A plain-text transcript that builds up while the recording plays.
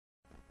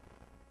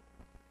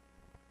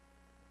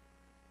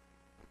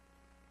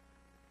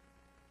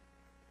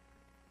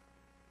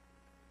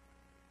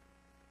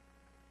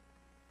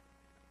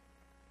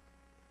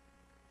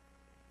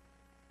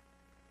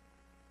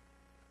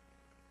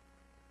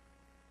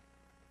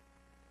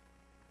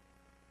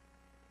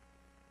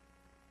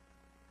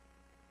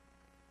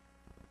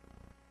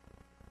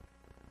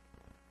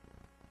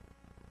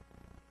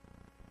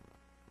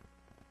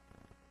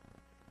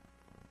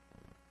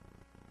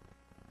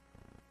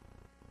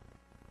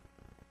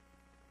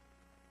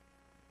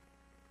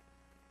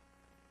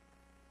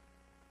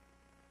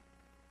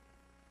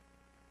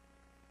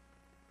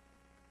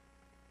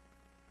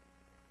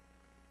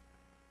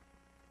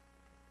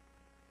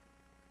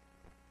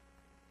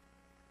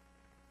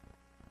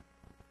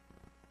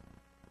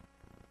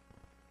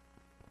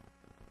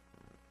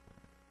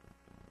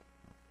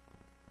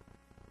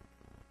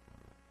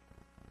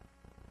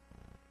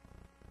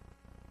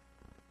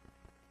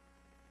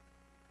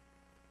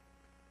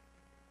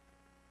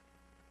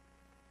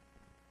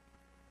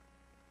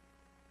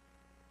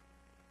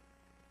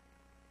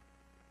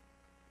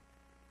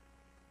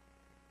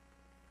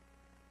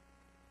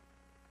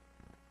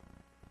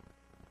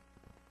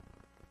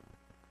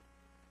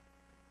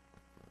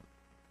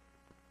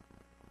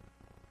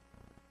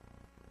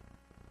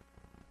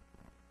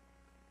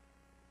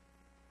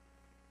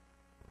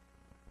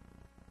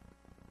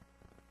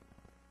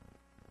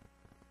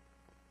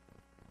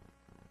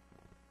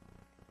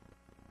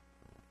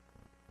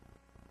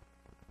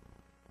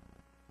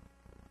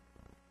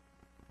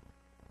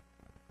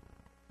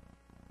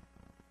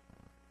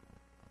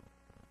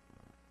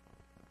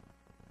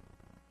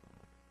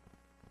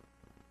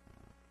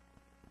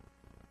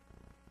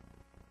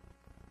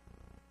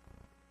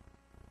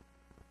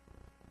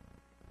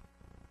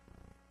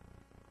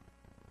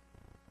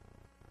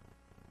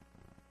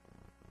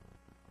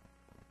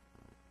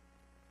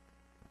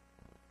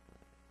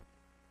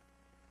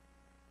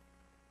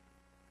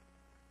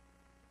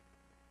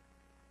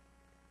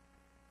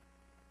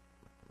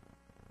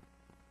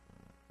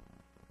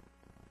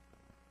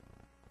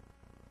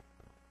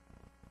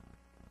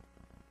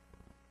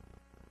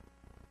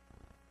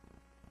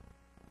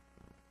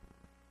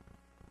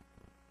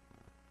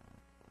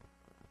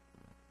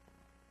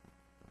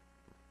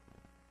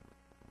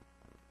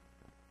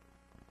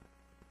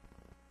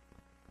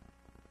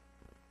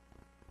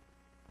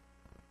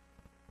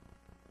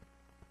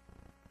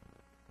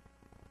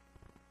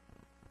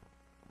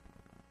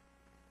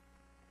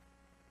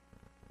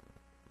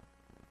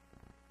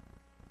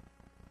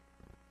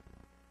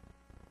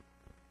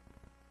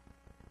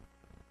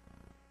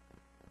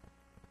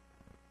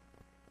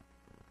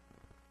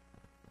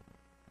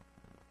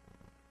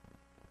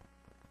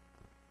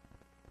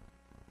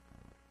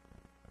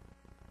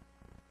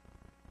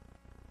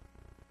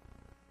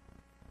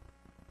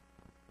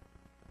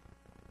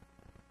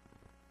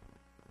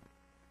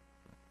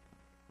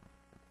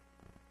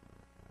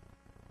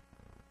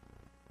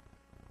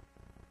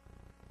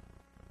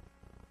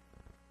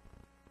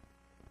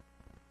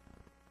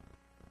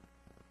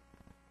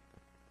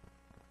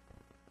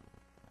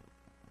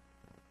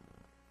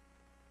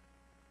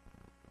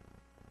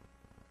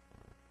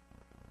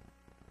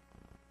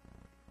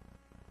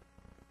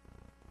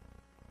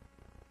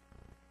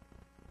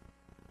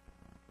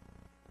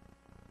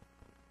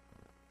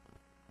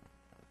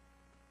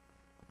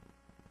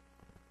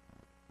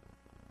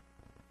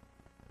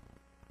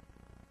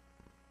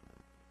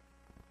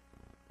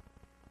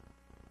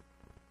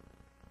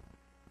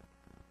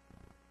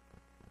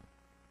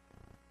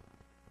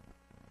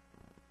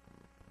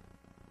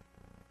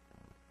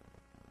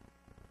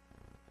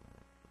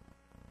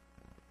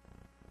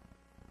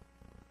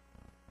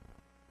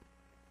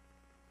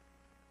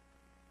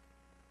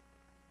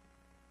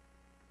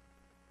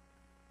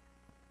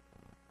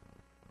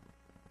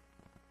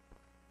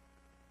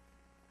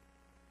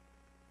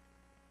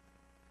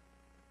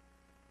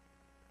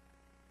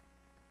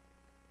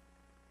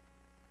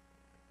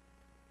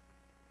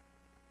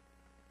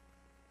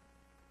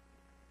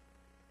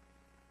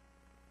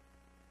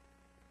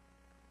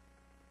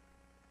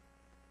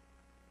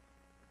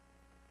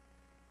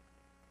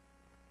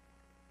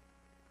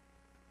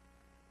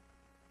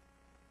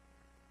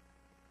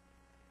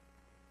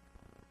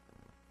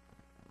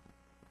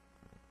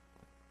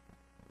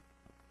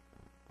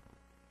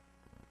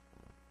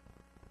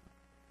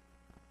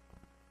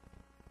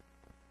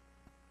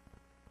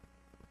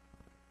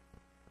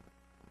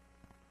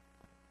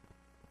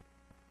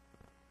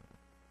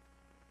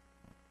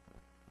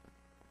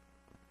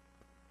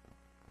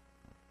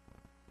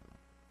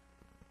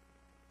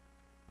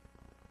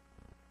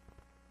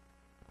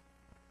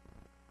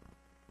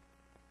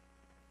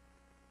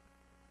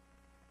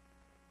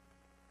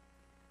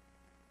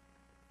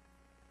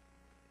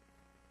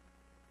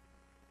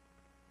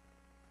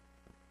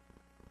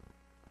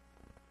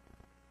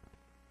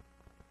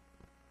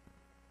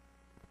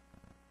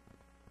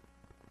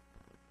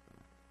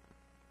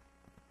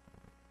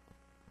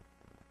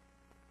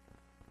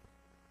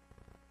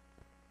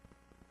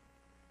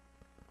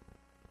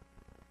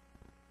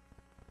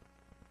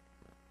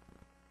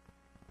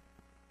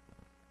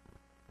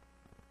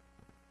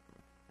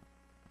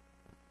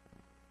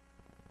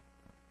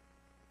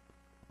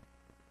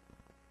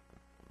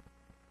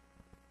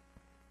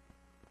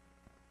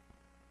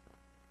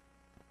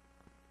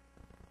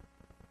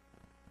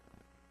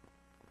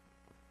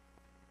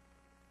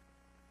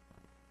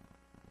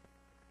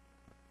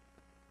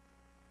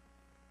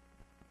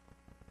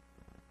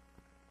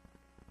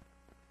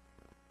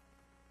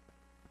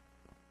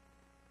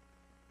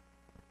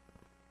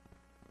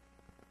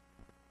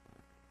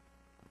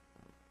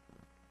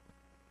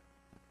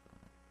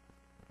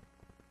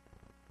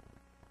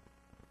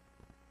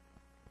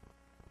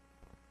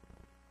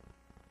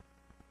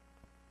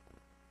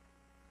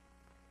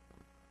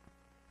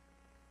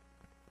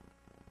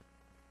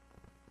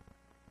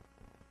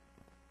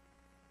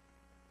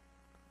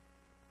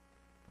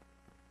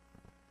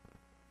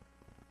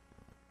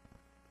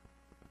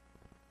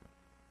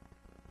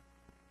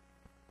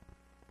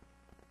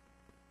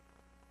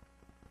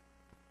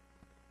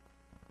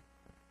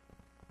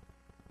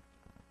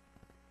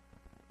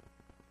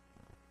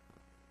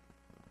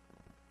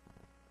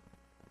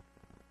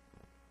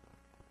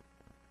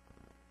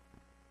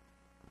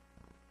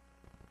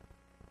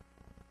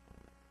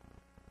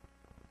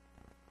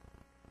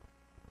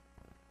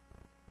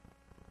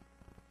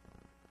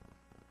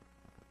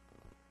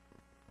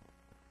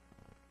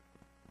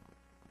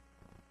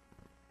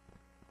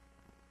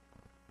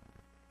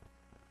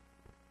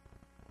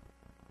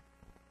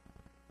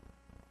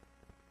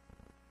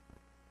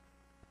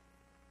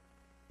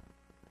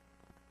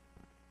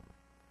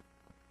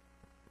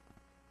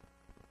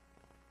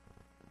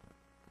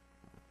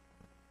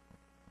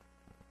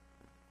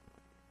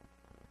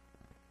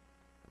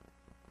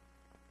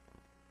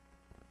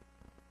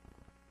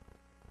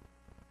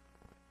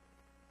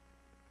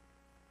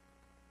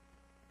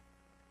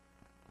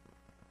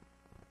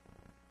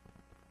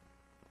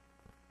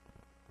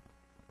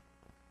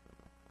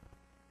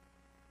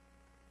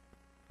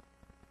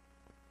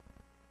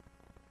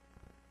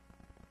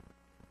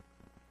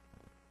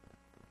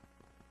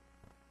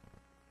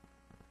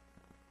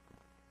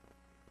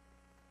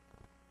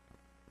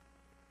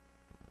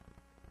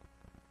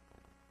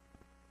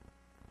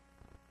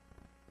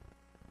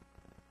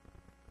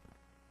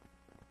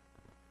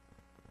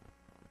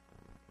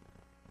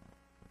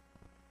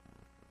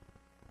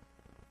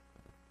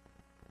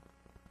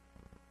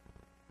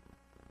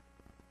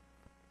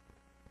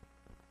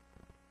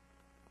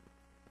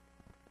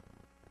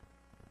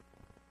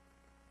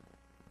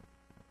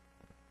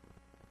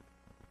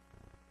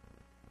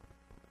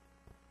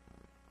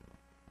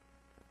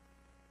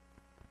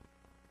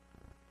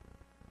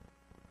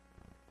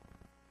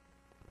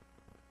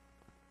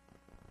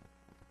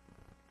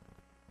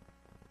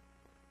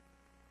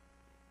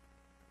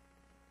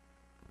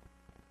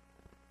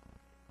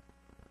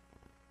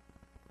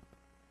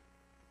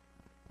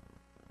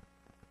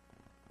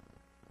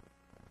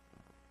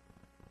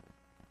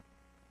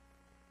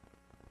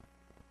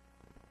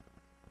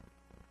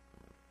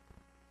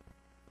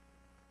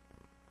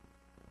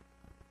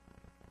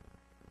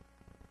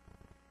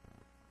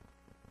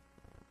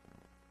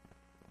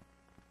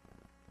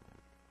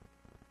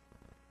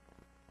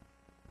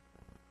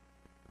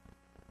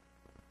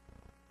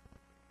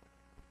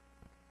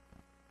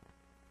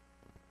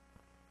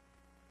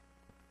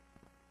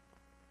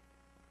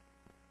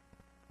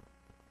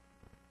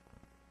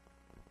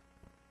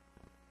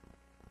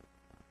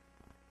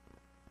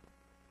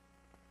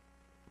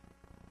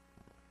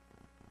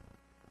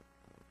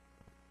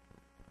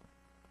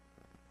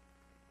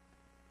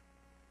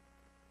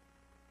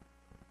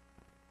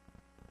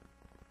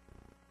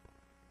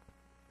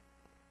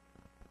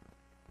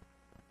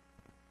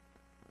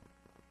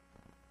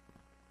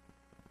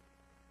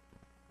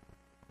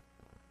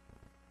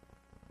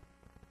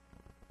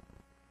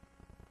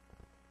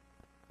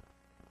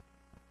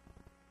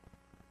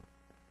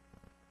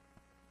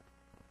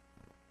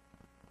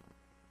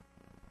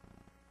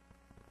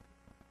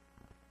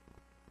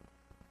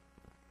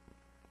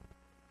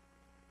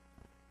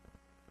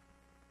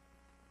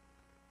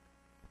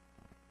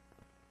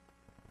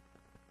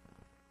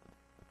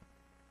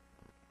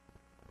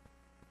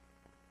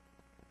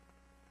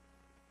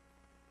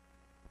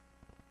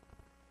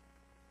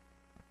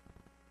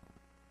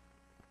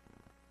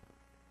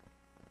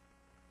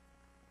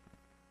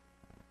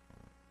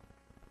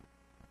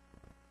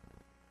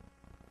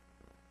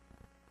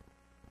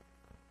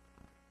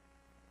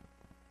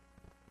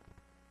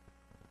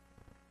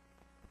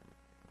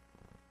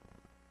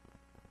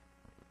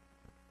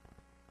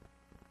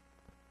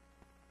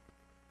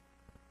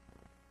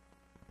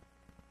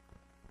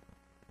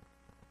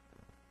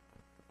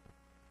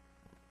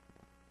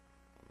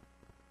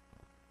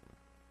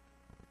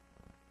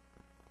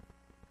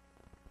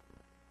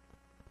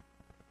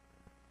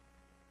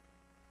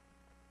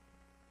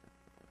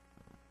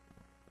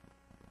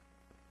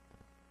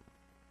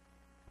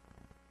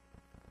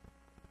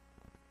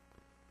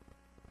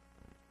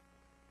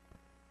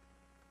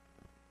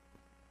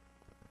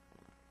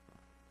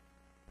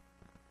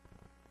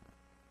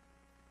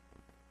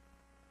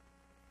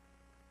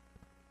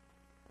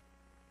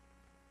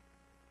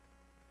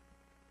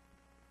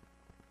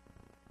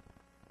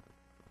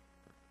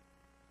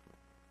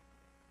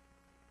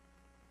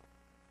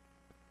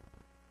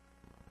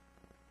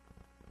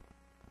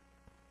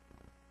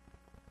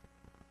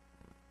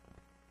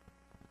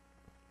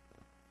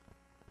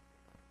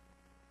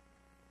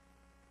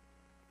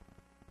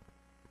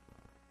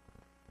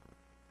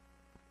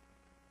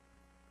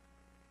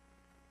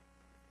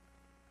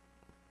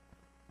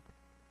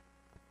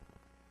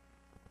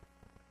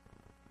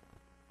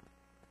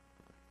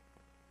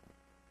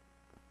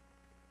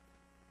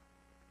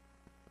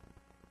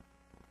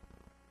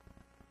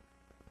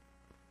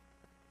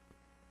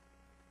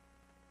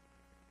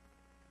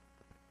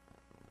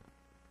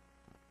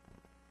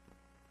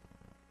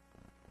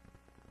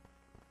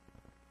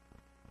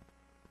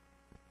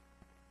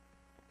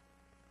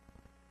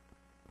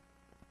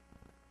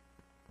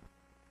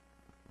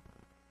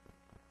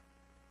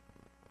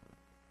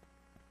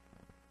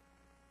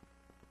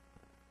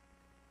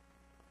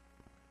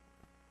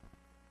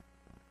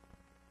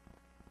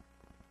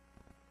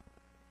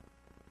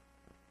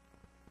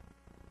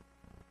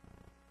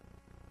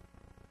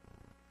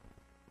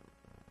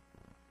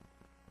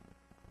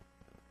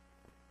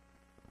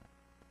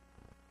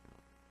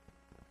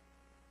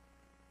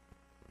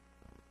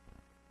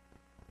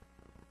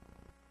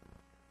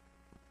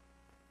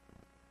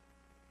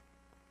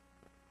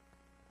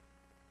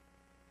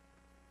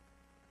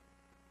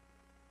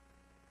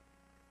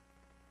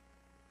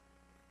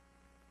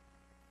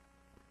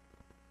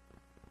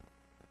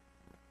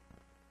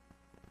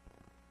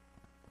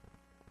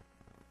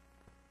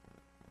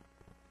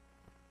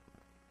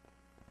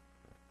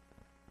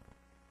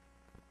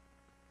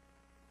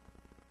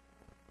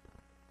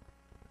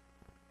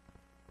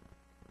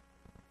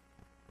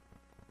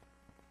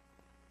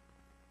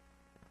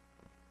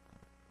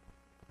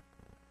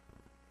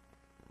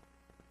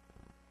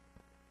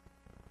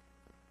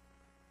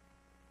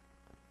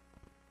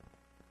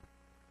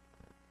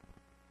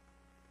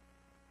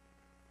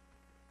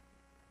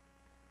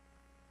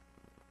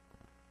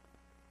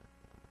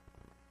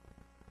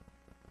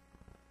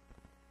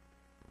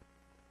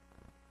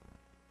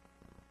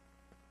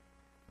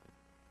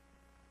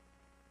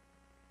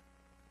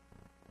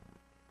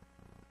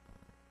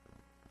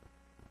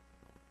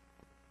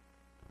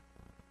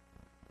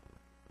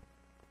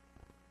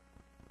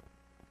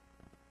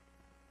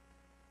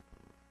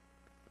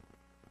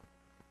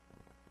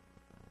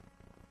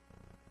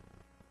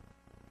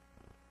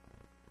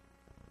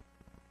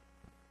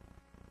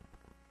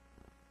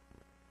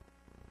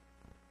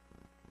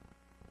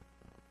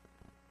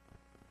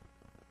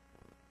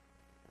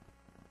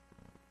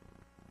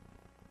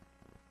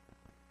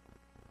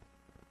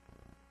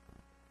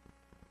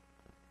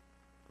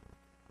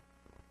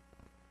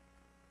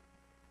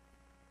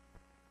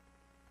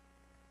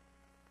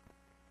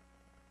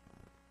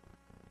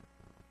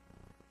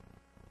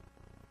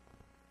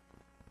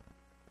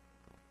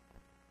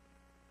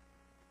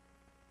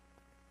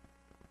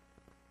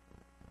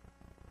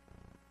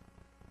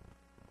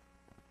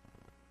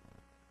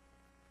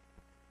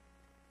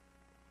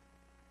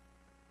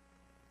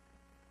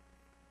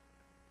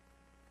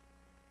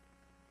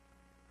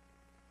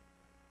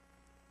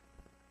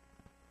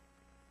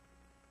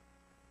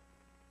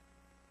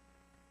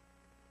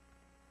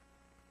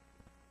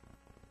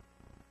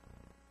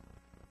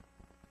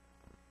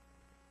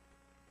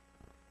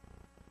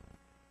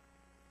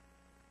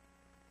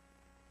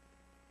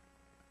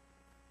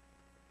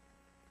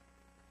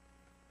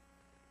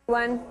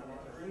Everyone,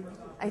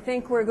 I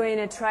think we're going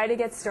to try to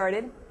get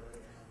started.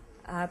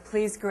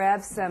 Please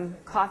grab some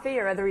coffee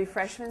or other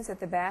refreshments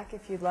at the back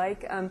if you'd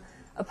like.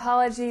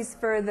 Apologies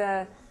for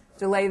the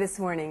delay this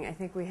morning. I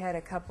think we had a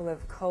couple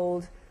of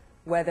cold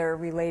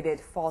weather-related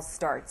false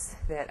starts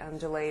that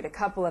delayed a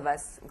couple of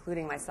us,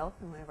 including myself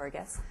and one of our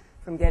guests,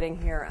 from getting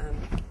here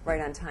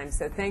right on time.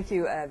 So thank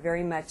you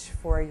very much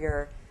for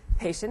your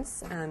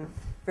patience.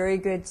 Very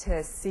good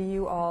to see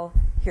you all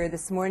here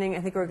this morning. I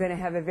think we're going to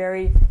have a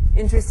very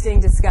interesting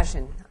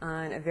discussion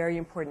on a very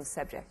important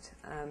subject,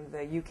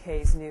 the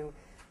UK's new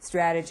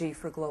strategy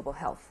for global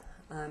health.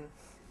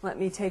 Let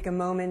me take a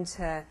moment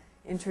to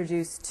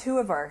introduce two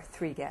of our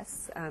three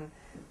guests.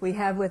 We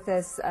have with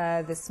us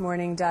this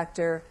morning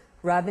Dr.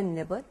 Robin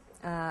Niblett,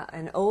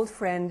 an old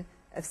friend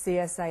of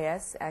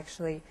CSIS,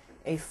 actually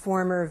a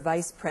former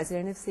vice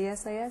president of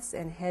CSIS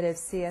and head of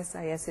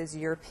CSIS's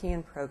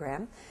European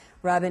program.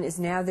 Robin is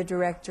now the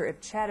director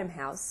of Chatham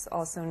House,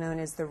 also known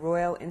as the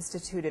Royal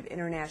Institute of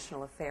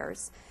International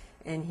Affairs,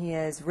 and he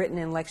has written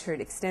and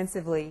lectured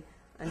extensively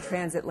on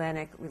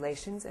transatlantic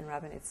relations. And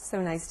Robin, it's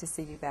so nice to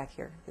see you back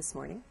here this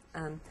morning.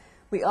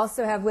 We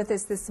also have with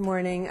us this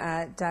morning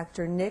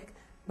Dr. Nick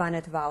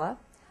Banatvala.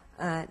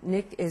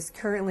 Nick is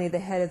currently the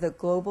head of the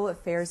Global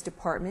Affairs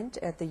Department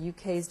at the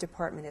UK's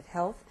Department of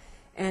Health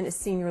and a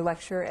senior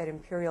lecturer at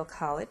Imperial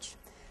College.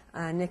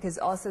 Nick has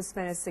also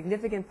spent a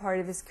significant part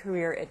of his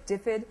career at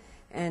DFID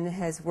and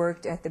has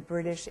worked at the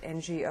British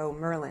NGO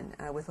Merlin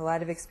with a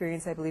lot of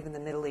experience, I believe, in the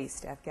Middle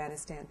East,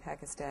 Afghanistan,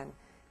 Pakistan,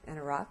 and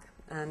Iraq.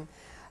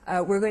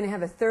 We're going to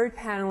have a third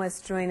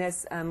panelist join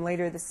us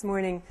later this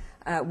morning,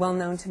 well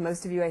known to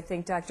most of you, I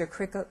think, Dr.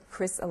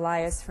 Chris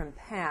Elias from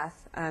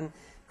PATH.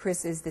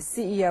 Chris is the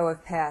CEO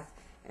of PATH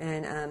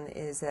and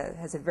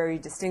has a very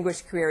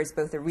distinguished career as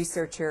both a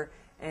researcher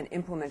and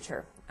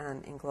implementer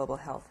in global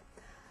health.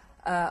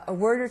 A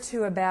word or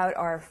two about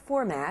our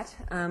format.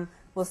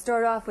 We'll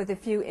start off with a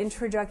few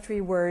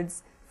introductory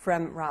words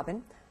from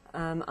Robin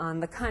on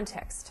the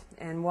context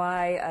and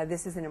why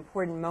this is an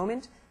important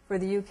moment for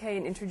the UK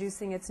in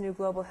introducing its new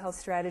global health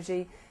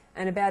strategy,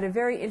 and about a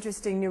very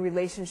interesting new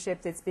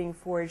relationship that's being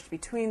forged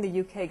between the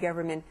UK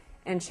government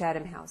and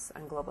Chatham House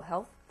on global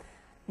health.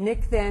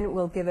 Nick then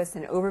will give us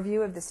an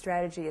overview of the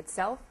strategy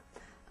itself.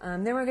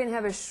 Then we're going to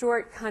have a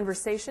short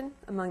conversation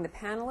among the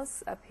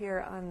panelists up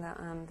here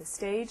on the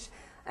stage.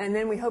 And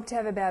then we hope to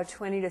have about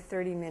 20 to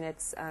 30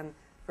 minutes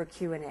for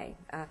Q&A.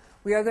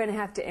 We are going to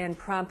have to end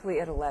promptly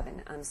at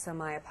 11, so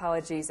my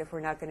apologies if we're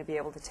not going to be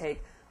able to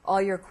take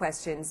all your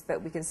questions,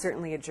 but we can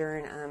certainly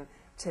adjourn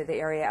to the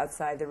area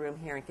outside the room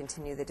here and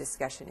continue the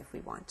discussion if we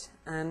want.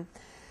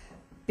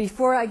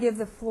 Before I give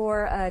the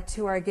floor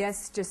to our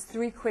guests, just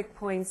three quick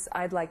points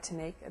I'd like to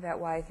make about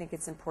why I think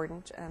it's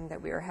important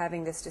that we are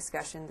having this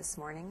discussion this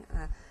morning.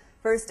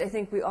 First, I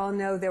think we all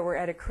know that we're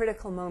at a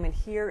critical moment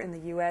here in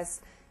the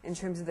U.S. in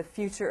terms of the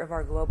future of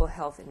our global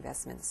health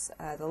investments.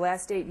 The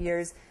last 8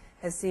 years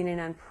has seen an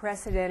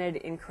unprecedented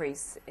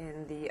increase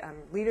in the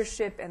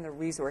leadership and the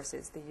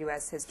resources the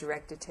U.S. has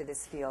directed to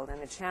this field.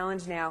 And the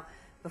challenge now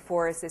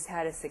before us is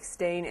how to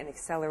sustain and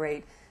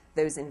accelerate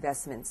those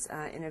investments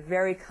in a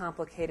very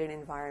complicated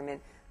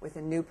environment with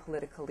a new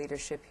political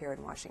leadership here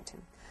in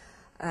Washington.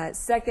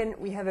 Second,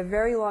 we have a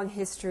very long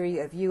history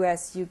of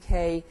U.S.,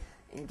 UK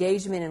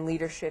engagement and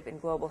leadership in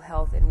global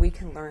health, and we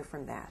can learn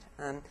from that.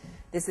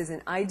 This is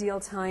an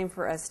ideal time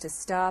for us to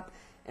stop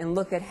and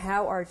look at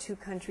how our two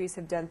countries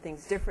have done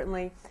things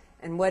differently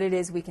and what it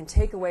is we can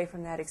take away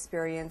from that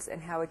experience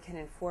and how it can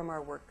inform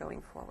our work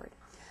going forward.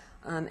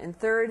 And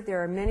third,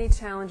 there are many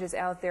challenges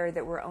out there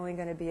that we're only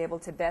going to be able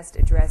to best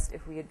address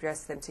if we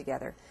address them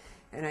together.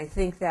 And I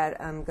think that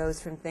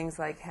goes from things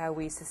like how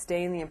we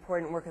sustain the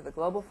important work of the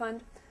Global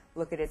Fund,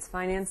 look at its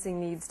financing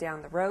needs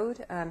down the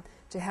road,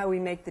 to how we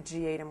make the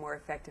G8 a more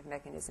effective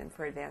mechanism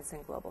for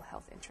advancing global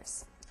health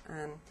interests.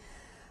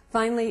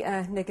 Finally,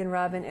 Nick and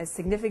Robin, as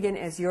significant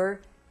as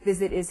your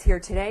visit is here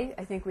today,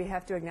 I think we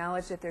have to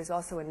acknowledge that there's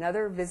also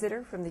another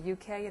visitor from the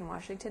UK in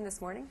Washington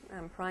this morning.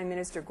 Prime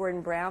Minister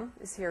Gordon Brown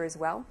is here as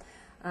well.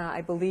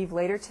 I believe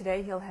later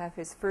today he'll have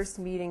his first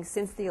meeting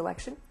since the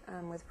election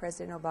with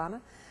President Obama.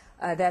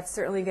 That's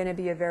certainly going to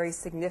be a very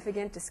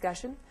significant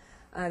discussion.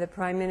 The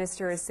Prime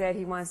Minister has said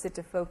he wants it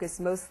to focus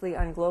mostly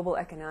on global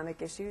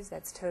economic issues.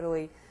 That's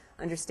totally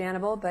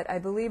understandable. But I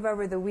believe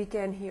over the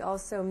weekend he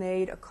also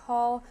made a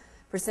call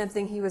for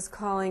something he was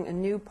calling a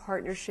new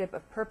partnership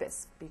of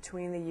purpose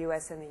between the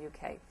U.S. and the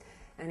UK.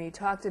 And he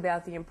talked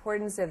about the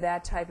importance of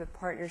that type of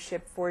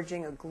partnership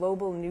forging a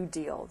global New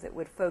Deal that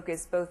would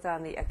focus both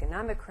on the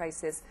economic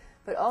crisis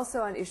but also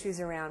on issues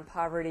around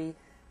poverty,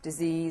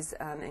 disease,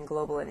 and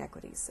global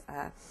inequities.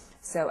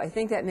 So I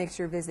think that makes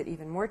your visit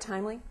even more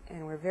timely,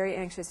 and we're very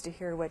anxious to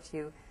hear what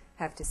you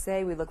have to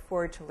say. We look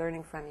forward to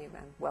learning from you,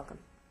 and welcome.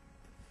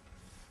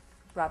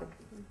 Robin.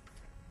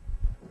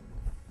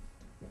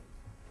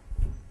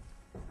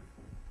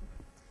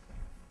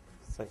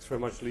 Thanks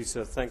very much,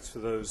 Lisa. Thanks for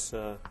those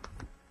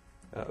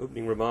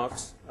opening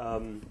remarks.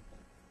 And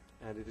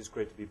it is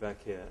great to be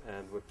back here,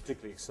 and we're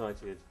particularly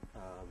excited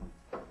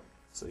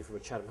certainly from a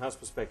Chatham House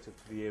perspective,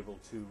 to be able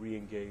to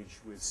re-engage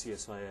with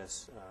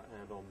CSIS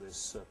and on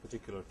this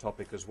particular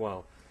topic as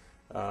well.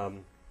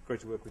 Great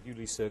to work with you,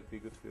 Lisa. It'd be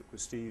good to work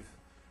with Steve.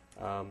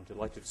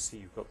 Delighted to see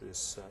you've got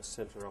this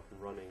centre up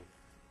and running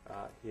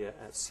here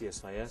at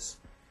CSIS.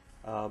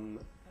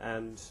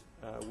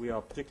 We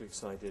are particularly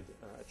excited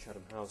at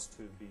Chatham House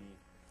to be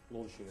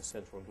launching a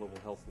Centre on Global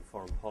Health and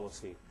Foreign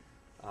Policy.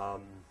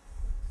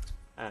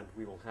 And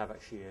we will have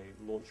actually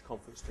a launch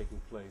conference taking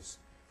place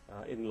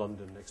in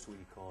London next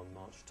week on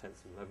March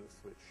 10th and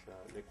 11th,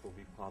 which Nick will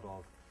be part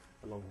of,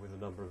 along with a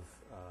number of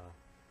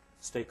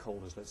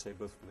stakeholders, let's say,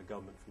 both from the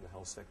government, from the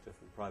health sector,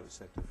 from the private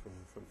sector,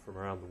 from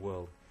around the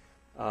world.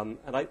 I'm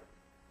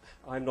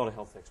not a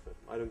health expert.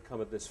 I don't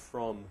come at this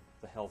from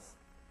the health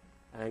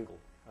angle.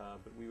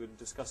 But we were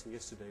discussing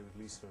yesterday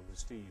with Lisa and with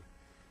Steve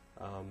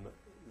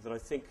that I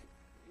think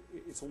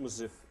it's almost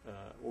as if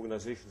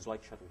organizations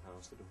like Chatham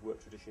House that have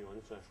worked traditionally on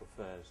international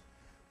affairs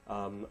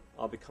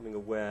are becoming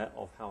aware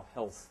of how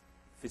health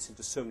fits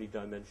into so many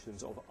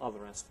dimensions of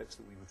other aspects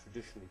that we would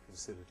traditionally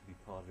consider to be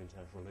part of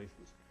international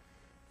relations,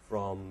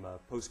 from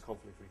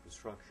post-conflict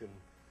reconstruction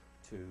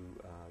to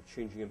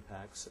changing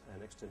impacts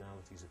and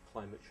externalities of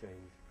climate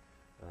change,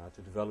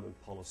 to development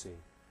policy,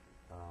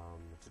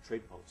 to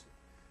trade policy.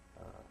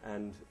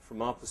 And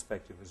from our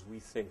perspective, as we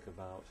think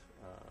about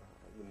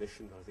the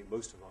mission that I think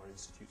most of our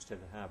institutes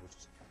tend to have, which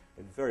is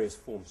in various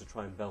forms to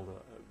try and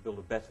build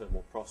a better,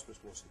 more prosperous,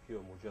 more secure,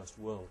 more just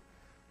world,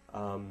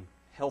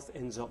 health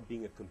ends up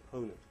being a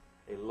component,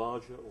 a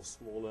larger or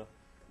smaller,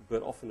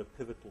 but often a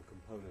pivotal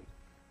component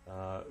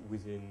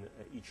within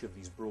each of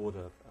these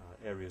broader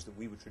areas that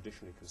we would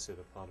traditionally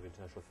consider part of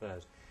international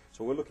affairs.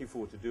 So what we're looking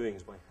forward to doing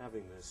is by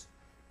having this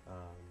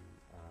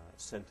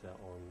Centre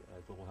on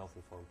Global Health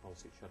and Foreign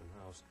Policy at Chatham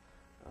House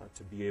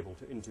to be able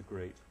to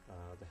integrate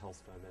the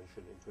health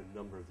dimension into a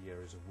number of the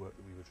areas of work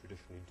that we would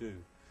traditionally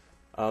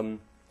do.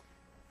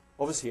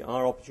 Obviously,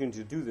 our opportunity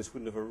to do this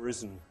wouldn't have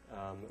arisen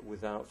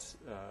without,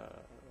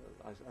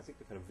 I think,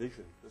 the kind of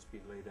vision that's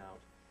been laid out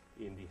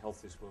in the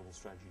Health is Global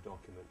Strategy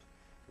document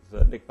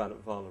that Nick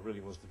Banatvala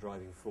really was the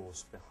driving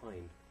force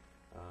behind.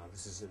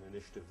 This is an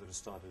initiative that has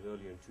started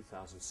earlier in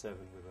 2007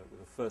 with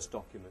a first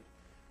document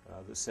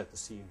that set the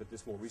scene, but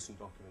this more recent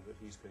document that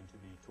he's going to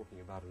be talking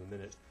about in a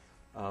minute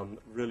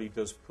really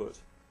does put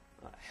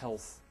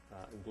health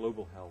and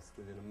global health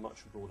within a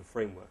much broader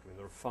framework. I mean,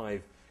 there are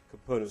 5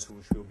 components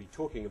which we'll be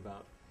talking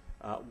about,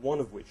 one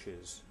of which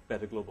is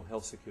better global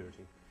health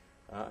security.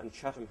 And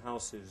Chatham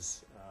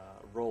House's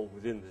role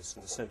within this,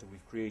 and the centre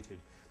we've created,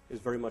 is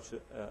very much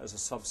as a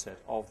subset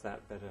of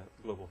that better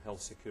global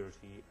health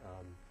security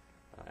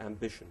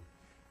ambition.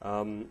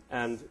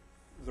 And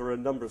there are a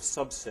number of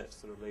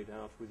subsets that are laid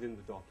out within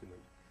the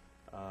document,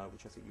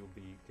 which I think you'll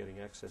be getting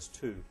access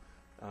to.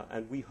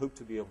 And we hope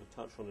to be able to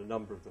touch on a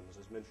number of them, as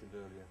I mentioned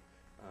earlier,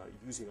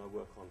 using our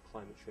work on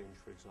climate change,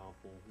 for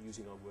example,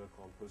 using our work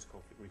on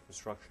post-conflict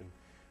reconstruction,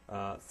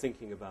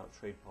 thinking about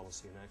trade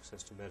policy and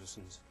access to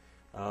medicines,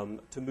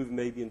 to move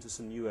maybe into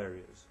some new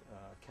areas,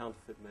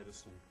 counterfeit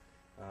medicine,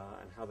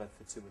 and how that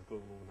fits in with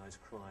global organized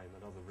crime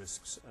and other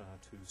risks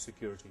to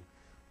security,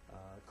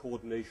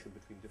 coordination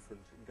between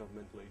different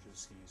governmental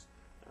agencies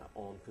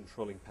on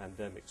controlling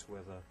pandemics,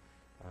 whether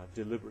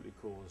deliberately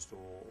caused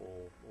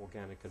or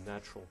organic and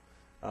natural,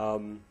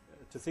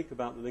 to think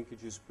about the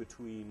linkages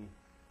between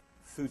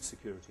food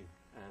security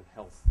and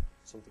health,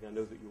 something I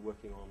know that you're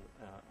working on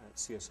at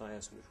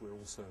CSIS, and which we're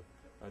also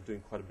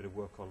doing quite a bit of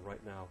work on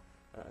right now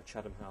at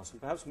Chatham House.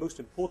 And perhaps most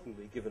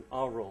importantly, given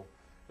our role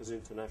as an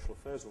international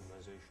affairs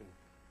organization,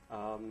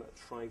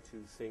 trying to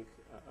think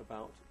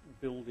about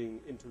building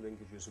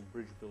interlinkages and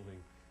bridge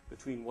building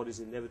between what is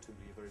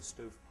inevitably a very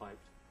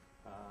stovepiped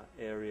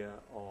area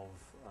of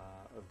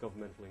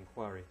governmental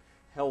inquiry.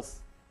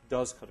 Health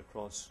does cut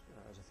across,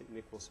 as I think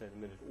Nick will say in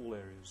a minute, all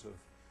areas of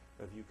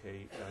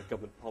UK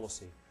government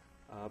policy,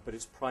 but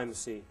its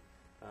primacy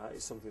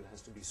is something that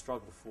has to be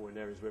struggled for in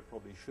areas where it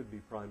probably should be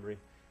primary,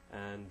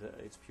 and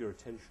its pure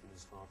attention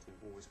is hard to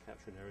always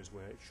capture in areas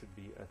where it should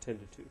be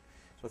attended to.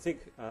 So I think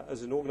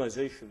as an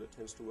organization that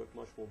tends to work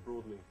much more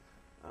broadly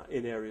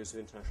in areas of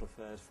international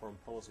affairs, foreign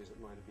policies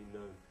that might have been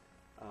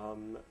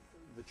known,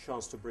 the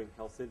chance to bring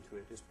health into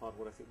it is part of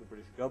what I think the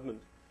British government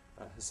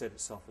has set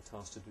itself a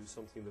task to do,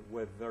 something that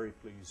we're very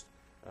pleased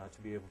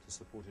to be able to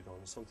support it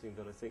on, something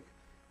that I think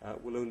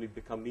will only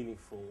become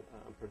meaningful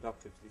and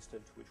productive to the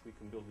extent to which we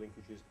can build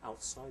linkages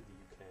outside the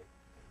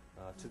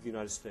UK, to the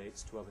United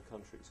States, to other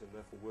countries, and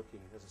therefore working,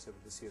 as I said,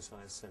 with the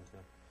CSIS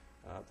Centre,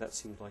 that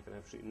seemed like an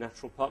absolutely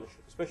natural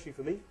partnership, especially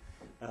for me,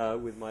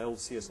 with my old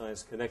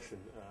CSIS connection,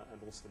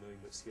 and also knowing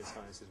that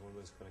CSIS is one of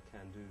those kind of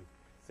can-do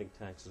think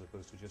tanks as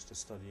opposed to just a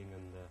studying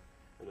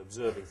and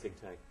observing think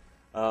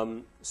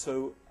tank.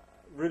 So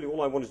really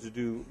all I wanted to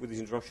do with these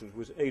introductions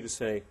was to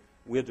say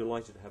we're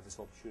delighted to have this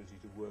opportunity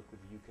to work with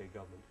the UK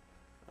government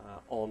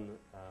on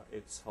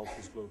its Health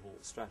is Global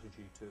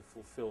strategy to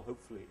fulfill,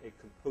 hopefully, a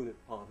component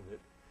part of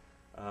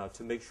it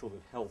to make sure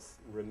that health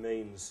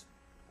remains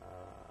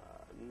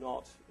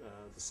not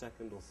the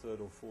second or third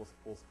or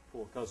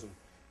fourth cousin,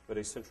 but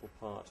a central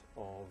part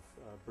of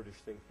British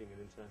thinking and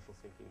international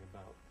thinking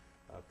about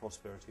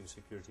prosperity and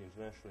security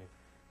internationally.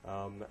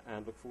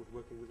 And look forward to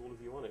working with all of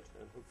you on it,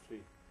 and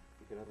hopefully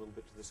we can add a little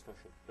bit to the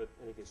discussion. But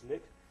in any case,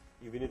 Nick,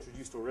 you've been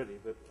introduced already,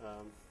 but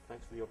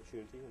thanks for the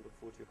opportunity and look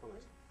forward to your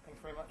comments. Thanks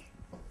very much.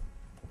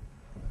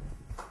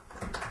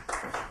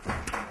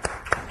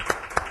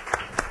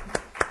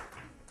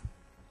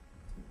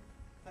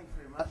 Thank you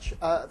very much.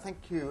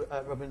 Thank you,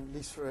 Robin,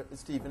 Lisa,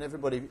 Steve, and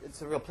everybody.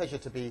 It's a real pleasure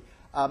to be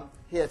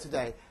here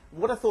today.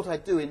 What I thought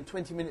I'd do in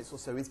 20 minutes or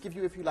so is give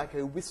you, if you like,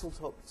 a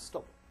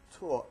whistle-stop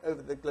tour over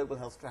the global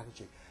health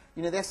strategy.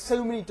 You know, there's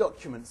so many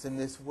documents in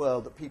this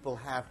world that people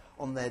have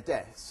on their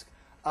desk.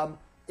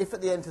 If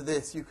at the end of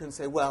this you can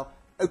say, well,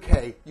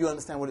 okay, you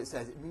understand what it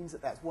says, it means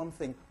that that's one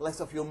thing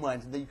less off your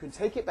mind, and that you can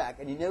take it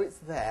back and you know it's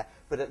there,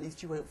 but at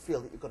least you won't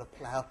feel that you've got to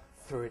plough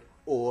through it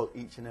all,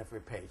 each and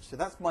every page. So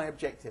that's my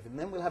objective, and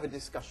then we'll have a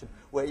discussion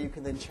where you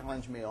can then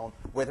challenge me on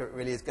whether it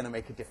really is going to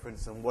make a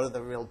difference and what are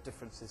the real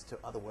differences to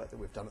other work that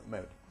we've done at the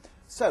moment.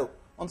 So,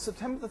 on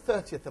September the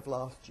 30th of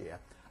last year,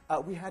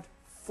 we had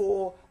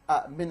 4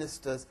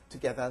 ministers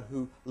together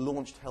who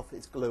launched Health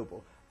is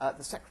Global.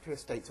 The Secretary of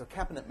State, so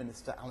Cabinet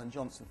Minister Alan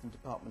Johnson from the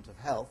Department of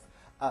Health,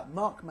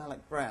 Mark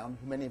Malloch-Brown,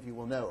 who many of you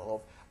will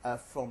know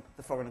of, from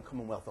the Foreign and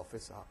Commonwealth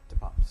Office, our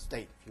Department of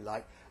State, if you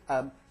like,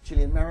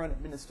 Gillian Maron,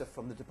 Minister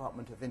from the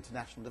Department of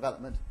International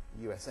Development,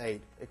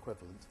 USAID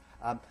equivalent,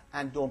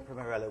 and Dawn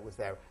Pomerello was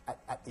there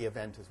at the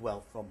event as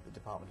well from the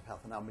Department of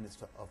Health, and our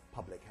Minister of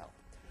Public Health.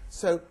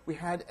 So we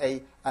had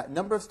a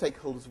number of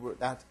stakeholders who were at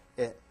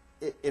that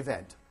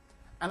event.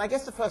 And I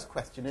guess the first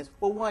question is,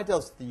 well, why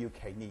does the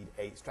UK need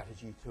a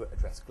strategy to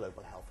address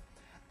global health?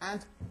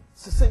 And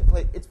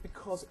succinctly, it's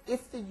because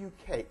if the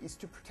UK is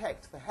to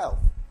protect the health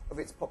of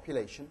its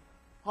population,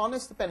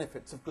 harness the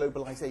benefits of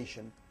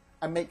globalization,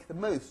 and make the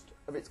most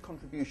of its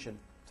contribution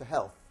to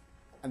health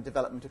and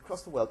development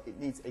across the world, it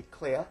needs a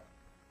clear,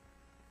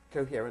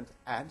 coherent,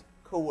 and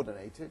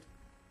coordinated,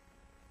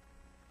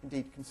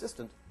 indeed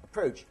consistent,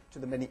 approach to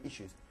the many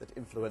issues that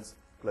influence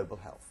global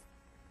health.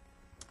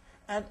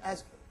 And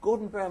as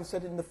Gordon Brown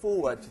said in the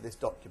foreword to this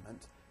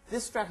document,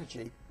 this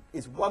strategy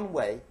is one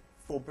way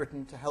for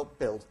Britain to help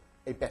build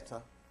a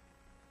better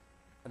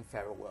and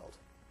fairer world.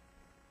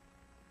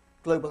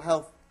 Global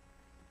health,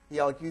 he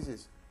argues,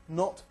 is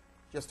not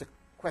just a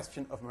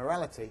question of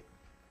morality,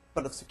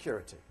 but of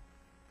security.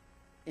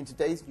 In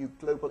today's new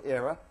global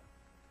era,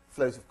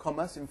 flows of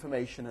commerce,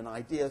 information, and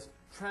ideas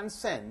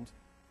transcend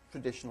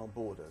traditional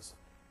borders.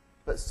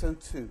 But so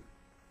too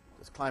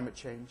does climate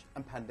change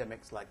and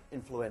pandemics like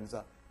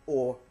influenza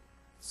or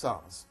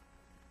SARS.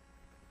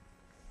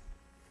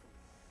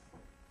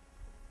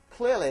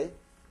 Clearly,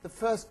 the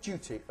first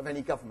duty of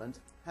any government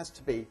has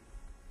to be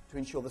to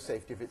ensure the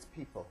safety of its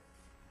people.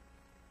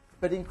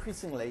 But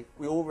increasingly,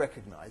 we all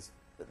recognise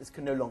that this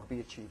can no longer be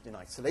achieved in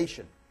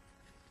isolation.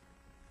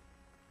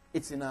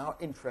 It's in our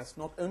interest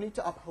not only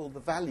to uphold the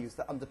values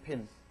that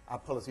underpin our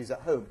policies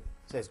at home,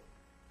 says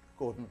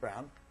Gordon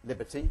Brown,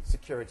 liberty,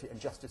 security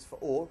and justice for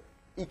all,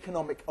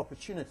 economic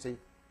opportunity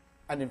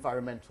and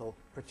environmental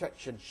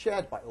protection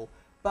shared by all,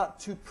 but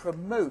to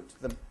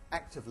promote them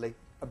actively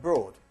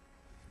abroad.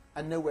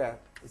 And nowhere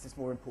is this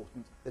more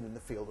important than in the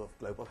field of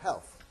global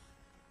health.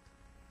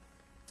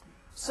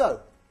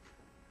 So,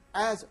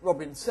 as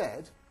Robin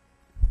said,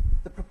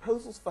 the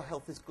proposals for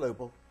Health is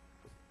Global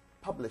was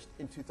published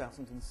in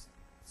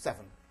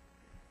 2007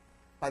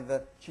 by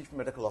the Chief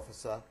Medical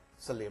Officer,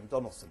 Sir Liam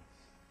Donaldson.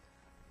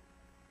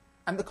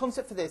 And the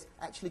concept for this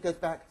actually goes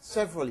back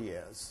several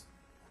years.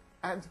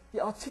 And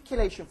the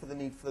articulation for the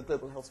need for the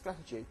global health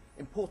strategy,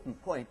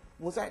 important point,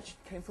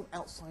 came from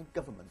outside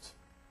government.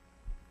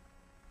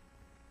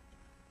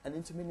 An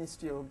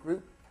interministerial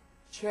group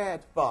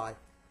chaired by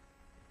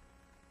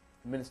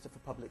the Minister for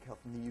Public Health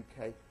in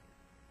the UK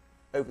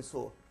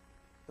oversaw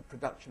the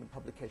production and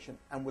publication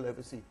and will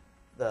oversee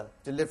the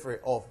delivery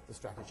of the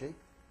strategy,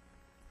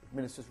 with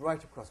ministers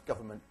right across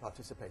government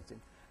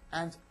participating,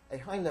 and a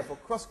high-level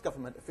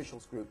cross-government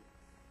officials group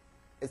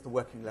is the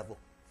working level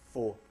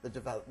for the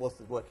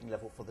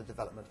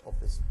development of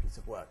this piece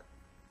of work.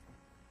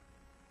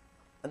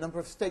 A number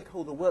of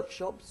stakeholder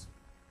workshops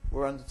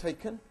were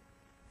undertaken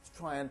to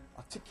try and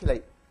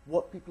articulate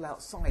what people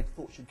outside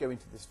thought should go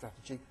into this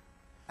strategy,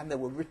 and there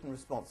were written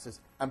responses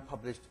and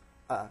published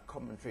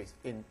commentaries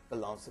in The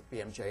Lancet,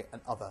 BMJ,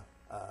 and other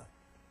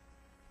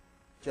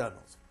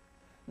journals.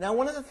 Now,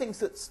 one of the things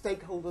that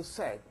stakeholders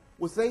said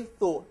was they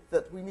thought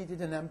that we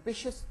needed an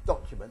ambitious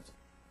document,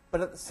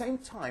 but at the same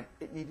time,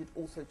 it needed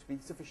also to be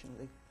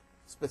sufficiently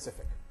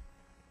specific,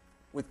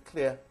 with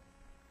clear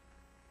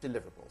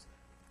deliverables.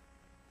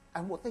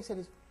 And what they said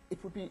is,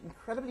 it would be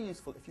incredibly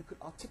useful if you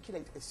could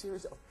articulate a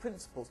series of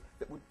principles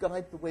that would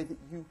guide the way that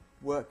you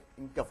work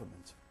in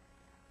government.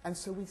 And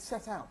so we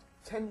set out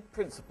 10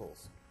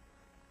 principles.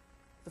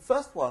 The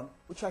first one,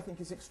 which I think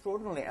is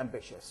extraordinarily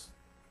ambitious,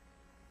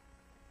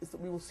 is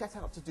that we will set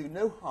out to do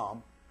no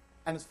harm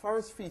and, as far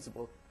as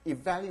feasible,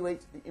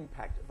 evaluate the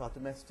impact of our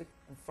domestic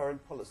and foreign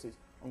policies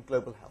on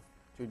global health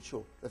to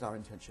ensure that our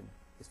intention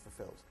is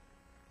fulfilled.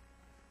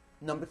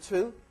 Number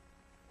 2,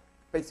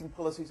 basing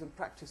policies and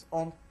practice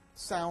on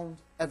sound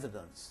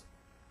evidence.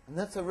 And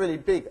that's a really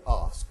big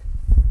ask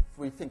if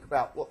we think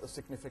about what the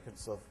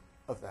significance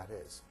of that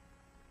is.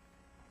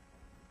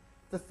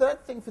 The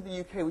third thing for the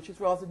UK, which is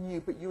rather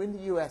new, but you in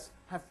the US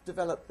have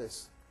developed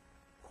this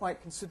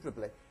quite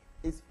considerably,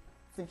 is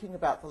thinking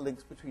about the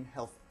links between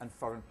health and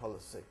foreign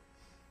policy.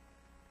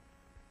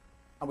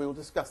 And we will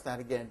discuss that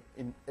again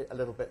in a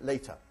little bit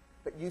later.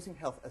 But using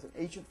health as an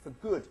agent for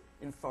good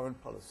in foreign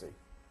policy.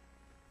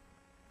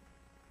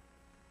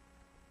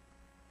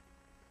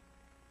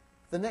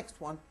 The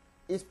next one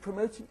is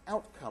promoting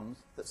outcomes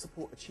that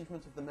support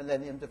achievement of the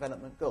Millennium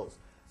Development Goals.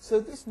 So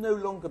this no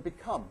longer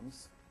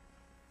becomes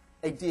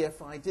a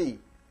DFID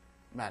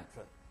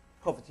mantra,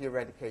 poverty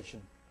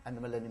eradication and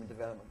the Millennium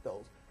Development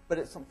Goals, but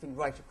it's something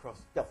right across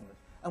government.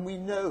 And we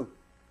know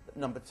that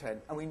number 10,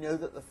 and we know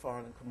that the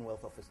Foreign and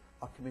Commonwealth Office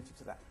are committed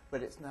to that,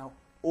 but it's now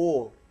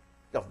all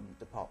government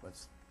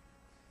departments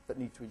that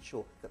need to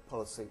ensure that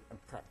policy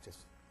and practice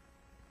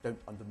don't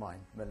undermine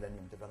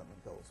Millennium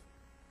Development Goals.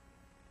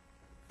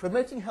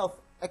 Promoting health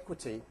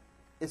equity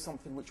is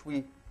something which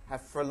we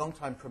have for a long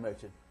time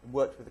promoted and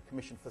worked with the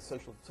Commission for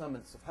Social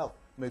Determinants of Health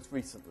most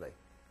recently.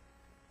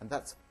 And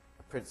that's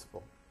a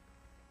principle.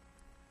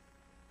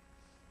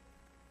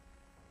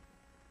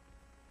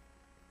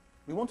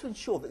 We want to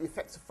ensure that the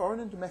effects of foreign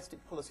and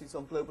domestic policies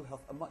on global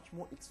health are much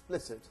more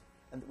explicit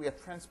and that we are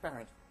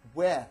transparent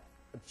where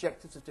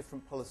objectives of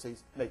different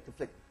policies may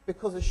conflict.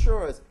 Because as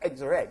sure as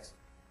eggs are eggs,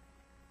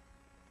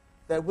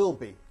 there will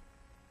be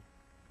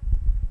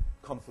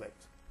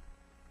conflict.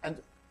 And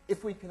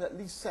if we can at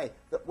least say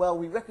that, well,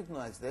 we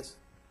recognize this,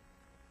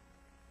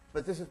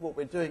 but this is what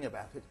we're doing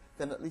about it,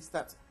 then at least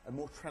that's a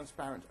more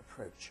transparent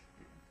approach.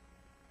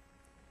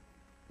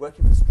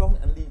 Working for strong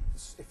and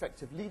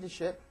effective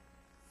leadership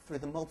through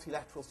the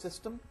multilateral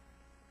system,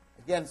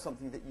 again,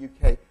 something that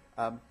UK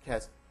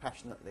cares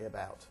passionately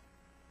about.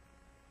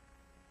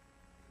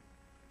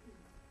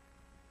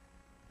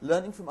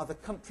 Learning from other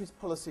countries'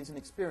 policies and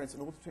experience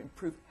in order to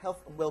improve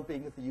health and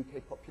well-being of the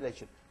UK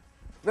population.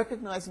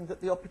 Recognizing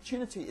that the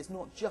opportunity is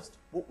not just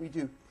what we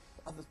do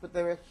for others, but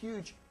there are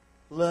huge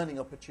learning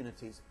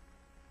opportunities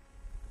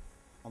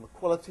on the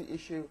quality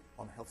issue,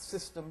 on health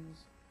systems,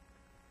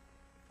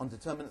 on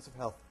determinants of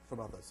health from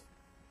others.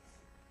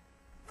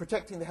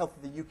 Protecting the health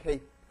of the UK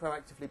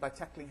proactively by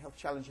tackling health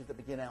challenges that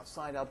begin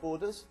outside our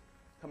borders,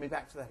 coming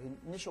back to that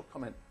initial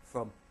comment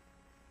from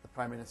the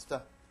Prime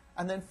Minister.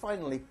 And then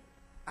finally,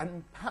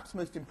 and perhaps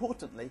most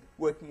importantly,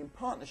 working in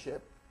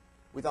partnership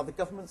with other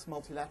governments,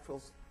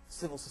 multilaterals,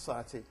 civil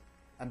society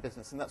and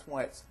business. And that's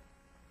why it's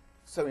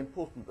so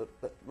important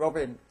that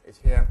Robin is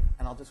here,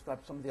 and I'll describe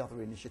some of the other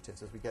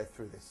initiatives as we go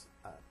through this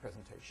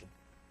presentation.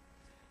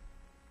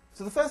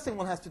 So the first thing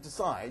one has to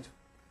decide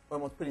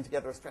when one's putting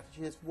together a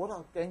strategy is what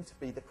are going to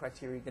be the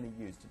criteria you're going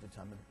to use to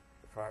determine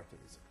the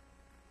priorities.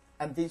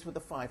 And these were the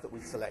 5 that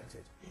we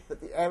selected. That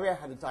the area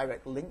had a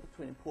direct link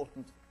to an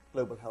important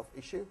global health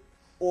issue,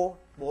 or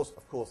was,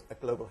 of course, a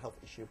global health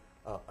issue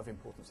of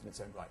importance in its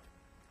own right.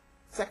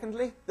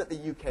 Secondly, that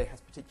the UK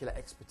has particular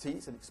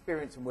expertise and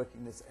experience in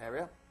working in this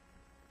area,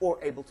 or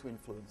able to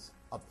influence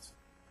others.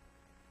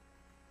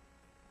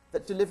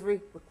 That delivery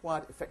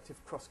required effective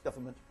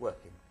cross-government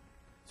working.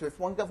 So if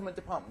one government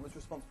department was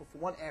responsible for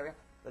one area,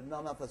 but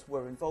none others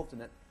were involved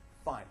in it,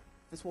 fine.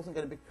 This wasn't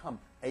going to become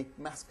a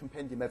mass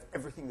compendium of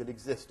everything that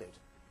existed.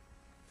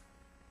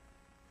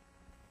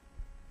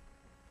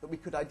 That we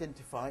could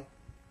identify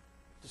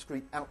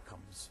discrete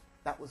outcomes.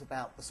 That was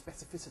about the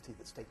specificity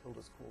that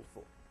stakeholders called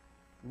for.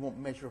 We want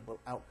measurable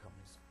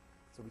outcomes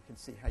so we can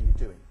see how you're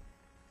doing.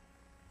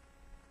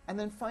 And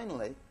then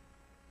finally,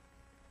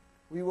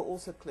 we were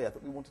also clear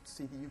that we wanted to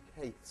see the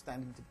UK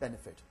standing to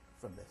benefit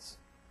from this.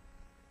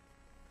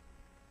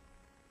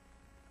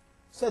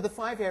 So the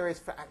 5 areas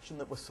for action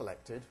that were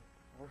selected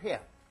are here.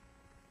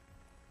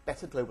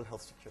 Better global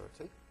health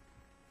security,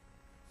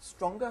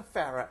 stronger,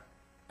 fairer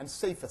and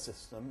safer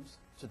systems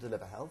to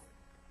deliver health,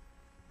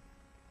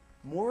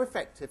 more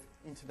effective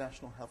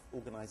international health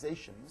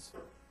organizations,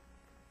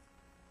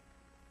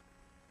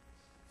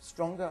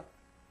 stronger,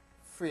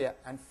 freer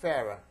and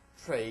fairer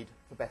trade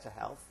for better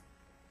health.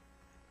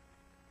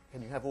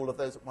 Can you have all of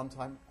those at one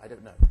time? I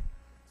don't know.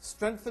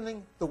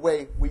 Strengthening the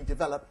way we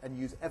develop and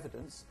use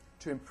evidence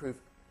to improve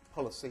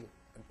policy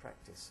and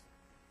practice.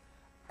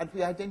 And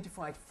we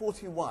identified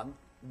 41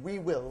 we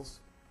wills,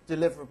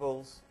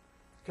 deliverables,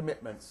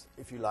 commitments,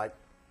 if you like,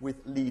 with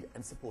lead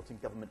and supporting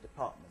government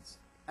departments.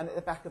 And at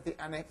the back of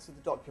the annex of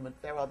the document,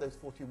 there are those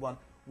 41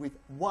 with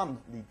one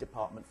lead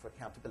department for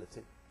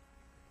accountability,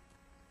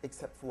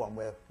 except for one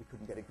where we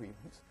couldn't get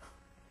agreement,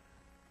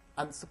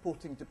 and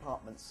supporting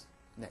departments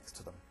next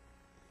to them.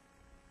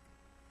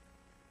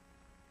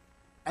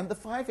 And the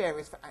 5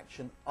 areas for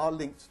action are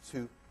linked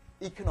to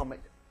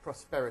economic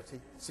prosperity,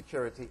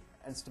 security,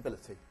 and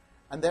stability.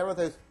 And there are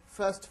those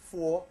first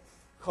 4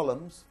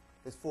 columns,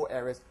 those 4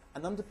 areas,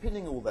 and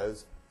underpinning all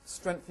those,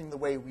 strengthening the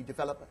way we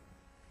develop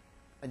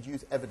and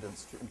use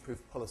evidence to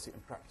improve policy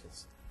and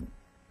practice.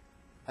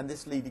 and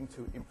this leading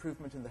to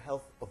improvement in the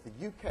health of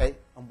the UK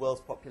and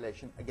world's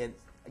population, again,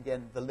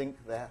 the link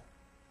there,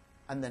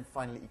 and then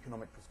finally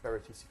economic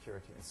prosperity,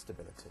 security and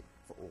stability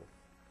for all.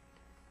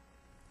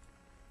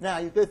 Now,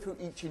 you go through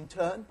each in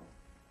turn.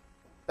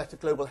 Better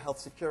global health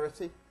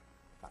security,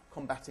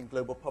 combating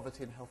global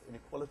poverty and health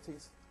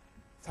inequalities,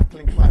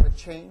 tackling climate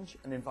change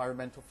and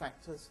environmental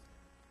factors,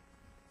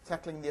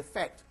 tackling the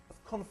effect of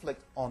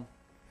conflict on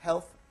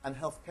health and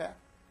healthcare,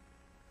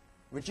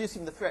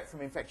 reducing the threat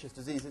from infectious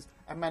diseases,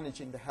 and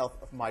managing the health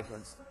of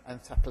migrants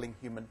and tackling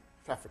human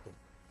trafficking.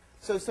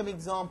 So some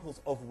examples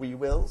of we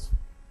wills.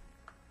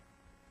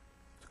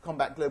 To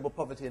combat global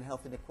poverty and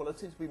health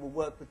inequalities, we will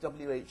work with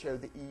WHO,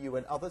 the EU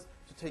and others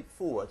to take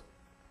forward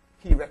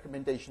key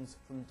recommendations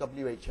from the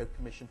WHO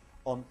Commission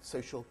on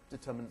social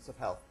determinants of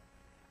health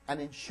and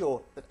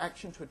ensure that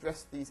action to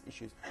address these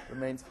issues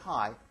remains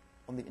high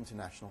on the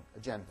international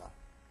agenda.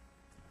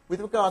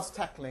 With regards to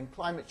tackling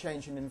climate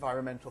change and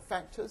environmental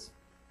factors,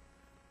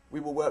 we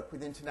will work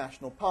with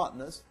international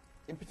partners,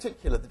 in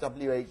particular the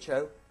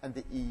WHO and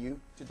the EU,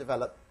 to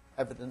develop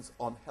evidence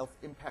on health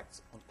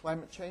impacts on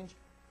climate change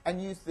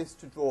and use this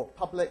to draw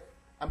public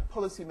and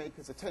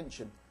policymakers'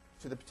 attention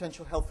to the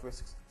potential health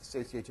risks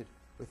associated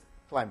with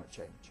climate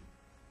change.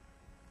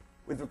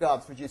 With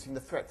regards to reducing the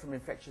threat from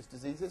infectious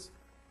diseases,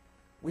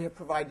 we have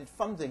provided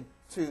funding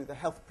to the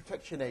Health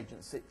Protection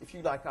Agency, if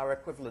you like, our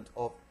equivalent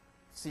of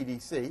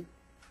CDC,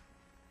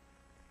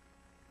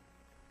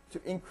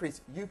 to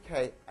increase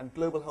UK and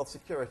global health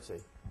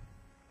security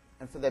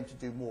and for them to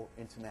do more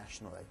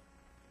internationally.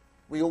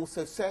 We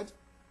also said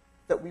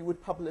that we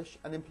would publish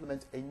and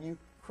implement a new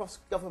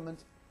cross-government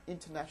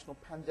international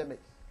pandemic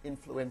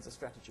influenza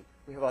strategy.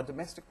 We have our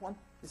domestic one.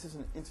 This is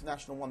an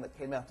international one that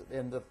came out at the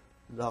end of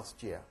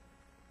last year.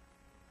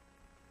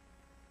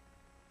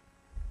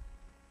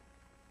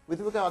 With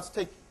regards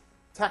to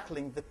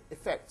tackling the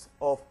effects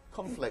of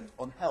conflict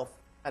on health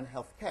and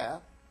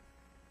healthcare,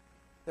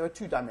 there are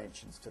two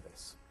dimensions to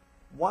this.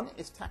 One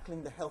is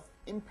tackling the health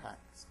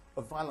impacts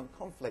of violent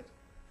conflict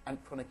and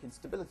chronic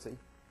instability.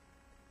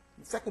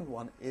 The second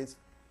one is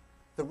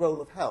the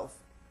role of health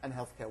and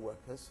healthcare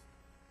workers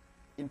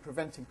in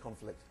preventing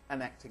conflict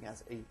and acting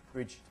as a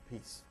bridge to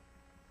peace.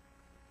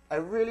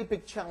 A really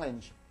big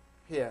challenge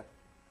here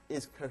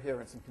is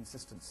coherence and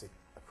consistency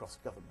across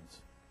government.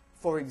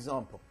 For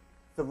example,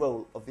 the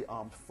role of the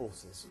armed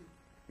forces,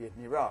 be it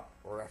in Iraq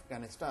or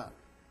Afghanistan,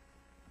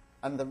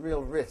 and the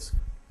real risk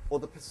or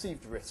the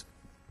perceived risk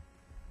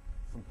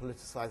from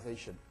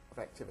politicization of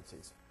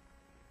activities.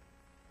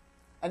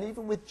 And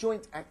even with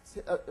joint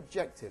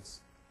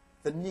objectives,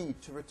 the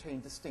need to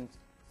retain distinct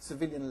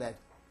civilian-led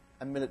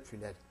and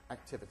military-led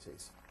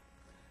activities.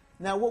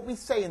 Now, what we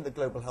say in the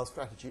Global Health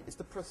Strategy is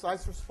the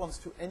precise response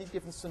to any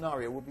given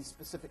scenario will be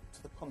specific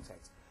to the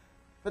context.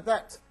 But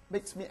that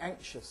makes me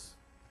anxious,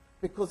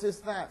 because is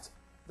that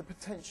the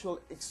potential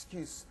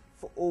excuse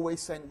for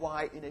always saying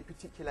why in a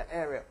particular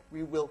area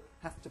we will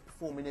have to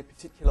perform in a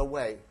particular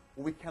way,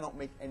 or we cannot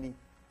make any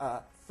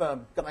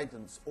firm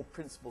guidance or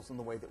principles in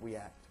the way that we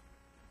act.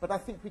 But I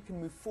think we can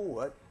move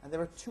forward, and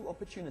there are two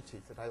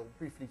opportunities that I will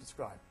briefly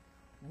describe.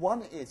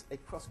 One is a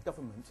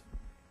cross-government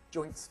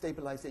joint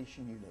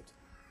stabilization unit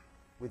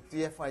with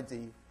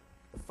DFID,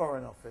 the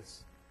Foreign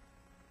Office,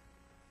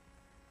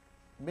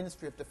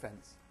 Ministry of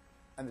Defence,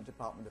 and the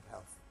Department of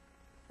Health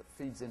that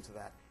feeds into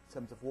that in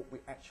terms of what we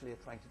actually are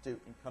trying to do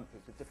in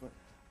countries with different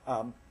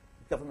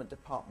government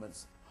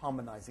departments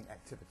harmonizing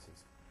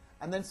activities.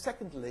 And then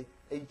secondly,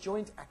 a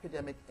joint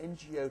academic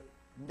NGO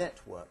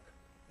network,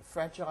 a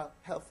fragile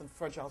health and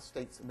fragile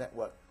states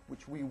network,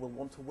 which we will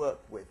want to work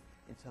with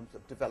in terms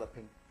of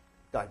developing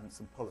guidance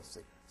and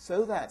policy,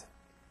 so that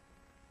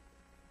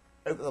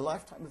over the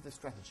lifetime of this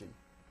strategy,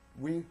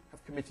 we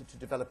have committed to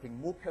developing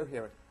more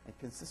coherent and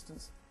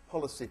consistent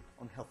policy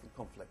on health and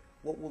conflict.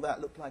 What will that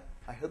look like?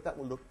 I hope that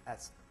will look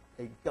as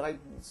a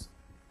guidance,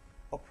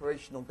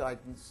 operational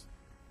guidance,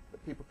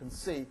 that people can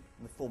see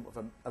in the form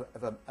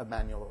of a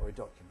manual or a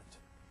document.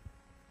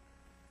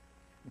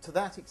 And to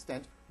that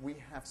extent, we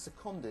have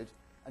seconded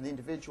an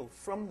individual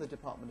from the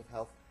Department of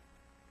Health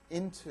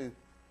into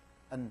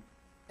an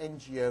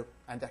NGO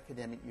and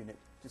academic unit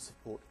to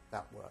support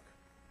that work.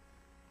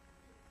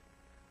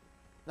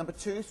 Number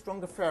two,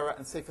 stronger, fairer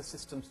and safer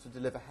systems to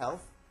deliver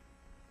health.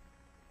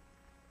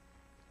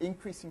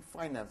 Increasing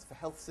finance for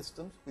health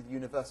systems with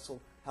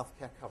universal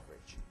healthcare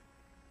coverage.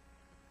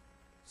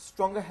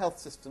 Stronger health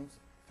systems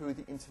through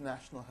the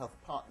international health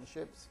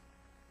partnership.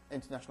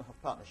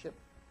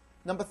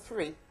 Number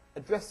three,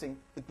 addressing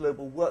the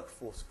global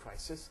workforce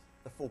crisis,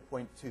 the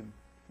 4.2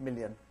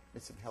 million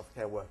missing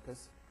healthcare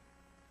workers.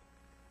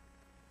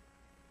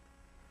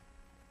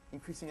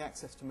 Increasing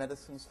access to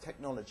medicines,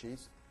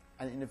 technologies,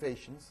 and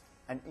innovations,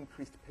 and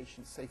increased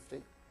patient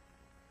safety.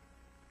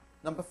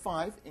 Number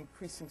five,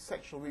 increasing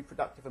sexual,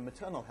 reproductive, and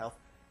maternal health.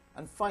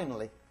 And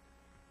finally,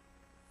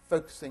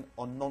 focusing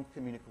on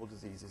non-communicable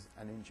diseases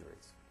and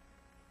injuries.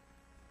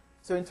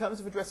 So in terms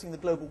of addressing the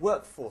global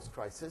workforce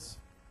crisis,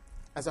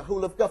 as a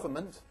whole of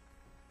government,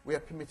 we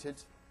are committed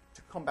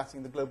to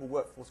combating the global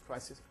workforce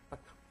crisis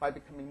by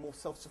becoming more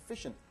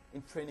self-sufficient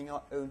in training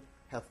our own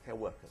healthcare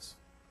workers.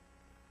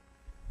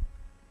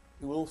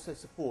 We will also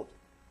support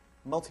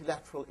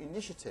multilateral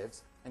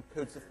initiatives and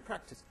codes of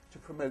practice to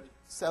promote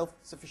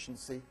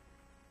self-sufficiency,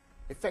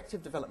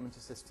 effective development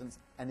assistance,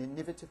 and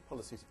innovative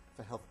policies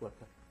for health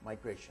worker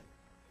migration.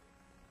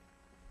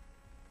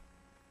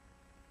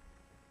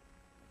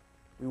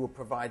 We will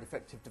provide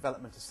effective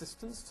development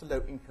assistance to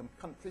low-income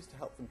countries to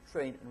help them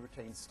train and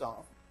retain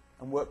staff,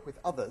 and work with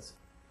others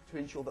to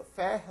ensure that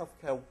fair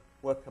healthcare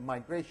worker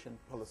migration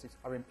policies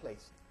are in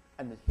place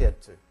and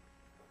adhered to.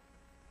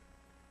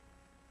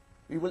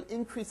 We will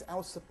increase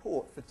our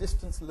support for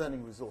distance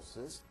learning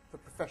resources for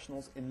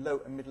professionals in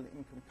low and middle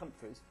income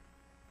countries.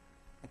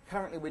 And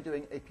currently we're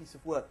doing a piece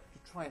of work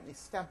to try and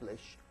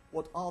establish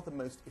what are the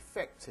most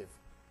effective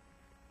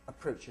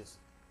approaches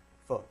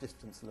for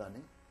distance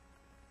learning.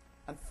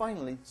 And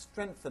finally,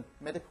 strengthen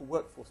medical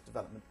workforce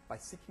development by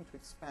seeking to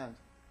expand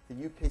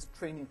the UK's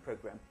training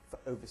programme for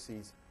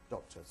overseas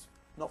doctors.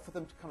 Not for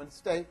them to come and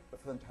stay, but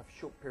for them to have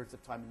short periods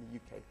of time in the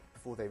UK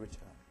before they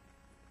return.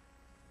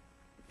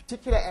 A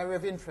particular area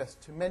of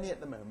interest to many at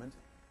the moment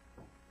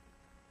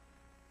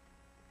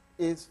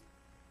is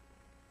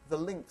the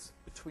links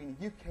between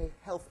UK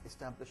health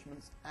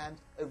establishments and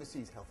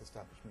overseas health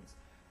establishments.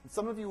 And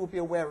some of you will be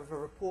aware of a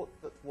report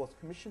that was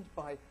commissioned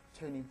by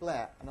Tony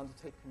Blair and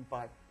undertaken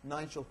by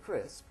Nigel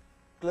Crisp,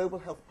 Global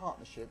Health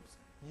Partnerships,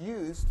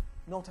 used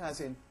not as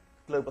in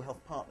global health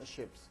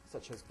partnerships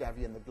such as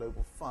Gavi and the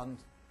Global Fund,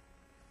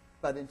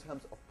 but in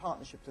terms of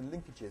partnerships and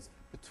linkages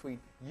between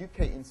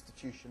UK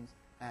institutions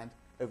and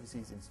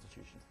overseas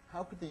institutions.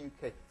 How could the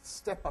UK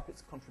step up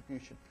its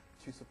contribution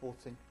to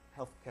supporting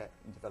healthcare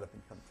in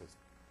developing countries?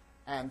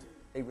 And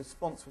a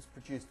response was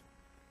produced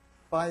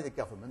by the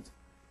government,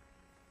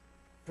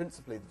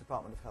 principally the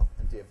Department of Health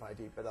and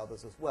DFID, but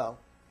others as well,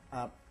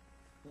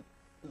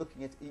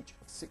 looking at each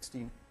of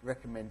 16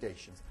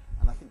 recommendations.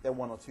 And I think there are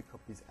 1 or 2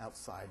 copies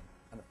outside,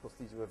 and of course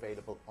these are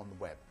available on the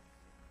web.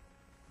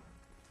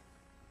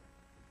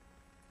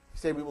 We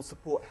say we will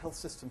support health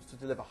systems to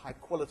deliver high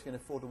quality and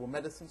affordable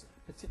medicines,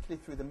 particularly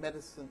through the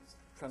Medicines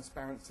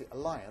Transparency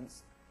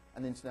Alliance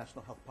and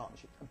International Health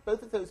Partnerships. And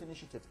both of those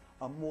initiatives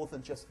are more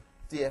than just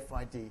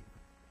DFID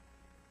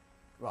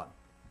run.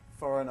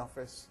 Foreign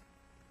Office,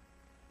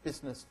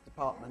 business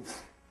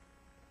departments,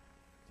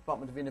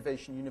 Department of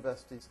Innovation,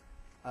 Universities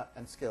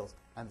and Skills,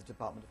 and the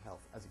Department of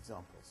Health as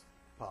examples,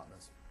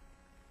 partners.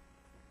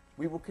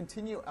 We will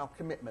continue our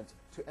commitment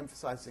to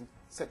emphasising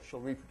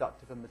sexual,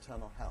 reproductive and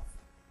maternal health.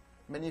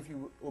 Many of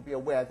you will be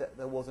aware that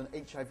there was an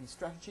HIV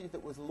strategy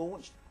that was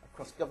launched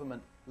across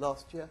government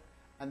last year,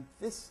 and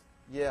this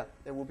year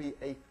there will be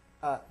a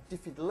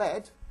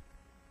DFID-led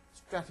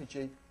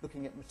strategy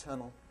looking at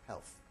maternal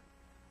health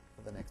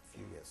for the next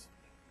few years.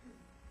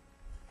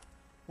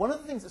 One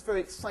of the things that's very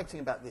exciting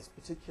about this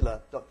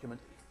particular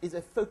document is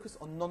a focus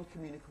on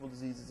non-communicable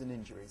diseases and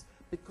injuries,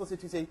 because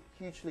it is a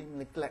hugely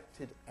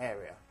neglected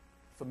area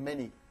for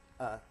many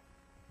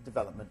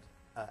development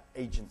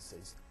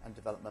agencies and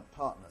development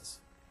partners.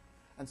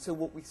 And so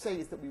what we say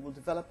is that we will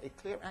develop a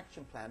clear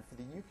action plan for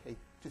the UK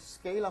to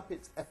scale up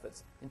its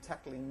efforts in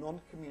tackling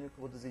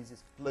non-communicable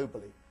diseases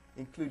globally,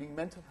 including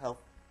mental health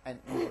and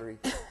injury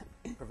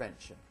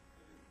prevention.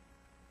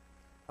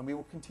 And we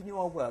will continue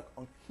our work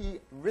on key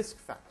risk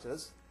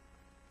factors,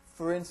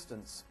 for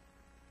instance,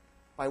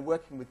 by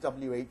working with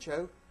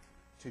WHO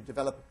to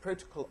develop a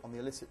protocol on the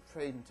illicit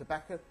trade in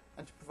tobacco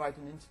and to provide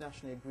an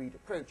internationally agreed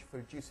approach for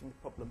reducing the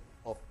problem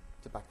of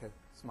tobacco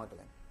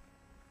smuggling.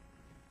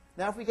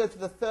 Now, if we go to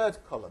the third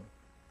column,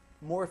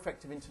 more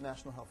effective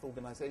international health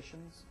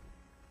organisations,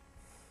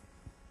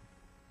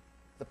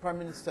 the Prime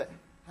Minister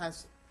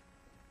has,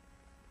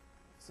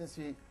 since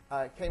he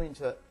came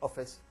into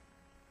office,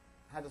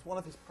 had as one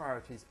of his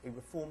priorities a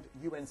reformed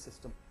UN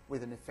system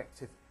with an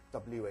effective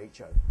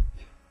WHO.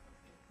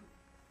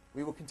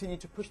 We will continue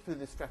to push through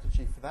this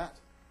strategy for that,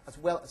 as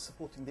well as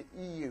supporting the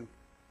EU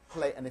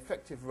play an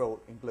effective role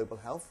in global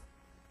health,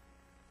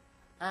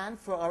 and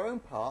for our own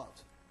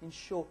part,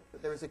 ensure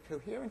that there is a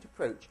coherent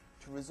approach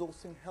to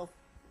resourcing health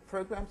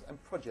programs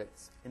and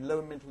projects in low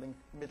and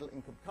middle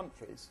income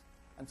countries,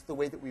 and to the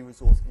way that we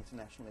resource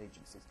international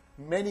agencies.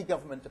 Many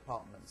government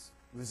departments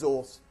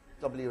resource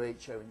WHO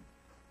and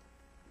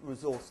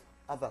resource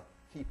other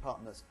key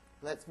partners.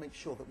 Let's make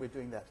sure that we're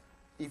doing that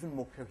even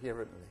more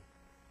coherently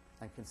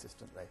and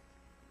consistently.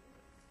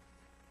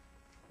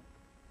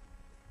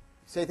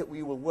 Say that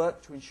we will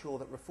work to ensure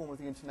that reform of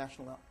the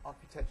international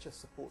architecture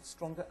supports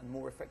stronger and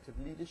more effective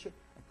leadership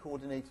and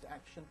coordinated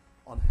action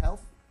on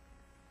health.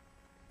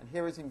 And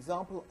here is an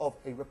example of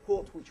a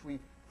report which we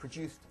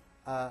produced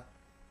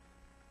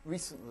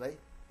recently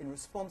in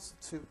response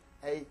to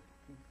a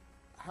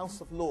House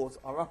of Lords,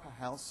 our upper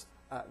house,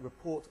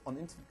 report on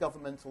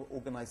intergovernmental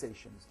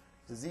organisations.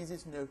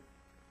 Diseases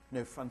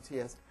No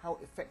Frontiers, how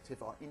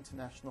effective are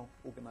international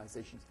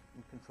organisations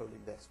in controlling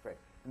their spread?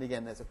 And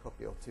again, there's a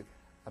copy or two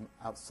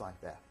outside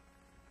there.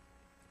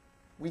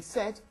 We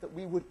said that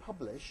we would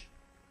publish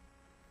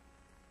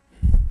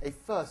a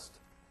first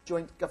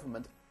joint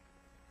government,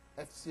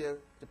 FCO,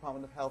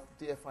 Department of Health,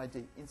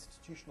 DFID,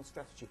 institutional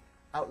strategy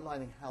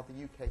outlining how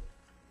the UK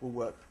will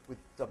work with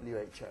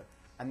WHO.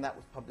 And that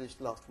was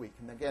published last week.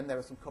 And again, there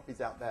are some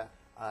copies out there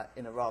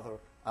in a rather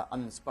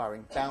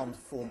uninspiring bound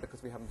form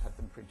because we haven't had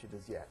them printed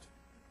as yet.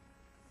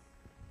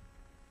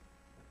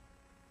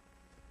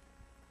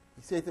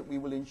 We say that we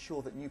will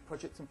ensure that new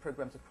projects and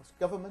programs across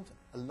government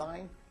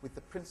align with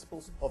the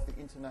principles of the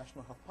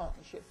International Health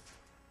Partnership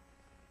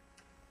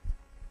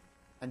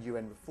and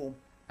UN reform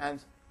and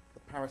the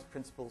Paris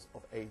principles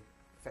of aid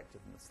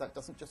effectiveness. That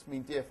doesn't just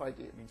mean DFID,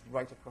 it means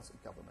right across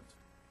a government.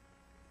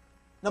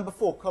 Number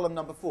 4, column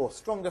number 4,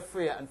 stronger,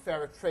 freer and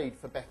fairer trade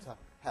for better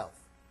health.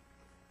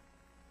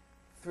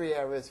 3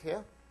 areas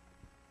here.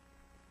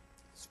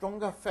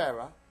 Stronger,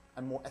 fairer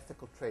and more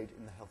ethical trade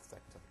in the health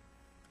sector.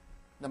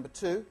 Number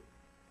 2,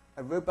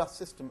 a robust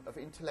system of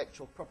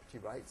intellectual property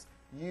rights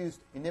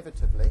used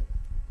innovatively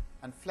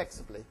and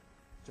flexibly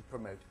to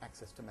promote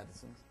access to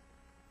medicines.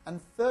 And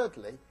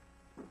thirdly,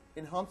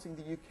 enhancing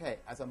the UK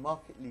as a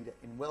market leader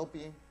in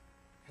well-being,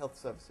 health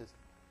services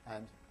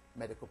and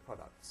medical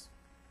products.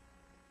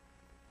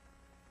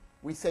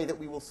 We say that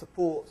we will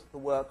support the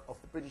work of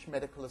the British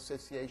Medical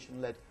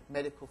Association-led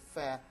Medical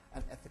Fair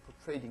and Ethical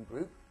Trading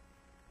Group.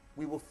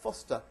 We will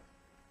foster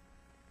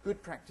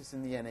good practice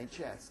in the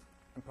NHS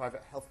and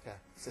private healthcare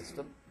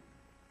system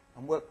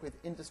and work with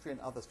industry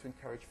and others to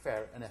encourage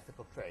fair and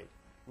ethical trade.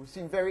 We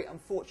seem very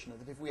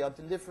unfortunate that if we are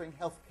delivering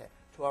healthcare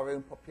to our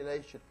own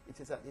population, it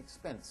is at the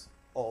expense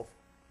of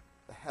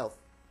the health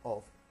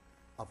of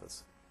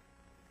others.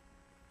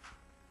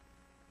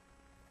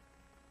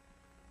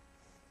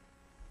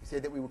 We say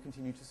that we will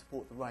continue to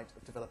support the right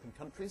of developing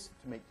countries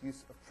to make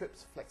use of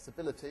TRIPS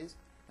flexibilities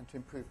and to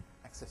improve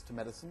access to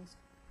medicines.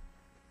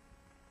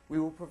 We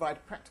will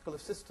provide practical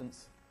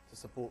assistance to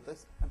support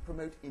this and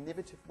promote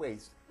innovative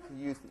ways to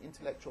use the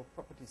intellectual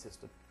property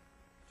system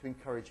to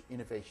encourage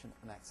innovation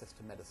and access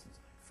to medicines.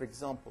 For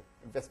example,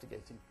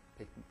 investigating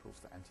patent pools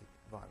for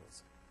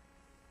antivirals.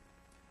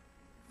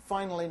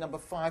 Finally, number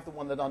 5, the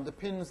one that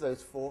underpins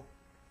those 4,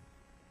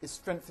 is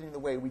strengthening the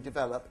way we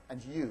develop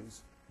and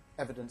use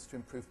evidence to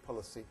improve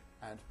policy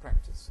and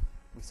practice.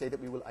 We say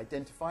that we will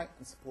identify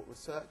and support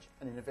research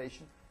and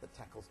innovation that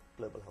tackles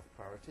global health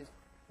priorities.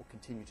 We'll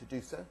continue to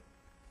do so.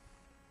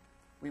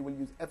 We will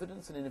use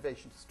evidence and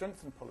innovation to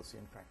strengthen policy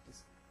and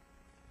practice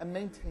and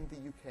maintain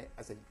the UK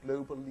as a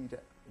global leader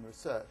in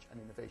research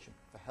and innovation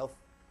for health,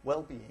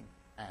 well-being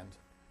and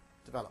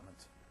development.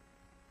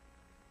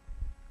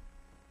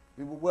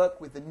 We will work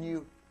with the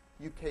new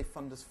UK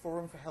Funders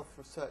Forum for Health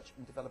Research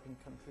in Developing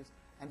Countries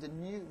and a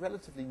new,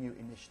 relatively new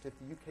initiative,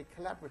 the UK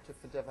Collaborative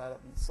for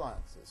Development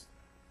Sciences,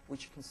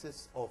 which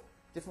consists of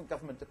different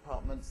government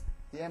departments,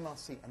 the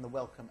MRC and the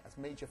Wellcome as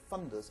major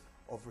funders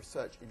of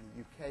research in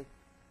the UK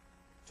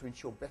to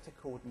ensure better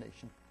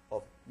coordination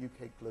of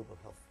UK global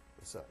health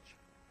research.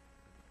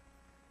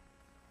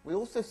 We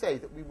also say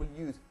that we will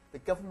use the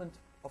Government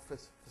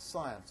Office for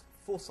Science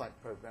Foresight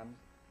Programme,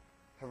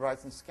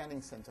 Horizon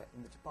Scanning Centre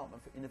in the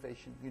Department for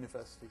Innovation,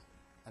 Universities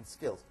and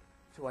Skills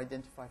to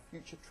identify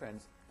future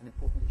trends and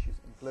important issues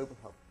in global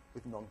health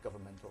with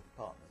non-governmental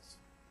partners.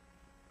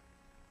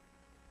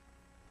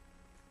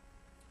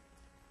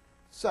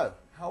 So,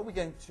 how are we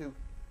going to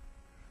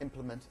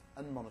implement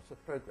and monitor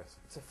progress?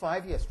 It's a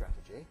 5-year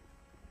strategy.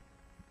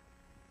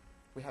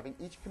 We're having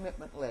each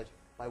commitment led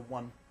by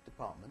one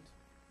department.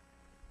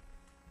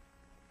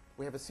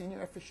 We have a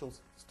senior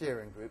officials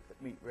steering group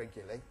that meet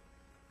regularly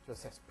to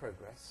assess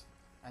progress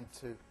and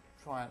to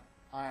try and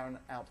iron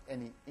out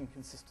any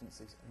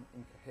inconsistencies and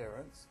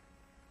incoherence.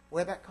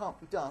 Where that can't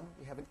be done,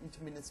 we have an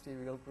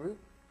interministerial group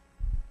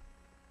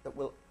that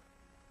will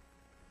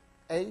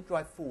A,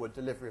 drive forward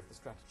delivery of the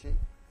strategy,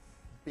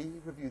 B,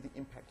 review the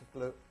impact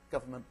of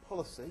government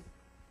policy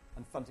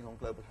and funding on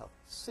global health,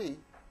 C,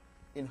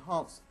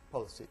 enhance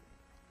policy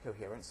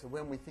coherence, so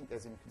when we think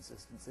there's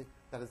inconsistency,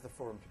 that is the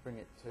forum to bring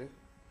it to,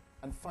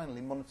 and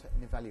finally monitor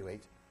and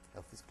evaluate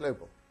Health is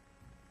Global.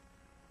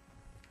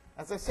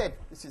 As I said,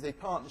 this is a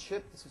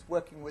partnership, this is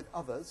working with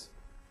others.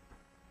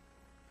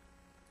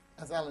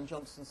 As Alan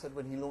Johnson said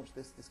when he launched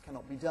this, this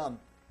cannot be done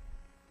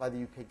by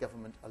the UK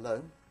government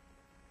alone.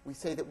 We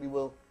say that we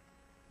will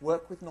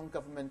work with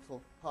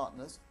non-governmental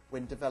partners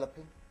when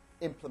developing,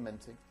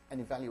 implementing and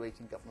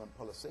evaluating government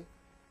policy.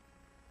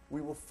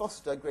 We will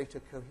foster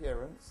greater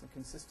coherence and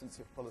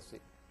consistency of policy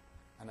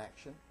and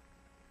action.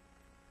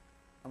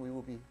 And we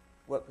will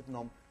work with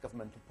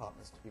non-governmental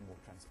partners to be more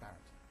transparent.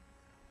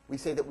 We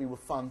say that we will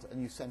fund a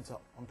new centre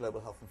on global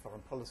health and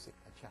foreign policy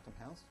at Chatham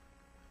House.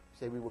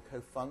 We say we will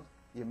co-fund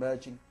the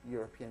emerging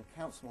European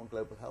Council on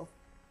Global Health.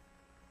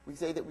 We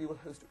say that we will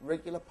host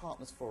regular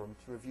partners forum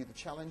to review the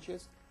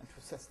challenges and to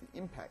assess the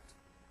impact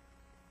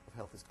of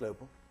Health is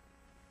Global.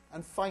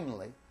 And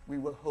finally, we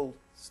will hold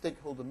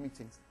stakeholder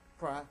meetings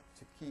prior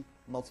to key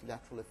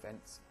multilateral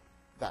events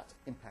that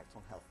impact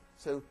on health.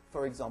 So,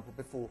 for example,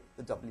 before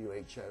the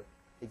WHO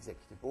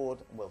Executive Board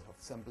and World Health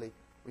Assembly,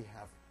 we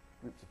have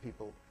groups of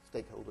people,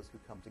 stakeholders who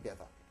come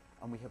together.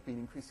 And we have been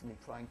increasingly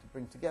trying to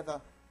bring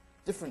together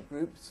different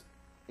groups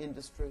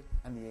industry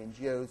and the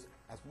NGOs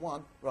as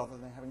one, rather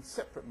than having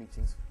separate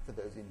meetings for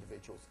those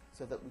individuals,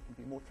 so that we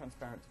can be more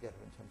transparent together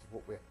in terms of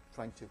what we're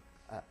trying to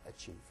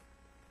achieve.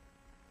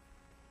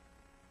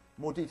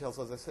 More details,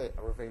 as I say,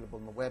 are available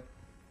on the web,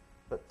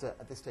 but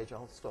at this stage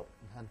I'll stop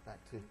and hand back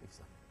to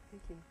Lisa.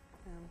 Thank you.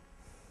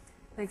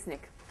 Thanks,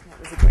 Nick. That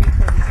was a great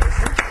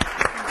presentation.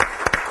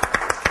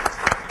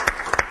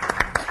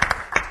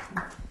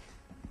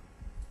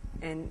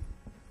 And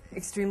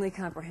extremely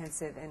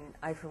comprehensive, and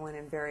I, for one,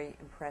 am very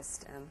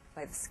impressed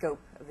by the scope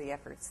of the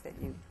efforts that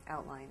you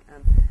outline.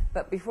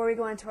 But before we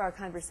go on to our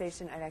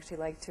conversation, I'd actually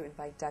like to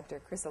invite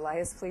Dr. Chris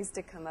Elias, please,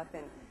 to come up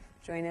and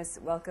join us.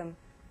 Welcome,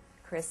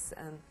 Chris.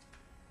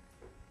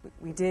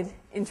 We did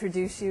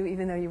introduce you,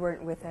 even though you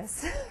weren't with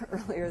us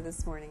earlier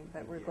this morning,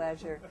 but we're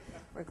glad you're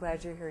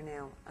here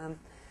now.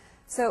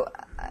 So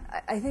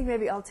I think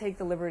maybe I'll take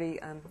the liberty,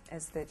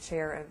 as the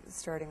chair, of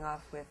starting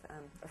off with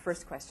a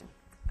first question.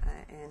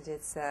 And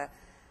it's a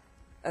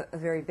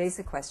very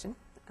basic question,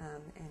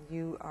 and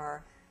you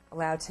are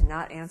allowed to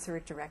not answer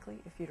it directly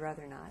if you'd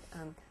rather not.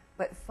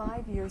 But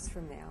 5 years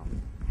from now,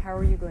 how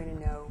are you going to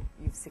know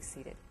you've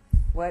succeeded?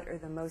 What are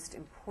the most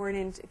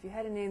important, if you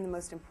had to name the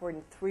most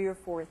important 3 or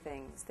 4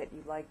 things that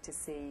you'd like to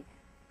see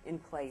in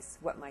place,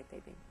 what might they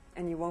be?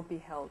 And you won't be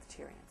held to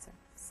your answer.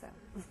 So.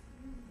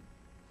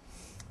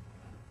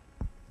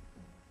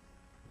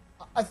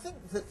 I think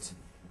that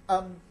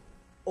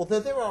although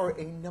there are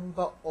a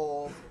number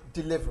of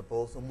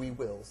deliverables and we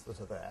wills that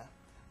are there,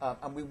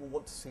 and we will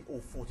want to see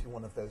all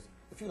 41 of those,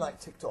 if you like,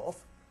 ticked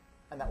off,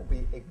 and that will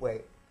be a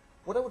way.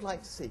 What I would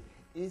like to see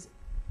is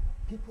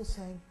people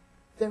saying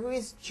there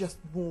is just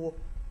more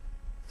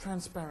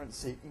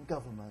transparency in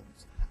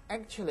government.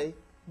 Actually,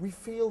 we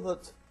feel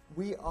that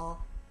we are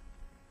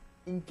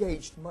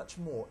engaged much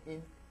more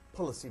in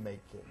policy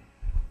making.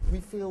 We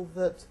feel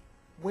that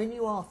when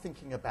you are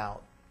thinking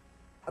about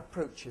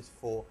approaches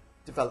for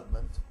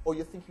development, or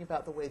you're thinking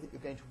about the way that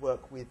you're going to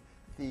work with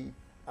the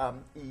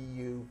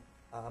EU,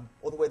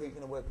 or the way that you're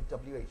going to work with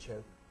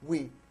WHO,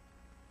 we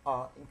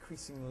are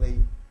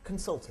increasingly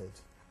consulted,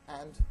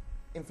 and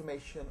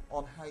information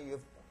on how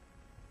you've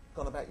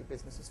gone about your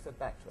business is fed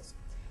back to us.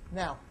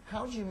 Now,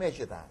 how do you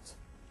measure that?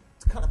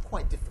 It's kind of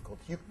quite difficult.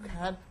 You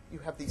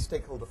have these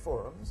stakeholder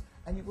forums,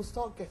 and you will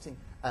start getting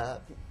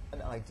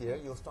an idea.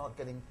 You'll start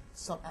getting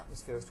some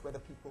atmosphere as to whether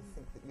people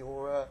think that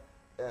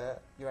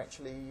you're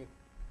actually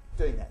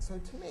doing that. So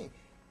to me,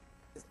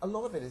 a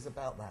lot of it is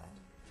about that.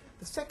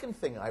 The second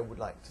thing I would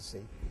like to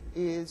see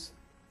is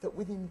that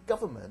within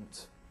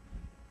government,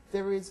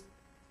 there is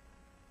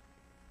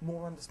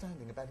more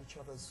understanding about each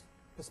other's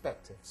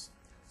perspectives.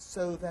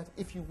 So that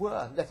if you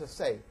were, let us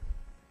say,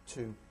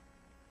 to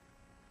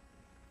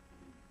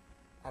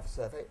have a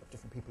survey of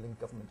different people in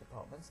government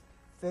departments,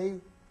 they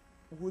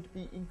would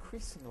be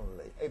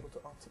increasingly able to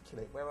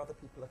articulate where other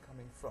people are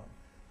coming from.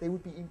 They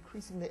would be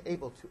increasingly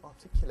able to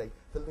articulate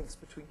the links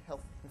between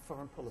health and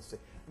foreign policy.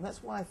 And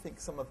that's why I think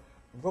some of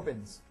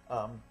Robin's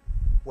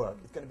work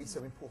is going to be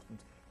so important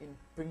in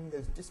bringing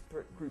those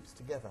disparate groups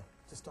together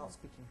to start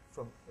speaking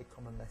from a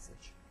common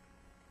message.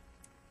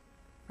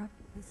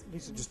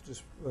 Lisa,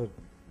 just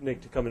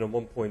Nick, to come in on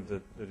one point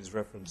that is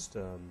referenced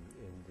in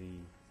the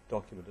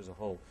document as a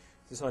whole,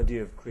 this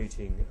idea of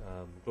creating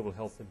global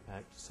health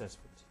impact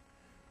assessment,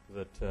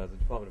 that the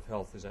Department of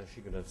Health is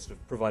actually going to sort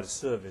of provide a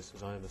service,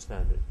 as I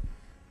understand it,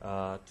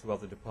 to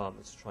other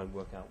departments to try and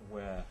work out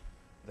where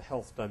the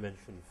health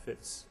dimension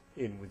fits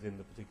in within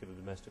the particular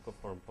domestic or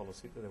foreign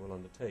policy that they will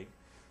undertake,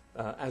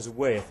 as a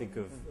way, I think,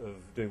 of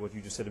doing what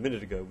you just said a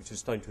minute ago, which is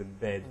starting to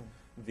embed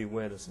the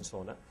awareness and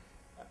so on.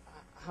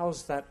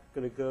 How's that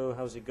going to go?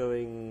 How's it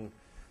going?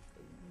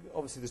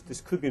 Obviously,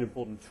 this could be an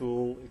important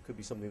tool. It could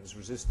be something that's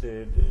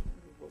resisted.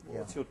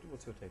 What's your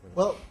take on it?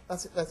 Well,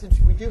 that's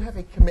interesting. We do have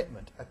a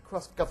commitment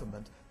across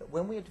government that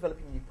when we are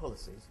developing new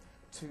policies,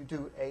 to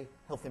do a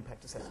health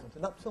impact assessment.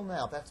 And up till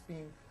now, that's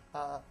been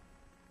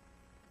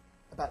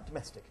about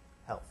domestic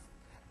health.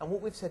 And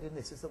what we've said in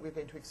this is that we're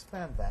going to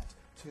expand that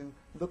to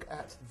look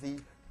at the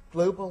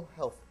global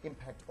health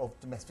impact of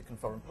domestic and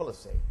foreign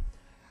policy.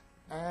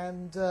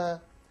 And the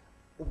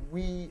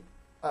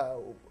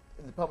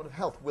Department of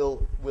Health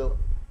will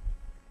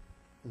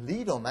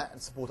lead on that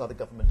and support other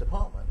government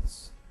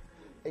departments.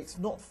 It's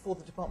not for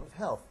the Department of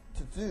Health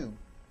to do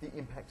the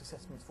impact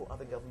assessments for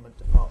other government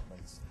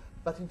departments.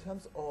 But in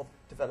terms of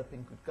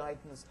developing good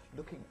guidance,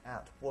 looking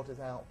at what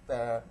is out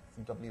there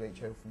from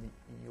WHO, from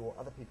the EU or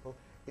other people,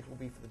 it will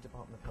be for the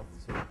Department of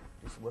Health to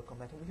do some work on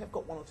that. And we have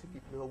got 1 or 2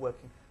 people who are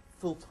working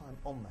full-time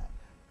on that.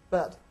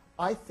 But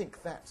I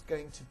think that's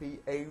going to be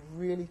a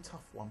really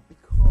tough one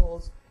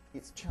because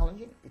it's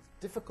challenging, it's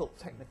difficult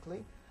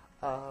technically.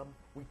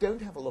 We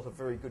don't have a lot of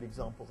very good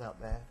examples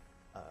out there.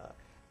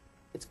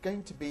 It's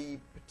going to be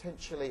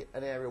potentially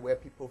an area where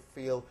people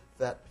feel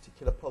that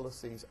particular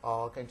policies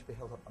are going to be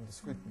held up under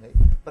scrutiny.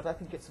 But I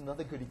think it's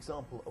another good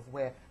example of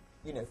where,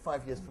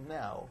 5 years from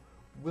now,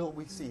 will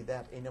we see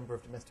that a number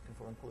of domestic and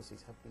foreign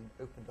policies have been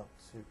opened up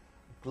to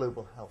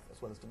global health as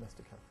well as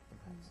domestic health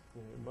impacts.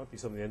 Yeah, it might be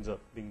something that ends up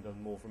being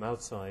done more from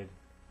outside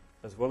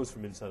as well as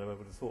from inside, I would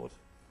have thought.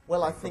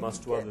 Well, I from think us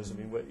to others? I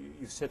mean,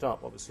 you've set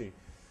up, obviously,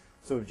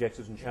 some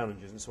objectives and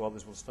challenges, and so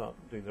others will start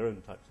doing their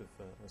own types of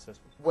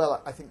assessments.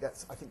 Well, I think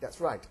that's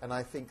right, and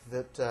I think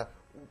that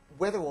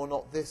whether or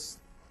not this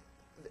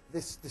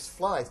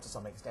flies to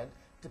some extent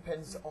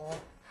depends on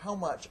how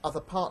much other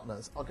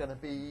partners are going to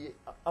be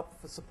up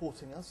for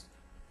supporting us,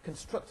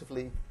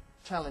 constructively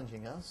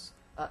challenging us,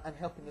 and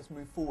helping us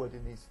move forward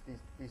in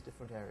these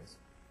different areas.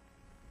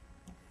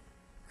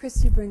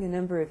 Chris, you bring a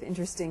number of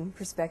interesting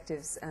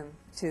perspectives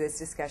to this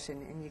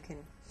discussion, and you can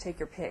take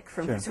your pick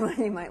from which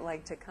one you might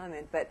like to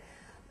comment. But,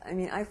 I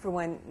mean, I, for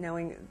one,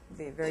 knowing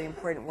the very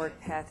important work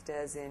PATH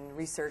does in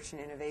research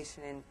and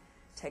innovation and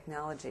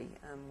technology,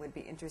 would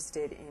be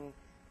interested in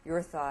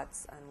your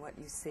thoughts on what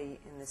you see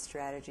in the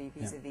strategy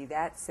vis-a-vis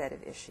that set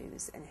of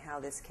issues and how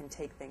this can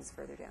take things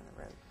further down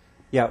the road.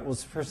 Yeah, well,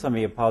 first let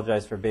me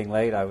apologize for being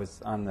late. I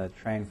was on the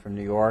train from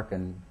New York,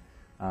 and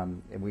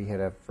we had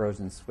a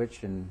frozen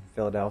switch in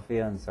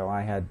Philadelphia, and so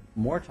I had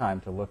more time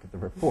to look at the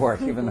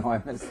report, even though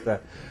I missed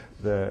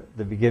the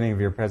beginning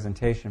of your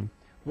presentation.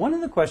 One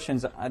of the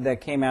questions that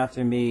came out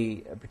to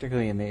me,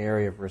 particularly in the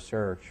area of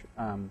research,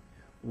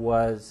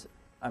 was,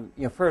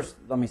 first,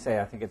 let me say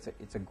I think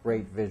it's a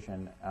great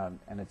vision,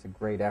 and it's a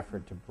great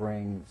effort to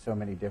bring so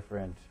many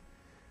different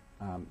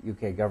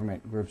UK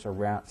government groups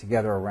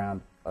together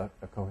around a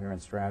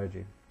coherent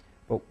strategy.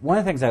 But one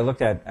of the things I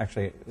looked at,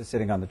 actually,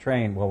 sitting on the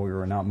train while we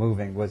were not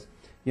moving, was,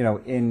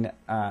 in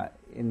one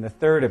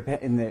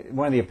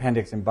of the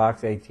appendix in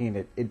box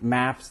 18, it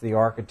maps the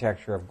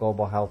architecture of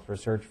global health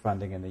research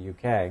funding in the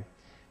UK,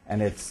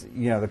 and it's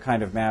the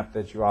kind of map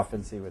that you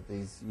often see with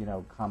these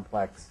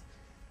complex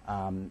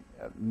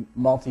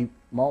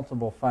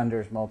multiple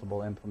funders, multiple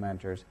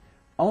implementers.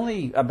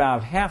 Only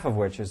about half of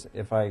which is,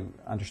 if I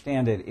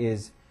understand it,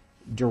 is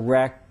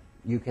direct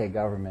UK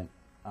government.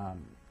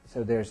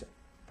 So there's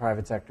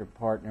private sector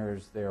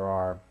partners, there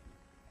are,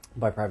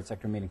 by private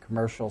sector meaning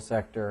commercial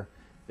sector,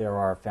 there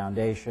are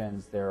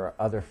foundations, there are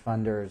other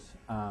funders,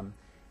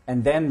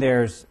 and then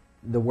there's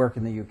the work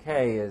in the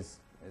UK is,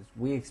 as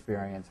we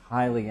experience,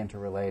 highly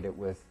interrelated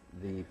with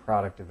the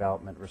product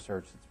development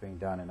research that's being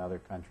done in other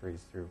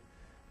countries through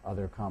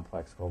other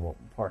complex global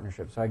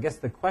partnerships. So I guess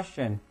the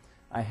question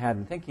I had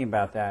in thinking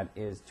about that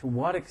is, to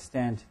what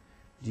extent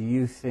do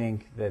you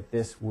think that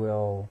this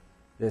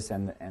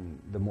and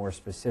the more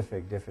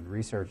specific different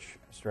research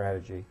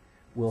strategy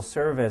will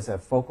serve as a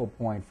focal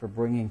point for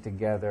bringing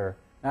together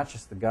not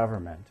just the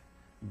government,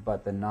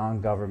 but the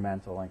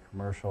non-governmental and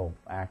commercial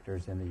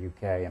actors in the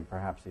UK and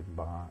perhaps even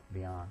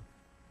beyond?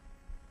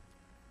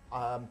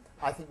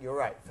 I think you're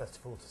right, first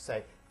of all, to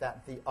say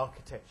that the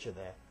architecture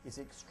there is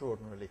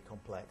extraordinarily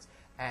complex.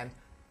 And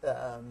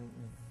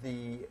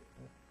the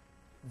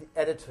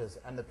editors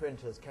and the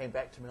printers came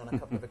back to me on a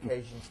couple of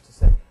occasions to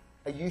say,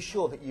 are you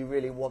sure that you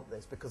really want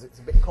this? Because it's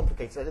a bit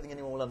complicated. I don't think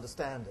anyone will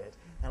understand it.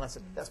 And I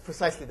said, that's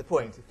precisely the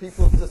point. If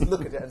people just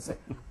look at it and say,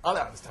 I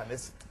don't understand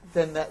this,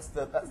 then that's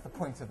the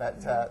point of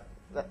that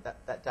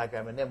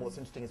diagram. And then what's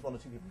interesting is one or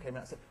two people came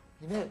out and said,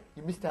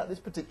 you missed out this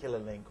particular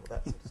link, or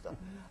that sort of stuff.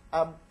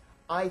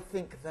 I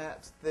think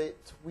that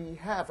we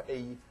have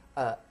a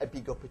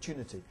big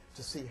opportunity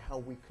to see how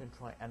we can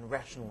try and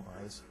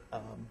rationalise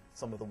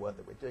some of the work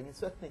that we're doing. And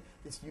certainly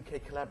this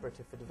UK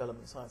Collaborative for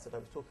Development Science that I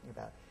was talking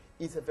about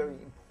is a very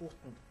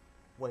important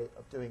way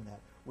of doing that,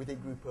 with a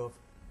group of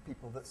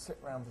people that sit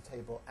around the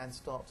table and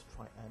start to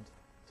try and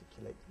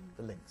articulate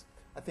the links.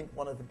 I think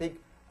one of the big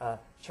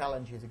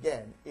challenges,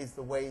 again, is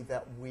the way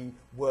that we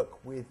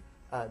work with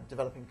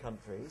developing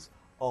countries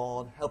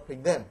on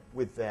helping them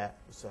with their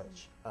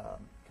research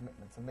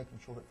commitments and making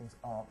sure that things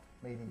aren't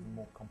made even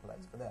more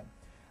complex for them.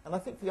 And I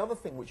think the other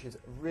thing which is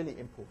really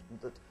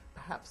important that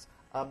perhaps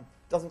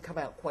doesn't come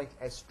out quite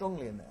as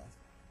strongly in there,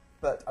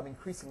 but I'm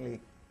increasingly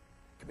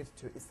committed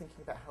to it, is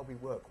thinking about how we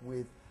work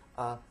with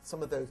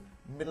some of those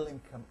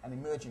middle-income and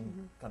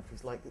emerging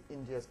countries like the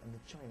Indias and the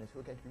Chinas, who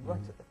are going to be right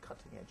at the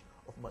cutting edge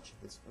of much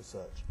of this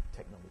research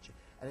technology.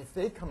 And if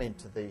they come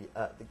into the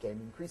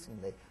game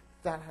increasingly,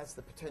 that has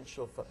the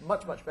potential for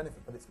much, much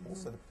benefit, but it's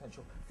also the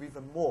potential for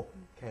even more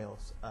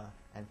chaos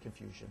and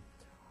confusion.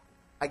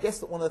 I guess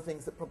that one of the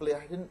things that probably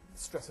I didn't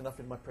stress enough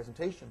in my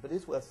presentation, but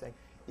is worth saying,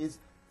 is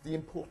the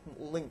important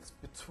links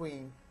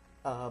between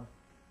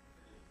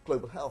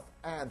global health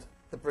and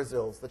the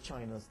Brazils, the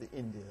Chinas, the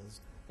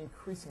Indias,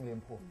 increasingly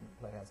important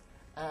players.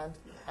 And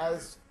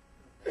as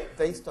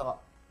they start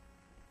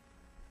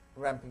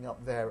ramping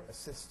up their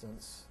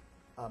assistance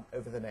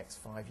over the next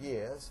 5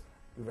 years,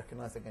 we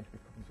recognise there are going to be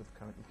problems with the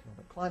current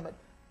economic climate,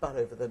 but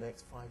over the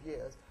next 5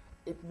 years,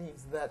 it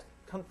means that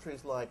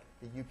countries like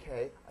the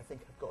UK, I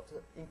think, have got to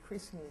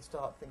increasingly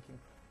start thinking,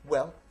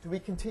 well, do we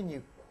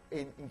continue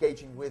in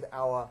engaging with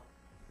our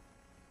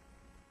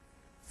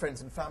friends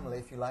and family,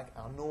 if you like,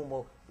 our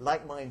normal,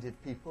 like-minded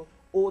people,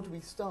 or do we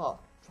start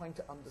trying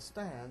to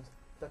understand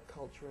the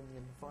culture and the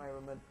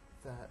environment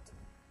that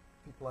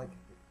people like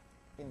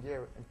India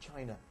and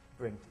China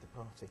bring to the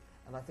party?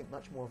 And I think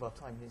much more of our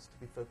time needs to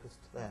be focused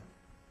there.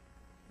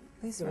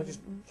 Please, Can I just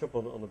jump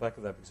on the back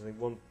of that, because I think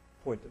one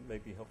point that may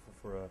be helpful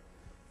for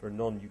for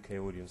non-UK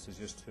audiences,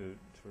 just to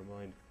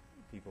remind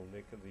people,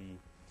 Nick, of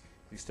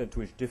the extent to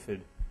which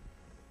DFID,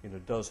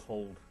 does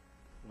hold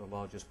the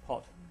largest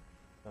pot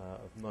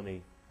of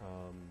money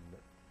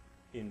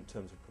in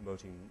terms of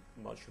promoting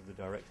much of the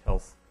direct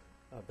health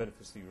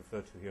benefits that you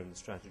refer to here in the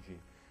strategy.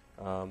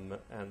 And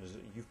as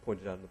you've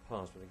pointed out in the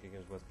past, but I think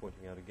again it's worth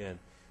pointing out again,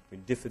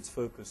 DFID's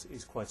focus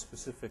is quite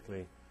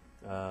specifically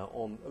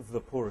on the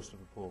poorest of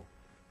the poor.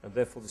 And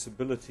therefore this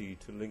ability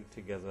to link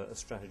together a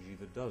strategy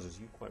that does, as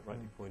you quite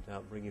rightly point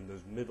out, bring in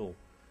those middle,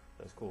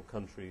 let's call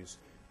countries,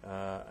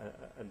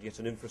 and yet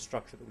an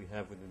infrastructure that we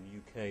have within the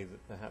UK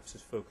that perhaps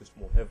is focused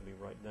more heavily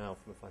right now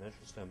from a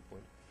financial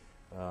standpoint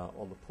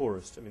on the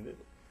poorest. I mean,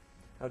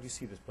 how do you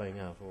see this playing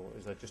out, or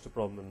is that just a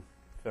problem and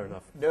fair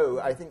enough? No,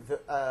 I think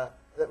that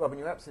Robin,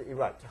 you're absolutely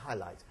right to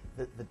highlight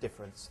the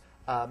difference.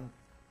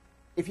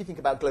 If you think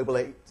about global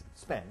aid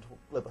spend, or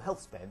global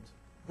health spend,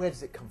 where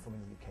does it come from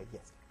in the UK?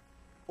 Yes,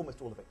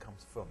 almost all of it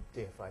comes from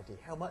DFID.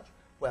 How much?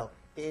 Well,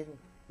 in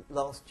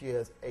last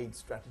year's aid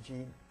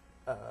strategy,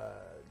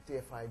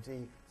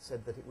 DFID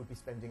said that it would be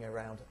spending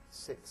around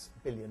 $6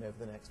 billion over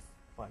the next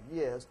 5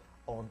 years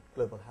on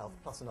global health,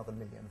 plus another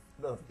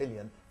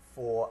billion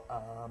for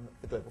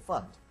the Global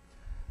Fund.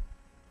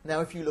 Now,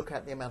 if you look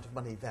at the amount of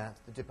money that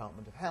the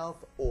Department of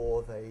Health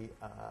or the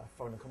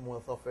Foreign and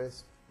Commonwealth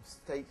Office,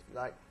 state, if you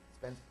like,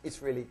 spends,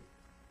 it's really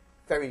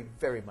very,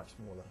 very much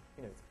smaller.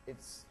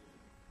 It's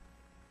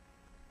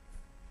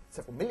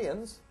several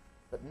millions,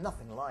 but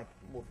nothing like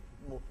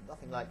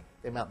nothing like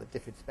the amount that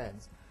DFID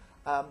spends.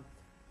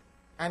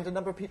 And a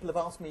number of people have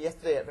asked me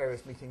yesterday at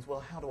various meetings, well,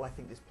 how do I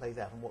think this plays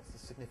out and what's the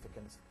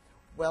significance?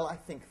 Well, I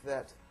think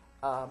that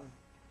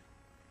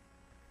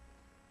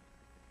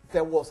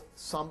there was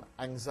some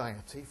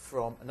anxiety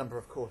from a number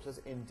of quarters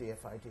in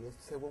DFID as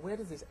to say, well, where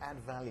does this add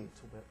value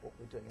to what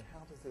we're doing, and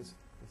how does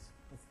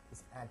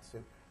this add to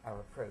our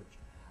approach?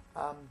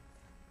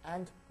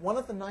 And one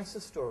of the nicer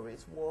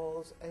stories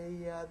was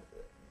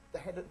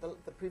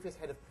the previous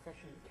head of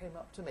profession came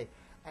up to me,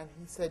 and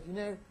he said,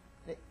 Nick,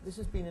 this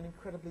has been an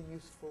incredibly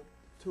useful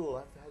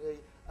tool. I've had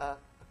a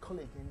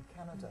colleague in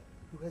Canada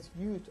who has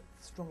used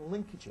strong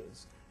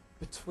linkages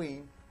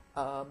between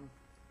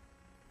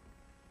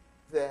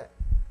their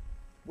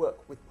work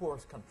with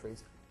poorest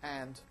countries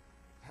and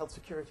health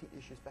security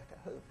issues back at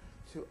home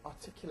to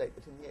articulate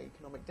that in the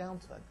economic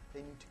downturn they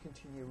need to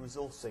continue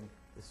resourcing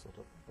this sort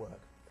of work.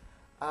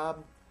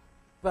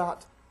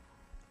 But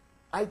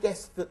I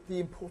guess that the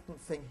important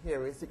thing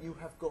here is that you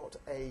have got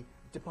a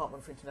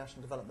Department for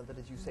International Development that,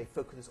 as you say,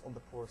 focuses on the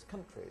poorest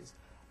countries,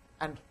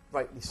 and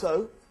rightly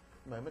so.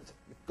 At the moment,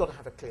 you've got to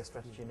have a clear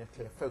strategy and a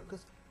clear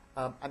focus,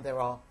 and there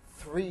are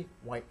 3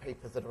 white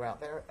papers that are out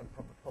there, and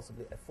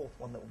possibly a 4th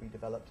one that will be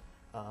developed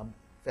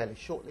fairly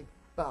shortly.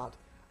 But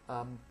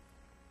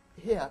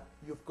here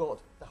you've got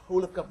the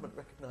whole of government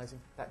recognising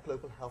that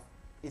global health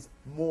is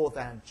more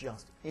than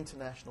just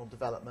international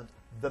development,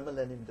 the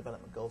Millennium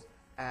Development Goals,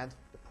 and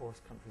the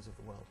poorest countries of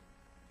the world.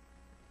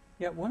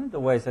 Yeah, one of the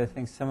ways I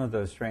think some of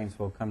those strains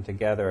will come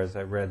together, as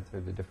I read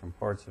through the different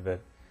parts of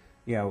it,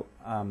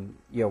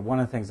 one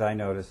of the things I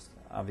noticed,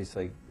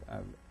 obviously,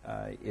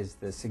 is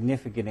the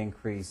significant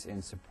increase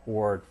in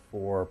support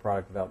for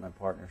product development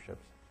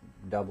partnerships,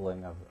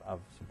 doubling of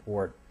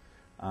support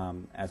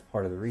as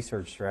part of the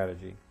research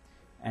strategy.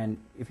 And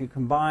if you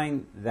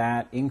combine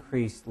that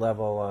increased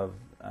level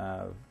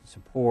of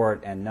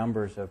support and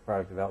numbers of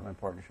product development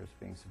partnerships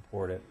being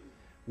supported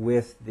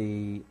with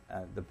the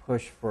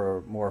push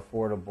for more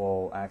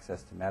affordable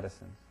access to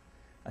medicines,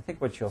 I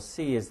think what you'll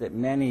see is that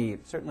many,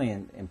 certainly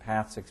in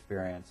PATH's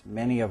experience,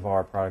 many of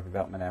our product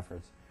development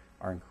efforts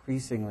are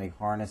increasingly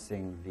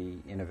harnessing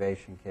the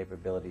innovation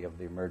capability of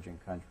the emerging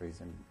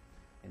countries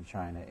in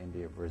China,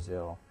 India,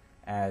 Brazil,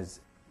 as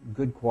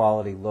good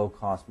quality,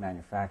 low-cost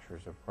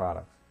manufacturers of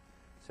products.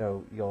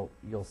 So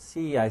you'll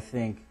see, I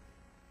think,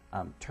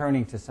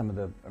 turning to some of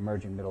the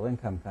emerging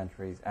middle-income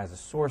countries as a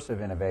source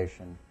of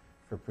innovation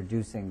for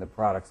producing the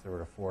products that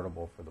are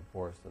affordable for the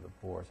poorest of the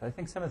poor. So I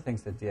think some of the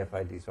things that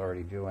DFID is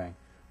already doing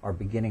are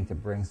beginning to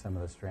bring some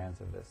of the strands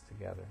of this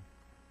together.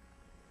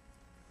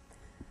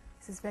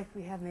 I suspect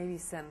we have maybe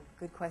some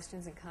good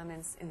questions and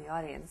comments in the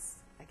audience.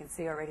 I can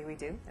see already we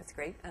do. That's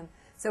great.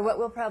 So what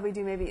we'll probably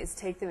do maybe is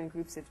take them in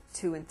groups of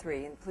 2 and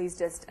 3. And please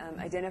just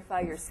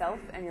identify yourself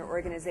and your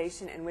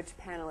organization and which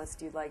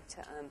panelist you'd like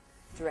to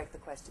direct the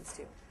questions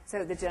to.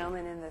 So the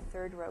gentleman in the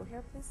 3rd row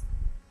here, please.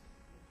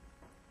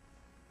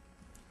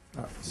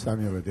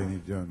 Samuel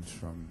Adeni-Jones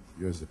from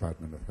U.S.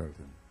 Department of Health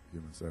and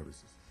Human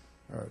Services.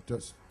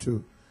 Just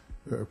 2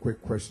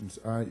 quick questions.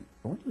 I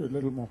wanted a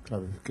little more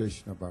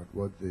clarification about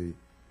what the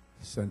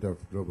Center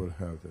of Global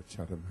Health at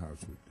Chatham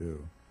House would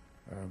do.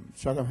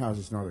 Chatham House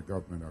is not a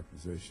government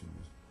organization,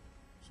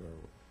 so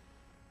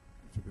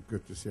it would be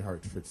good to see how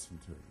it fits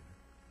into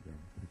the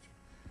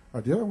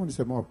picture. The other one is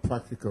a more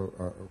practical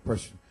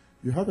question.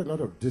 You have a lot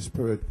of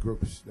disparate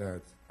groups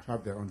that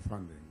have their own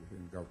funding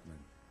within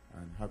government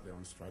and have their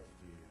own strategy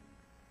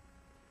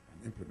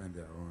and implement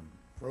their own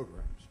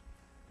programs.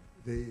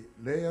 The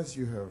layers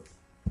you have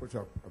put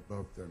up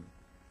above them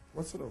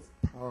what sort of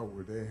power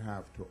would they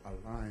have to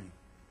align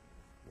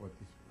what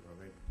these people are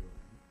already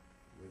doing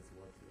with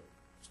what the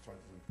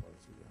strategies and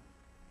policies are?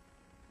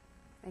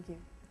 Thank you.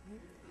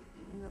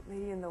 And the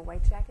lady in the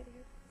white jacket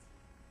here.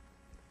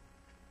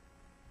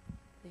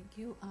 Thank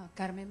you.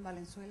 Carmen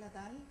Valenzuela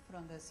Dal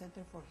from the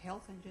Center for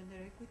Health and Gender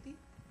Equity,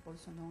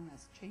 also known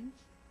as CHANGE.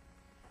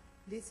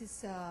 This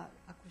is a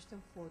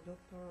question for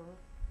Dr.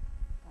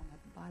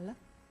 Banatvala.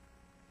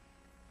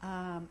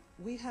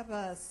 We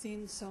have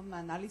seen some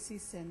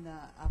analysis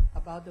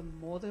about the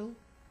model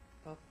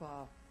of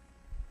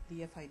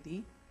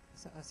DFID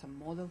as a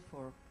model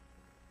for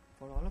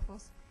all of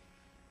us.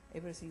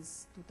 Ever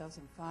since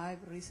 2005,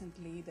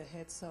 recently the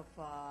heads of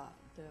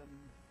the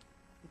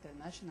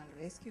International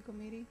Rescue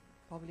Committee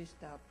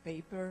published a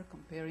paper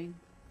comparing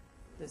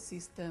the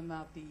system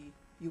of the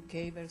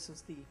UK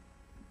versus the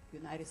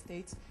United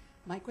States.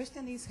 My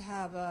question is,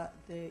 have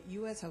the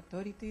US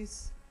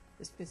authorities,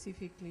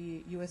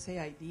 specifically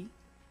USAID,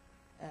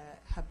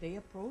 have they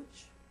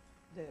approached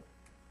the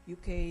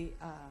UK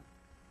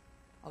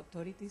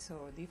authorities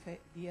or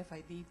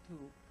DFID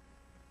to,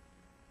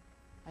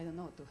 I don't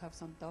know, to have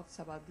some talks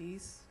about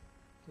this,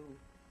 to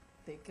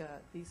take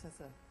this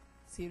as a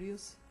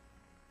serious,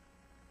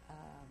 I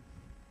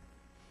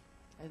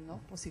don't know,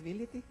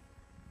 possibility?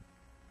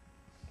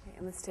 Okay,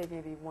 and let's take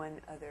maybe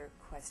one other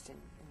question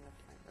in the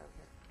front row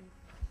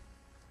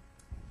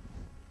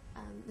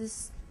here.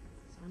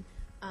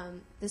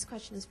 This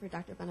question is for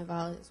Dr.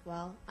 Banatvala as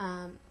well.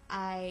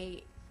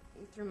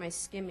 Through my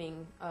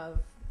skimming of,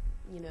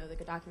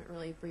 the document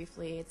really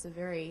briefly, it's a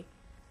very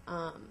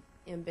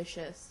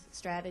ambitious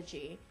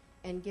strategy.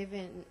 And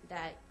given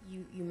that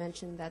you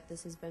mentioned that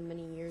this has been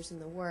many years in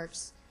the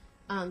works,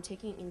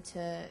 taking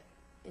into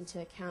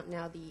account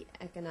now the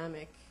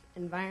economic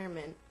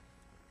environment,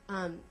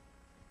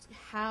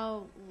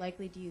 how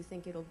likely do you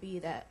think it'll be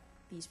that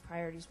these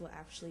priorities will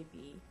actually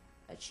be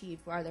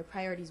achieved? Are there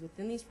priorities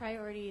within these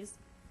priorities?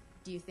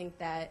 Do you think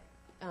that,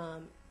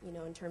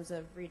 in terms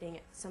of reading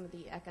some of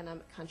the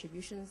economic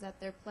contributions that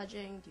they're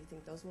pledging, do you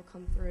think those will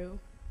come through?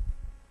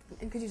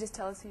 And could you just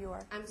tell us who you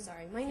are? I'm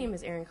sorry. My name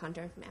is Erin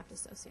Conter from Apt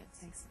Associates.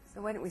 Thanks.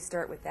 So why don't we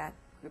start with that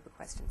group of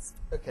questions?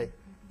 Okay.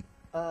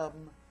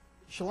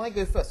 Shall I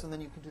go first, and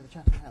then you can do the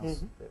Chatham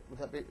House bit? Would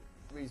that be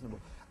reasonable?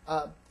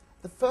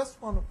 The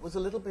first one was a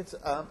little bit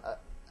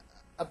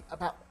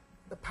about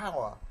the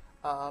power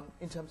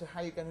in terms of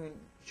how you're going to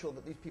ensure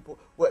that these people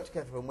work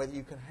together and whether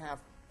you can have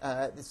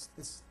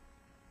this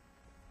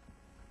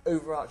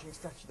overarching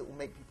strategy that will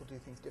make people do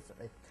things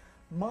differently.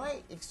 My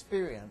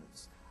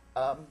experience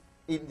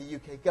in the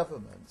UK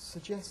government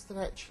suggests that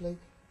actually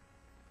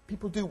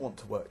people do want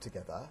to work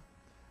together,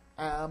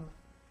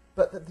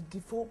 but that the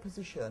default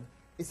position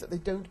is that they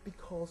don't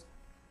because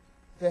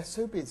they're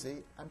so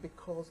busy and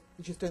because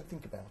they just don't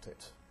think about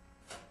it.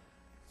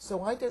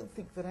 So I don't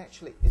think that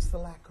actually it's the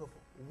lack of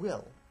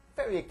will.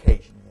 Very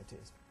occasionally it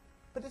is,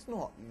 but it's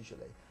not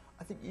usually.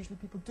 I think usually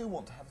people do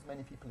want to have as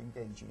many people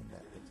engaging in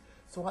that bit.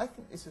 So I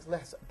think this is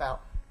less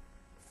about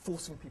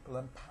forcing people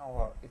and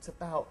power. It's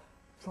about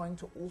trying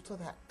to alter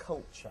that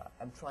culture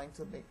and trying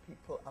to make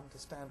people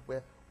understand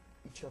where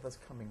each other's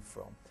coming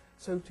from.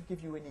 So to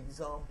give you an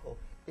example,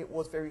 it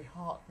was very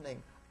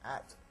heartening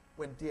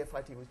when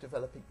DFID was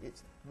developing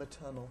its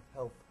maternal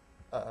health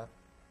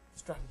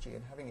strategy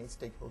and having a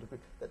stakeholder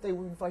group, that they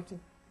were inviting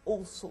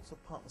all sorts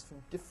of partners from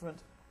different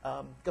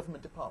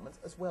government departments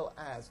as well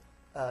as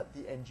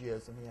the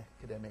NGOs and the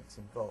academics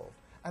involved.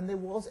 And there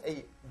was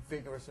a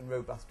vigorous and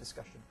robust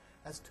discussion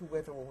as to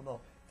whether or not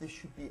this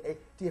should be a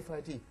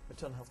DFID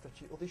maternal health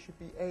strategy or this should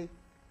be a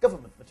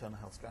government maternal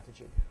health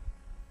strategy.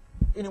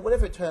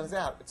 Whatever it turns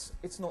out,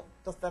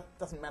 that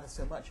doesn't matter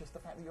so much as the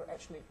fact that you're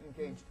actually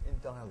engaged in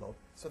dialogue.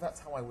 So that's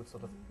how I would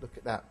sort of look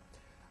at that.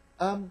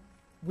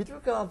 With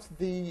regard to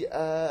the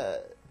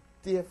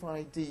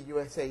DFID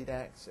USAID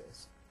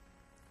axis,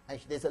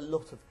 actually there's a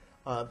lot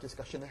of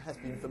discussion. There has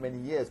been for many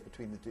years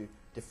between the two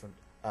different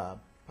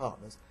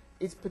partners.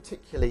 It's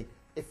particularly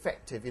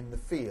effective in the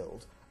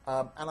field,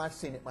 and I've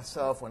seen it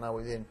myself when I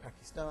was in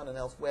Pakistan and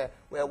elsewhere,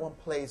 where one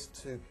plays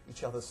to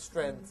each other's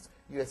strengths.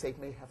 USAID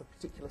may have a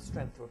particular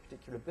strength or a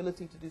particular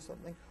ability to do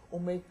something, or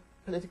may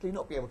politically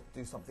not be able to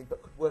do something,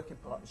 but could work in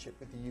partnership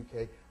with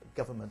the UK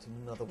government in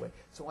another way.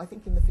 So I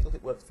think in the field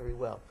it works very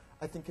well.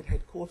 I think at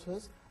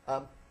headquarters,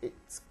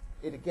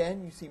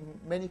 again, you see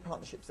many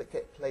partnerships that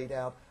get played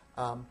out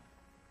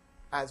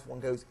as one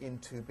goes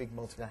into big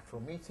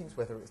multilateral meetings,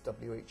 whether it's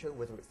WHO,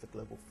 whether it's the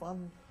Global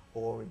Fund,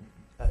 or in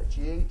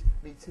G8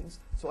 meetings.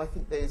 So I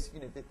think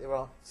there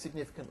are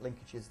significant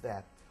linkages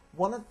there.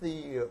 One of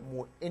the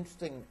more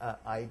interesting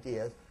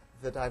ideas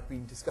that I've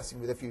been discussing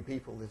with a few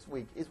people this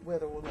week is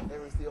whether or not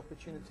there is the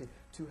opportunity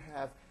to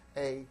have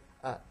a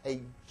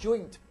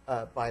joint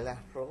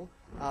bilateral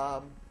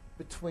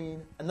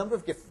between a number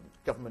of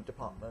government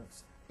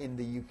departments in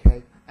the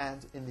UK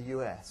and in the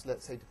US,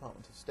 let's say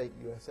Department of State,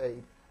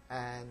 USAID,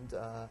 and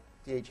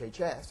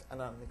DHHS,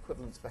 and an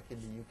equivalence back in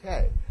the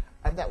UK.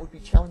 And that would be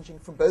challenging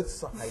from both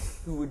sides,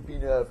 who would be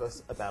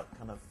nervous about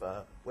kind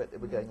of where they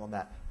were going on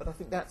that. But I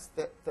think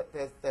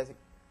there's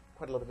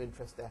quite a lot of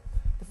interest there.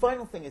 The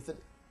final thing is that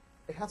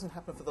it hasn't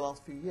happened for the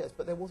last few years,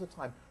 but there was a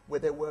time where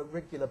there were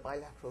regular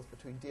bilaterals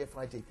between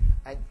DFID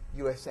and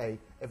USA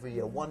every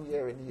year. 1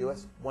 year in the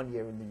US, 1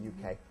 year in the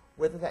UK.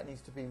 Whether that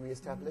needs to be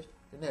re-established,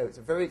 I don't know. It's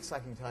a very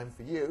exciting time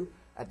for you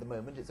at the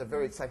moment. It's a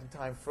very exciting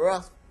time for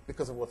us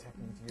because of what's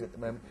happening to you at the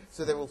moment.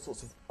 So there are all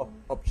sorts of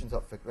options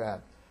up for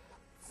grab.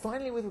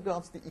 Finally, with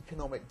regards to the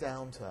economic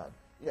downturn,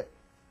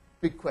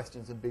 big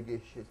questions and big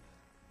issues.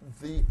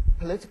 The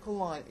political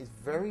line is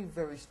very,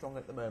 very strong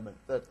at the moment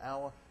that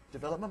our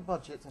development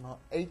budgets and our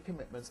aid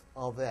commitments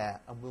are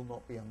there and will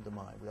not be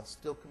undermined. We are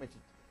still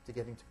committed to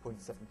getting to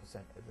 0.7%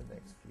 over the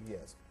next few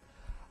years.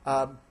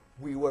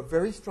 We were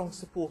very strong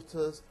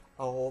supporters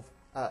of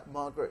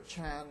Margaret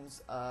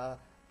Chan's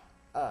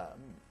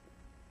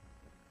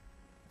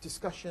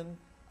discussion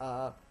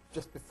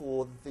just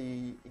before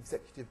the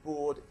executive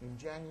board in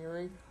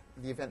January,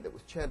 the event that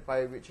was chaired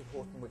by Richard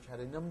Horton, which had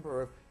a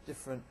number of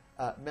different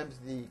members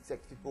of the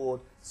executive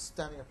board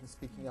standing up and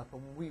speaking up,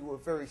 and we were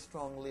very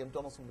strong. Liam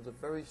Donaldson was a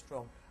very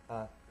strong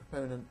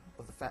proponent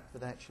of the fact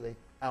that actually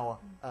our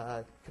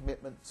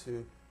commitment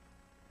to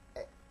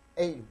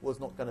A, was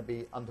not going to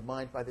be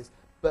undermined by this,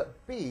 but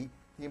B,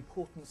 the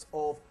importance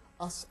of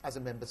us as a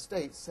member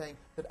state saying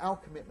that our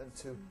commitment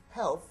to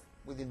health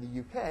within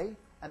the UK,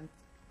 and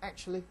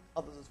actually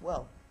others as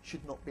well,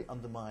 should not be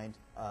undermined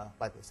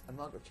by this. And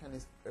Margaret Chan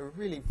is a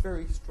really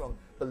very strong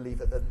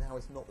believer that now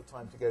is not the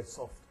time to go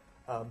soft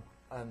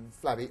and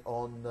flabby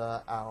on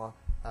our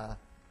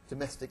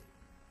domestic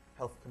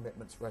health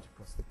commitments right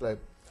across the globe.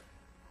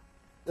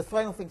 The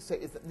final thing to say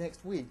is that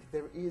next week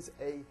there is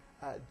a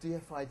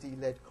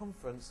DFID-led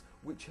conference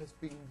which has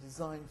been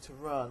designed to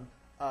run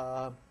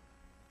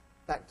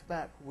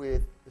back-to-back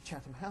with the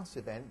Chatham House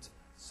event.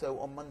 So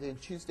on Monday and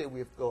Tuesday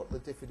we've got the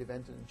DFID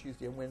event, and on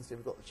Tuesday and Wednesday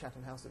we've got the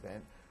Chatham House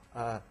event.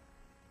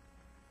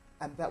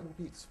 And that will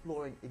be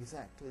exploring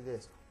exactly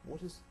this.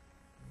 What is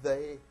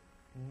the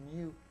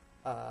new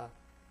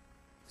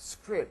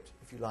script,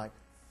 if you like,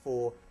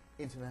 for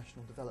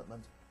international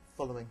development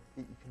following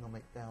the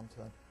economic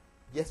downturn?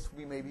 Yes,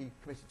 we may be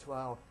committed to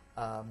our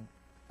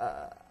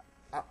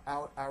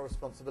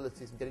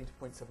responsibilities in getting to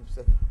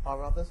 0.7%.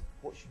 Are others?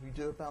 What should we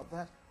do about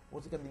that?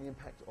 What's going to be the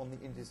impact on the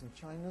Indias and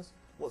Chinas?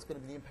 What's going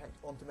to be the impact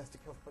on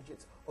domestic health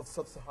budgets of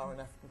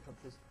sub-Saharan African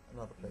countries and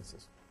other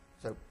places?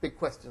 So big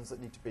questions that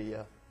need to be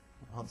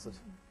answered.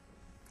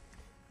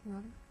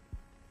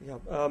 Yeah,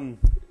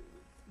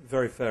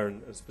 very fair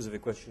and a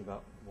specific question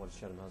about what is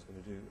Chatham House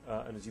going to do.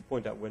 And as you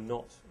point out, we're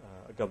not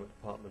a government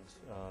department.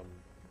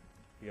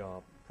 We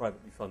are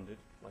privately funded,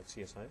 like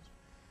CSIS.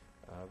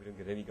 We don't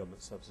get any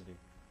government subsidy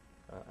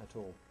at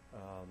all.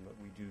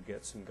 We do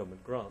get some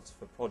government grants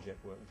for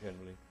project work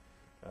generally,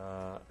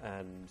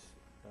 and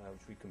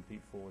which we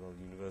compete for with other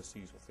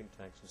universities or think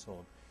tanks and so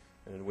on.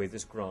 And in a way,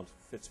 this grant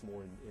fits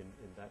more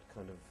in that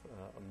kind of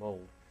a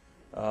mold.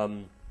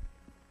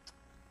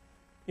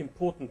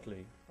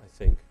 Importantly, I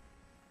think,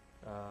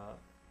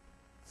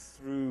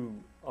 through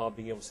our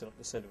being able to set up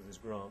the centre with this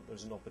grant,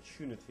 there's an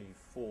opportunity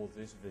for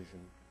this vision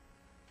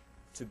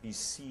to be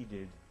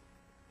seeded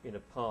in a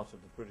part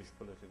of the British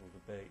political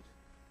debate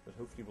that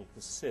hopefully will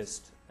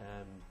persist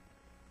and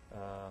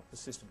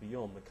persist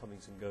beyond the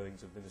comings and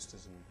goings of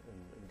ministers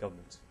and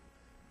governments.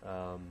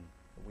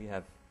 We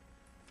have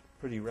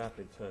pretty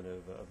rapid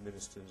turnover of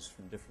ministers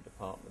from different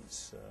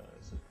departments,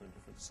 as a kind of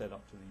different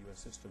setup to the US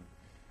system.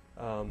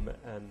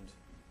 And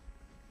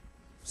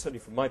certainly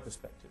from my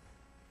perspective,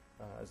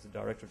 as the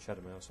director of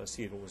Chatham House, I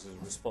see it always as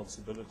a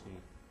responsibility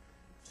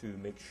to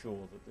make sure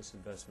that this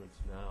investment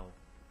now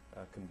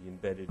can be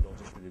embedded not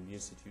just within the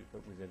Institute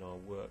but within our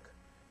work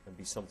and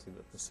be something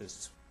that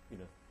persists,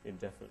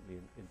 indefinitely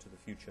into the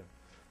future.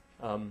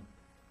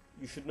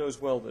 You should know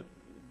as well that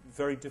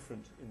very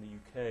different in the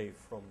UK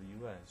from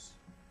the US.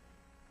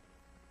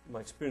 My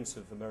experience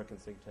of American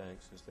think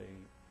tanks is they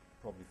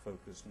probably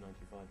focus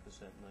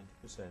 95%,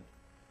 90%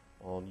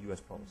 on US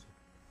policy,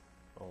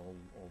 on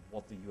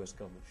what the US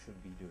government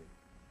should be doing,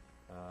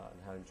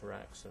 and how it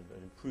interacts and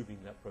improving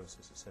that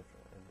process, etc.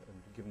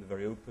 And given the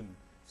very open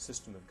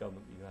system of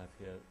government that you have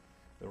here,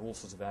 there are all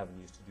sorts of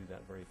avenues to do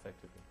that very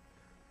effectively.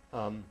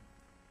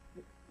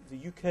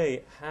 The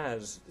UK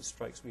has, it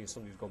strikes me as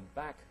somebody who's gone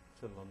back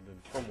to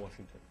London from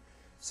Washington,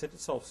 set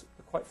itself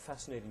a quite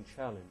fascinating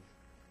challenge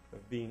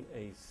of being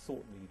a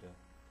thought leader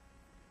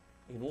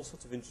in all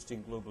sorts of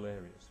interesting global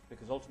areas,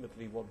 because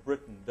ultimately what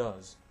Britain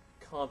does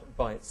can't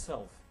by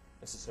itself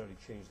necessarily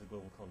change the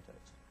global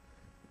context,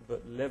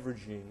 but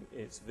leveraging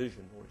its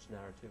vision or its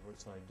narrative or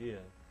its idea,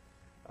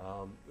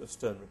 the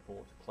Stern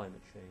Report,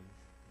 climate change,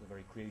 the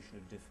very creation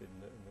of DFID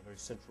and the very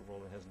central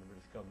role it has in the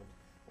British government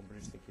on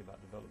British thinking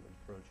about development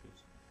approaches,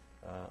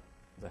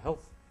 the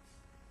health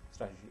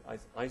strategy,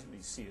 I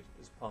really see it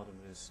as part of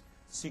this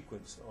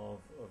sequence of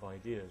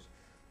ideas.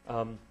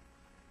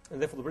 And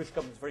therefore the British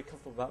government is very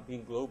comfortable about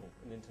being global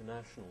and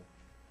international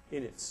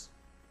in its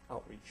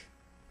outreach.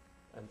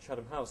 And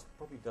Chatham House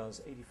probably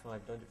does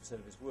 85–90%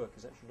 of its work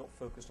is actually not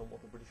focused on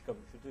what the British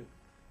government should do.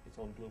 It's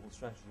on global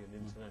strategy and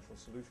international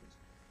solutions.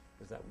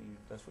 Because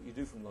that's what you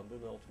do from London,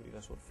 and ultimately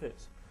that's what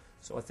fits.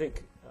 So I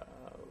think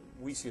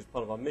we see as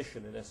part of our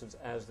mission, in essence,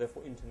 as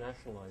therefore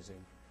internationalizing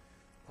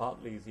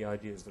partly the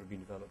ideas that have been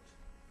developed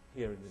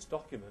here in this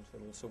document,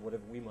 and also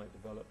whatever we might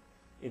develop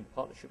in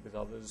partnership with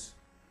others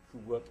who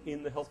work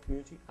in the health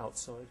community,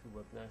 outside, who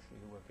work nationally,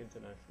 who work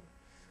internationally.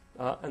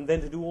 And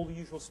then to do all the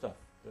usual stuff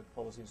that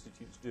policy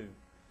institutes do,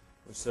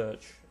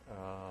 research,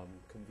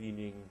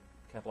 convening,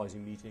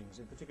 catalyzing meetings,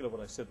 in particular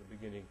what I said at the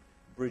beginning,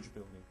 bridge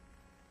building,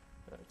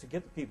 to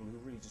get the people who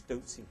really just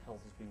don't see health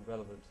as being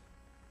relevant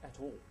at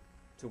all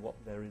to what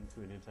they're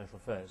into in international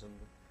affairs. And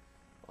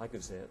I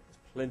could say it,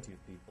 there's plenty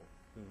of people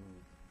who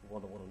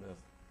wonder what on earth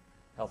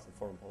health and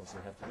foreign policy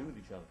have to do with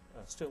each other,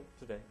 still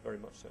today, very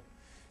much so.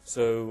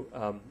 So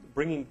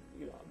bringing,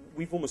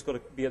 we've almost got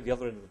to be at the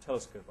other end of the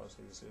telescope, I was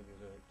saying this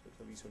earlier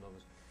to Lisa and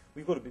others.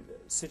 We've got to be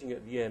sitting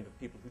at the end of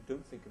people who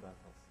don't think about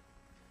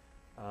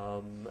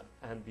health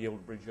and be able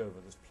to bridge over.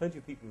 There's plenty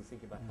of people who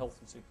think about health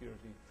and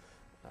security,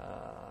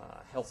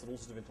 health and all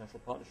sorts of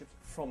international partnerships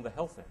from the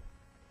health end.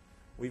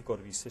 We've got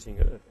to be sitting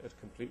at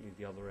completely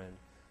the other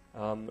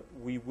end.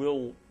 We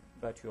will,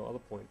 back to your other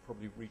point,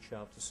 probably reach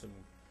out to some,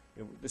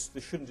 this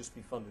shouldn't just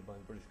be funded by the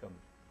British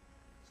government.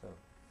 So,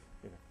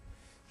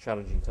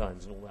 challenging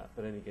times and all that.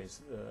 But in any case,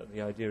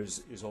 the idea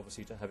is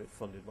obviously to have it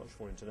funded much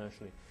more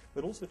internationally,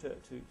 but also to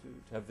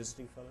have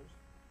visiting fellows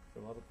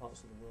from other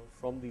parts of the world,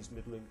 from these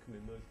middle-income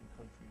emerging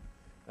countries,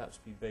 perhaps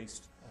be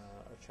based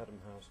at Chatham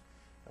House,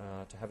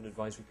 to have an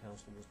advisory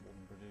council that's more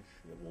than British,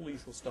 all the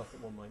usual stuff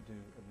that one might do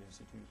at an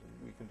institute, and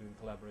we can do in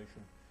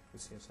collaboration with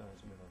CSIS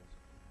and with others.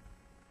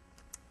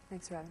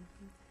 Thanks, Robin.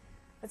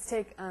 Let's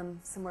take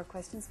some more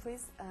questions,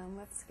 please.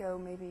 Let's go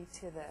maybe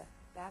to the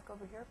back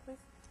over here, please.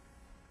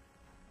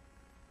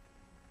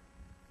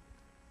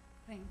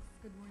 Thanks.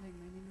 Good morning.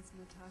 My name is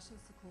Natasha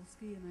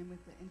Sokolsky, and I'm with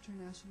the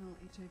International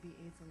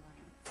HIV/AIDS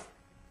Alliance.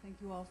 Thank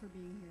you all for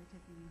being here,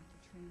 taking the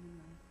train in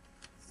the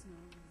snow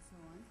and so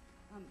on.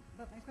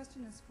 But my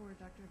question is for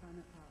Dr.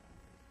 Banatvala.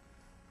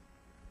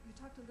 You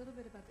talked a little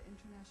bit about the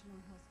International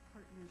Health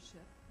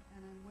Partnership,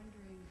 and I'm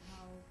wondering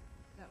how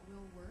that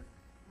will work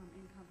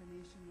in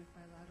combination with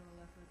bilateral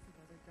efforts of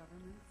other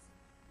governments,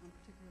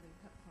 particularly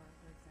PEPFAR,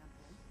 for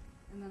example.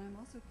 And then I'm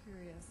also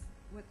curious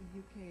what the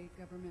UK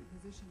government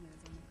position is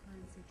on the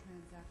currency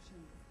transaction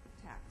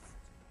tax,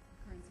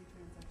 currency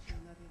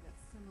transaction levy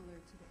that's similar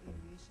to the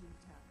aviation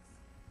tax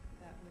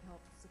that would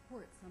help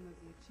support some of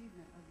the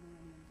achievement of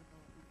Millennium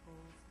Development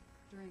Goals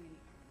during an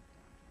economic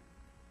downturn.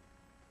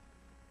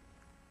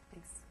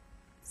 Thanks.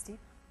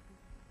 Steve?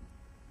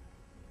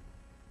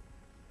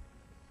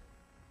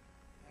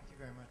 Thank you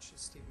very much.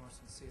 Steve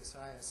Morrison,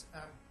 CSIS.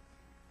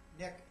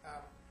 Nick,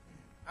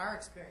 our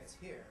experience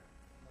here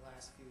in the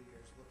last few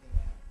years looking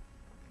at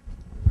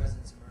the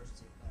President's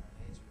Emergency Plan on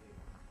AIDS relief,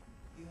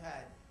 you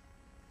had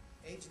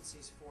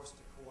agencies forced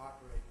to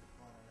cooperate with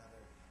one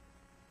another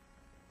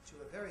to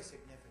a very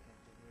significant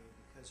degree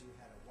because you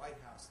had a White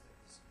House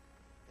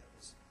that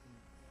was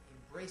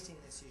embracing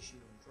this issue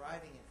and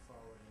driving it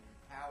forward and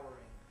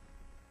empowering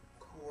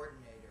a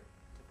coordinator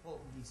to pull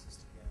the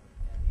pieces together.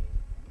 And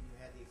you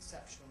had the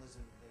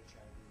exceptionalism of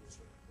HIV to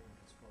sort of bring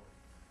this forward.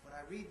 When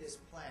I read this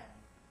plan,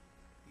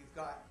 you've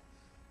got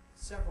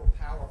several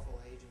powerful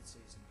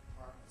agencies and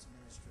departments,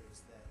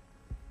 ministries that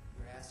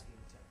you're asking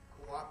to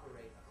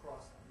cooperate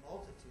across a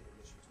multitude of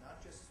issues, not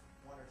just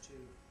one or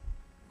two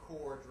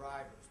core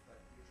drivers, but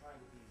you're trying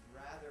to be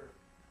rather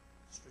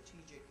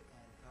strategic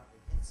and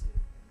comprehensive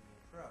in the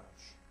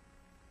approach.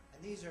 And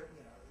these are,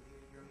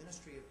 your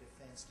Ministry of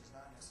Defense does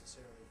not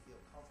necessarily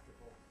feel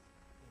comfortable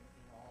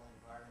in all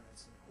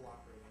environments and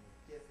cooperating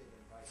with DFID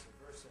and vice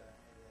versa.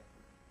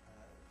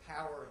 And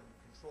power and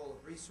control of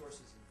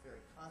resources is very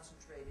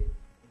concentrated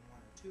in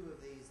one or two of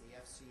these. The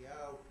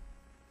FCO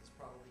is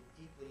probably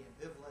deeply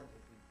ambivalent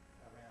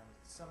around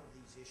some of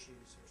these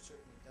issues, or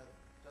certainly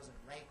doesn't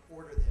rank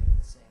order them in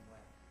the same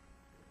way.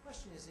 The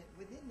question is,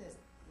 within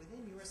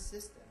your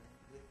system,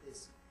 with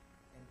this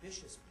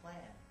ambitious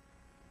plan,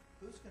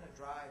 who's going to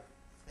drive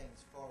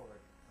things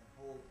forward and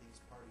hold these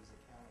parties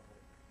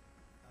accountable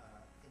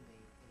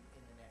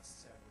in the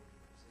next several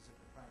years? Is it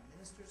the Prime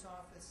Minister's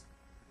office?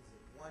 Is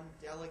it one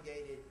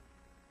delegated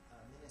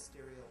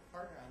ministerial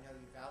partner? I know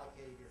you've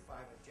allocated your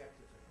 5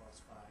 objectives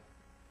across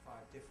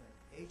five different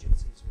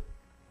agencies or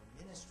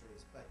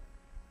ministries, but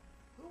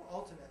who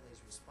ultimately is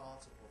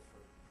responsible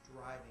for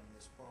driving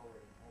this forward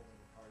and holding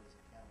the parties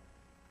accountable?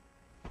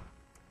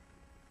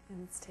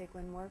 And let's take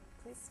one more,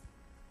 please.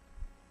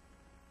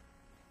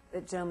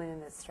 The gentleman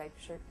in the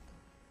striped shirt.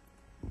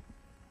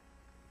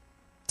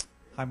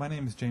 Hi, my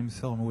name is James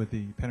Hill. I'm with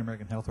the Pan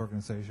American Health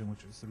Organization,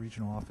 which is the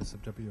regional office of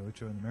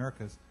WHO in the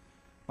Americas.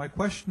 My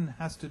question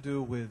has to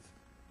do with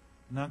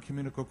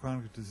non-communicable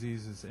chronic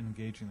diseases and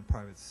engaging the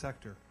private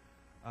sector.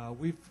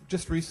 We've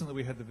just recently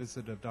we had the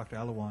visit of Dr.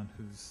 Alawan,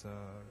 who's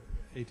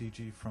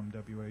ADG from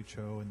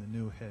WHO and the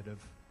new head of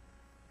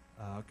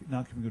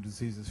non-communicable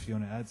diseases,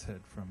 Fiona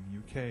Adshead from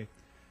UK.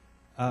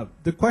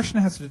 The question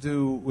has to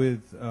do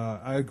with,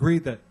 I agree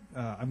that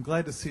I'm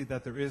glad to see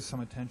that there is some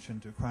attention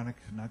to chronic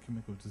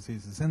non-communicable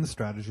diseases in the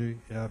strategy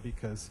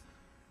because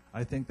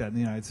I think that in the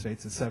United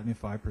States it's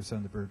 75%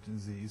 of the burden of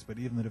disease, but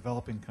even the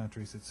developing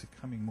countries it's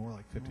becoming more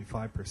like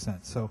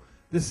 55%. So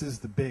this is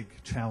the big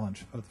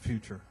challenge of the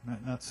future,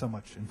 not so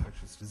much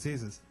infectious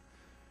diseases.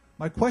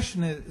 My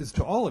question is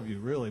to all of you,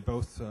 really,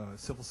 both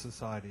civil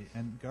society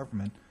and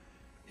government,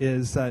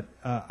 is that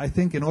I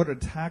think in order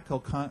to tackle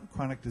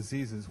chronic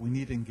diseases, we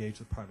need to engage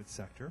the private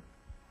sector.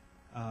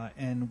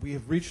 And we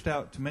have reached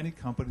out to many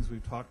companies.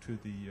 We've talked to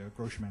the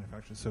Grocery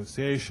Manufacturers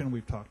Association.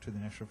 We've talked to the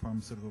National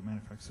Pharmaceutical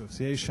Manufacturers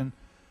Association.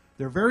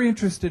 They're very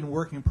interested in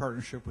working in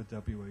partnership with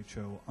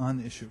WHO on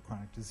the issue of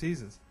chronic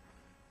diseases.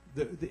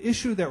 The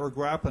issue that we're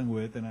grappling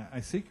with, and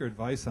I seek your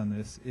advice on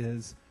this,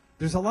 is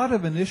there's a lot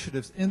of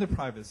initiatives in the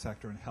private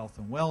sector in health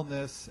and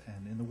wellness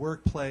and in the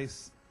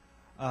workplace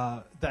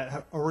that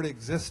are already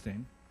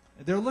existing.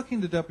 They're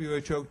looking to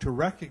WHO to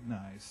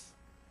recognize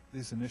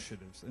these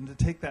initiatives and to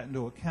take that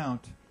into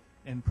account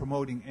in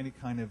promoting any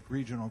kind of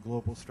regional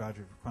global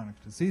strategy for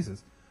chronic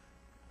diseases.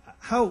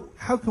 How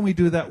can we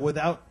do that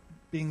without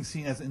being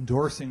seen as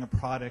endorsing a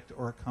product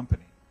or a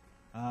company?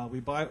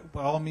 We by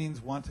all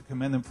means want to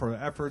commend them for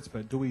their efforts,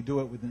 but do we do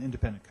it with an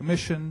independent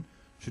commission?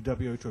 Should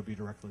WHO be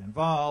directly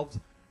involved?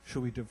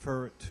 Should we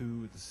defer it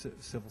to the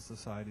civil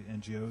society,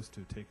 NGOs,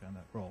 to take on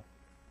that role?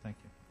 Thank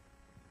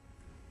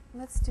you.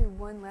 Let's do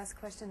one last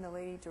question, the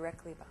lady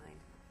directly behind.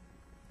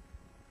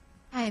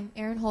 Hi, I'm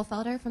Erin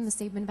Holfelder from the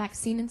Sabin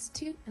Vaccine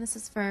Institute, and this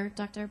is for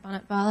Dr.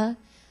 Banatvala.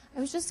 I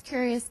was just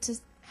curious to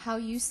how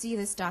you see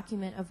this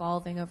document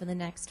evolving over the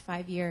next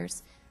 5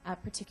 years,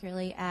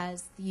 particularly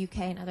as the UK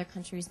and other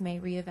countries may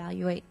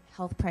reevaluate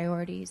health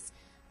priorities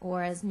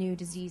or as new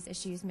disease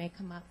issues may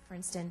come up. For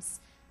instance,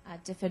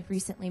 DFID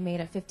recently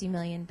made a £50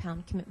 million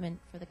commitment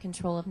for the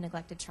control of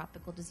neglected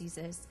tropical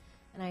diseases,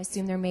 and I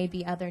assume there may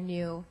be other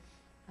new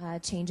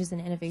changes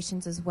and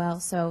innovations as well.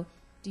 So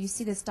do you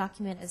see this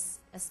document as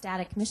a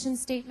static mission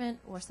statement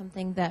or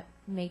something that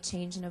may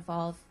change and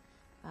evolve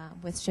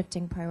with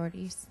shifting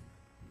priorities?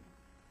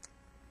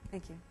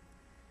 Thank you.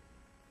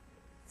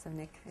 So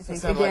Nick, I So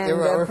think sound like again,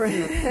 there are a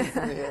few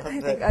from here. I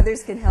think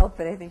others can help,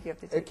 but I think you have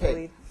to take the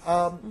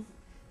lead.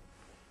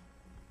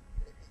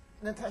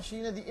 Natasha,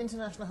 you know, the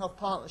International Health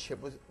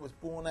Partnership was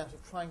born out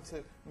of trying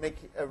to make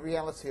a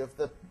reality of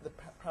the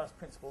Paris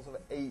principles of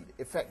aid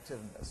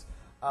effectiveness.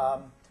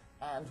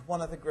 And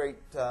one of the great,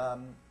 I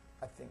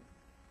think,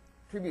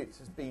 tributes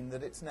has been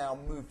that it's now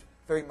moved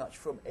very much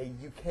from a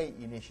UK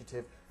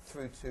initiative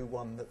through to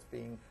one that's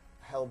being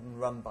held and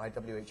run by WHO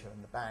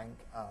and the Bank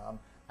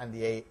and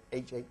the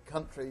H8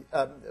 country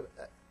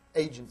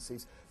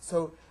agencies.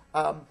 So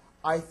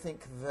I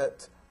think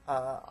that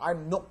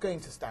I'm not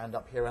going to stand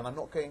up here and I'm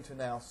not going to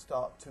now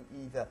start to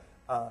either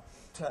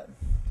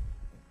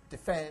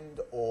defend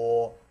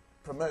or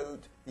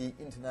promote the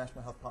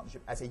International Health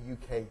Partnership as a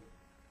UK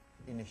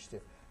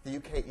initiative. The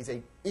UK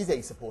is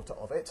a supporter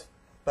of it,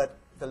 but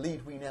the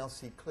lead we now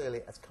see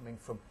clearly as coming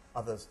from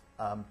others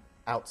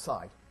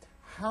outside.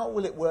 How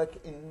will it work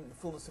in the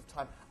fullness of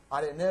time?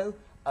 I don't know.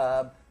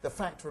 The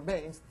fact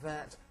remains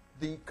that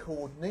the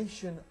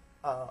coordination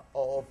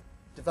of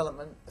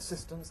development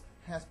assistance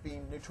has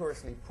been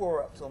notoriously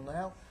poor up till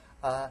now.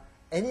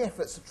 Any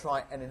efforts to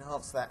try and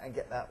enhance that and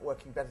get that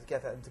working better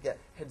together and to get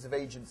heads of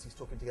agencies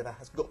talking together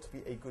has got to be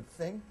a good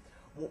thing.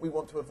 What we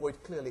want to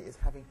avoid clearly is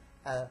having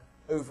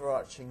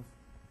overarching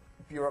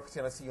bureaucracy,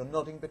 and I see you're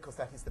nodding because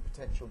that is the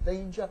potential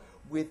danger,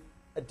 with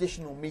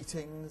additional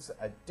meetings,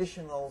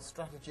 additional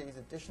strategies,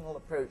 additional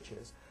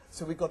approaches.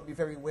 So we've got to be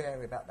very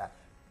wary about that.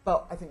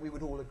 But I think we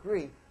would all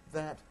agree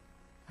that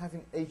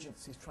having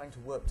agencies trying to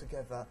work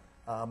together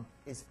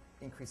is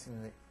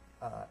increasingly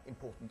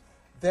important.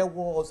 There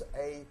was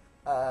a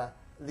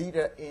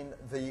leader in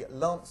the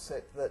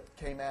Lancet that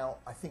came out,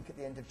 I think, at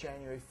the end of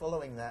January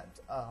following that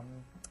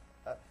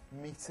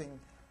meeting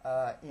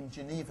in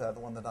Geneva, the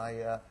one that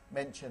I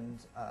mentioned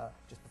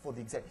just before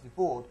the executive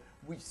board,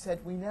 which said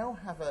we now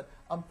have an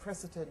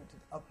unprecedented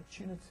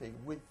opportunity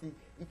with the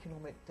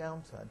economic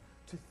downturn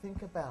to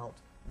think about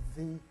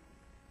the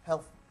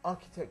health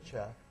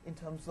architecture in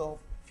terms of,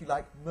 if you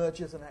like,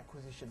 mergers and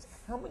acquisitions.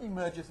 How many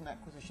mergers and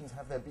acquisitions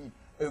have there been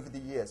over the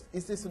years?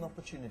 Is this an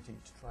opportunity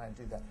to try and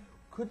do that?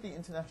 Could the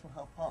International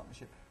Health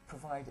Partnership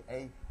provide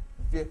a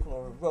vehicle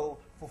or a role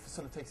for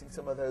facilitating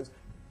some of those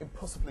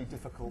impossibly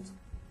difficult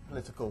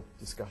political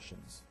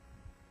discussions?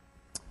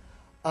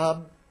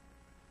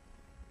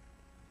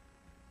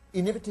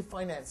 Innovative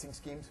financing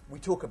schemes we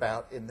talk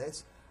about in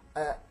this,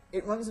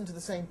 it runs into the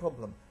same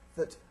problem,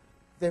 that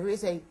there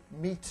is a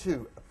Me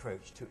Too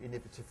approach to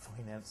innovative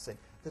financing,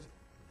 that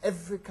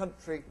every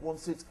country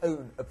wants its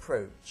own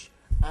approach,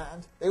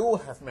 and they all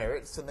have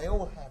merits and they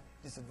all have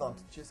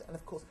disadvantages, and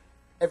of course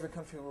every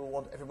country will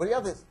want everybody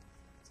others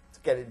to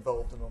get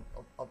involved and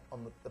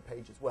on the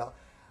page as well.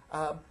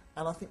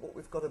 And I think what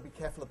we've got to be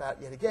careful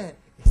about yet again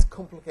is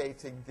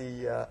complicating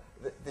the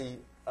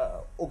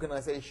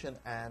organisation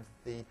and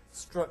the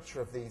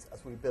structure of these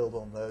as we build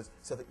on those,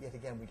 so that yet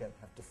again we don't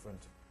have different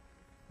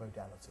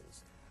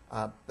modalities.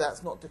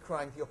 That's not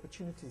decrying the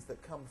opportunities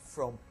that come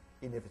from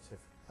innovative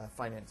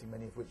financing,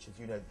 many of which, as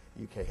you know,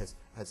 the UK has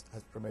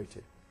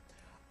promoted.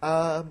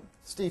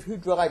 Steve, who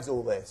drives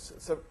all this?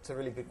 So it's a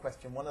really good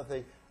question. One of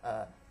the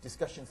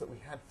discussions that we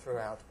had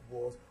throughout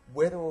was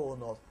whether or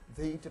not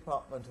the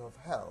Department of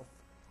Health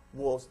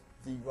was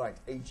the right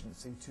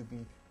agency to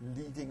be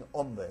leading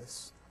on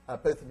this,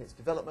 both in its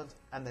development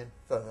and then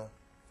further.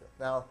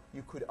 Now,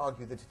 you could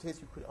argue that it is,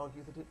 you could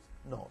argue that it's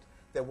not.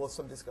 There was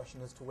some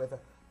discussion as to whether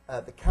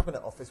the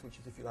Cabinet Office, which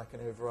is, if you like,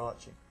 an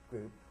overarching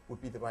group,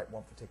 would be the right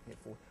one for taking it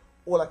forward.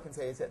 All I can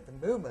say is at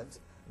the moment,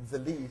 the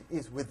lead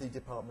is with the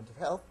Department of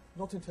Health,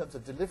 not in terms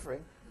of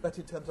delivering, but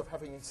in terms of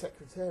having a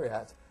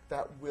secretariat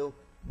that will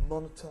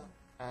monitor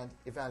and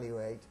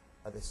evaluate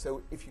this.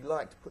 So if you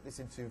like to put this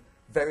into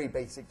very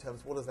basic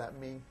terms, what does that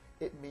mean?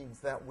 It means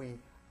that we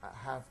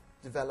have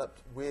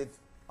developed with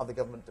other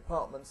government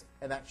departments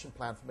an action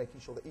plan for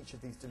making sure that each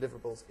of these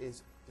deliverables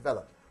is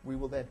developed. We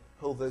will then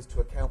hold those to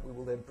account. We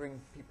will then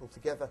bring people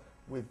together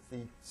with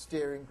the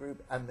steering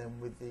group and then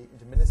with the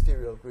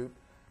interministerial group.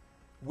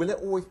 Will it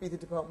always be the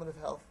Department of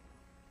Health?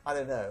 I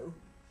don't know.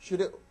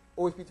 Should it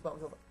always be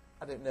Department of Health?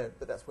 I don't know,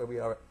 but that's where we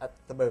are at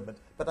the moment.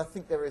 But I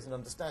think there is an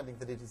understanding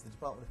that it is the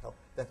Department of Health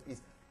that is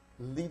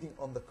leading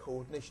on the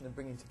coordination and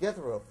bringing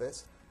together of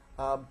this.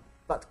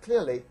 But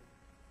clearly,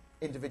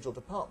 individual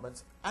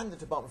departments and the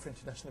Department for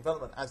International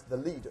Development as the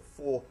lead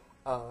for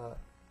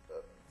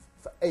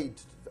aid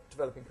to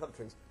developing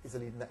countries is a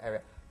lead in that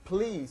area.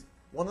 Please,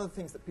 one of the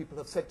things that people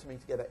have said to me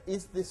together,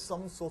 is this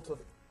some sort of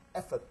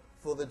effort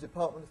for the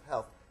Department of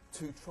Health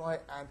to try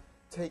and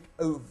take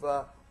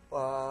over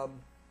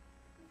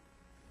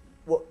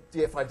what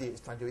DFID is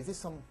trying to do? Is this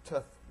some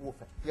turf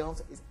warfare? The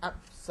answer is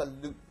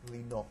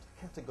absolutely not,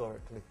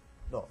 categorically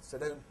not. So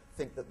don't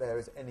think that there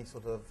is any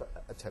sort of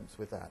attempts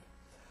with that.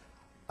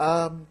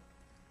 The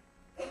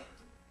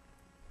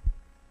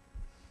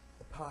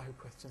PAHO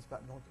questions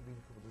about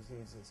non-communicable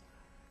diseases.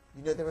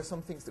 You know, there are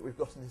some things that we've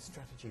got in this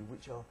strategy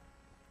which are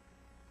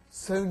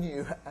so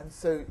new and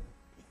so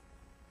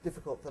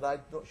difficult that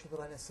I'm not sure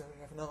that I necessarily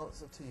have an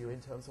answer to you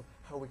in terms of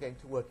how we're going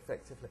to work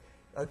effectively.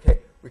 Okay,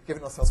 we've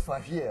given ourselves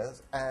 5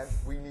 years, and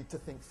we need to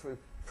think through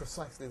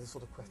precisely the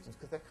sort of questions,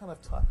 because they're kind of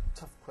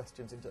tough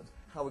questions in terms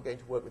of how we're going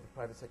to work with the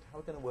private sector, how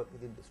we're going to work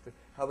with industry,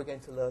 how we're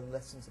going to learn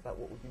lessons about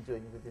what we've been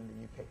doing within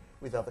the UK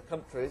with other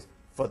countries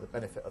for the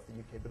benefit of the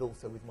UK, but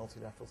also with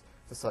multilaterals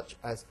for such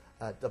as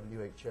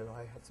WHO.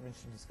 I had some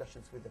interesting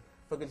discussions with the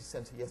Fogarty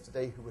Centre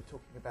yesterday who were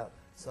talking about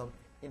some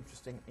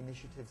interesting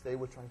initiatives they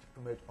were trying to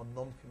promote on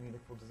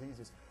non-communicable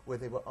diseases, where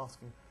they were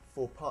asking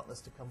for partners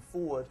to come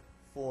forward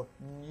for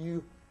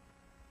new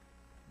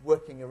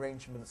working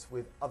arrangements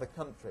with other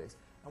countries.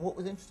 And what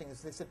was interesting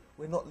is they said,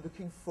 we're not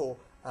looking for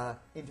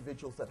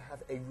individuals that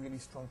have a really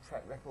strong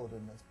track record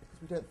in this, because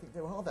we don't think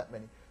there are that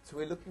many. So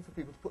we're looking for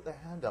people to put their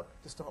hand up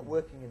to start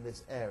working in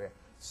this area.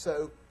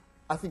 So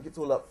I think it's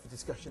all up for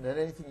discussion, and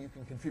anything you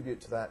can contribute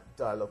to that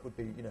dialogue would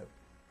be, you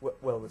know,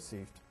 well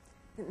received.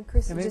 And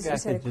Chris, maybe just I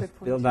said a could quick just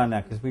point. build on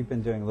that, because we've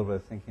been doing a little bit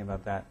of thinking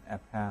about that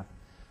at PATH.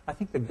 I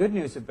think the good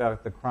news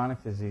about the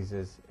chronic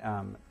diseases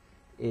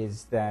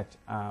is that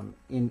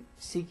in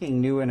seeking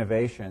new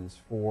innovations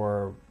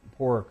for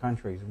poorer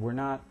countries,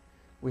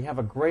 we have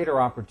a greater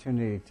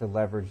opportunity to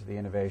leverage the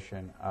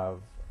innovation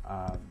of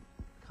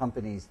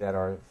companies that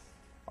are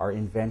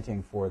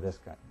inventing for this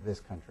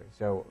country.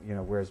 So, you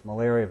know, whereas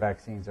malaria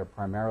vaccines are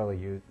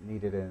primarily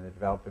needed in the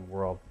developing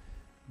world,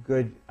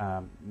 good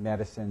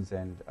medicines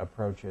and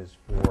approaches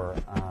for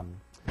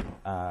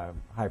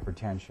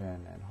hypertension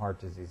and heart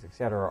disease, et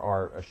cetera,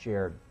 are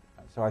shared.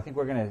 So I think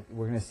we're going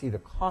to see the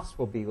cost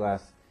will be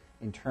less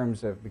in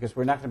terms of, because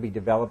we're not going to be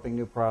developing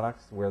new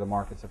products where the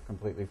markets have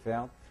completely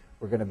failed.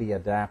 We're going to be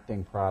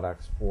adapting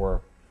products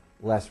for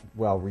less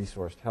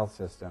well-resourced health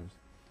systems.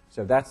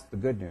 So that's the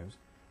good news.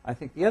 I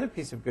think the other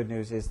piece of good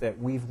news is that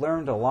we've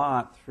learned a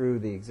lot through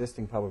the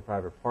existing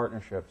public-private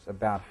partnerships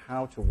about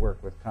how to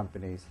work with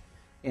companies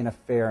in a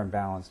fair and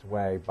balanced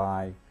way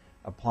by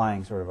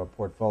applying sort of a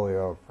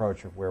portfolio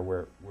approach of where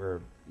we're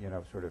you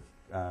know, sort of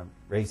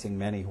racing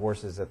many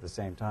horses at the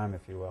same time,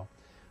 if you will.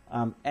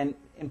 And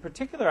in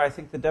particular, I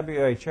think the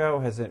WHO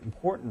has an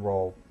important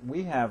role.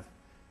 We have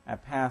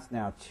at PATH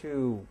now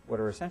 2 what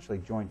are essentially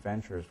joint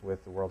ventures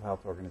with the World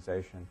Health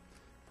Organization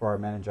for our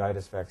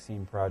meningitis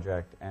vaccine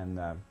project and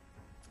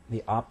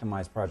the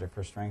Optimized project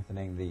for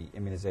strengthening the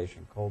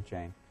immunization cold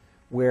chain,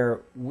 where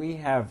we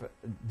have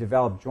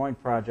developed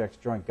joint projects,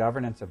 joint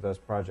governance of those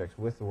projects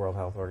with the World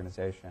Health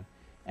Organization.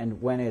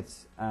 And when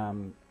it's,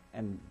 and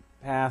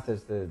PATH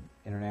as the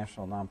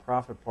international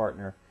nonprofit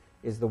partner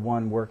is the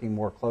one working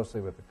more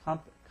closely with the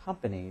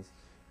companies,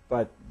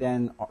 but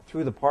then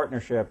through the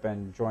partnership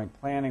and joint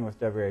planning with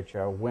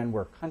WHO, when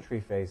we're country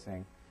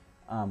facing,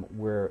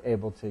 we're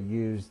able to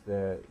use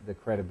the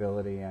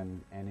credibility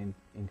and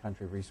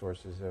in-country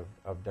resources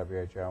of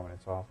WHO and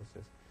its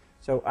offices.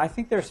 So I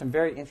think there are some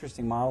very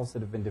interesting models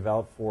that have been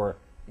developed for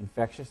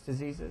infectious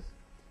diseases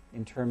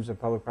in terms of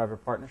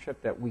public-private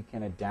partnership that we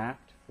can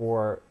adapt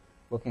for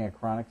looking at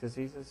chronic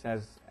diseases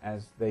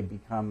as they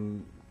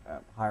become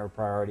higher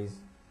priorities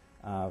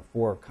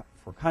for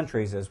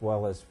countries as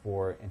well as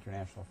for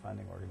international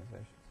funding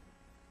organizations.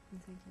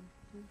 Thank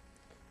you.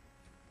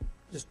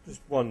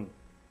 Just one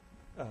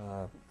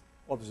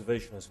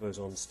observation, I suppose,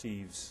 on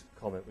Steve's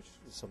comment, which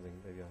is something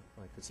maybe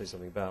I could say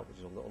something about, which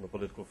is on the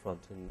political front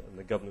and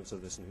the governance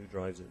of this and who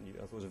drives it. And I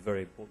thought it was a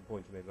very important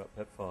point you made about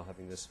PEPFAR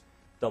having this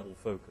double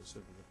focus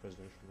of the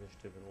presidential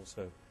initiative and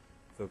also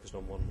focused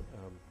on one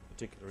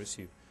particular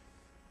issue.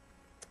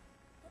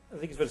 I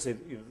think it's fair to say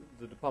that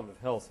the Department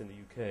of Health in the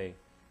UK,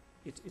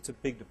 it's a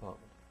big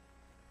department.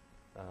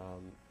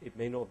 It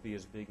may not be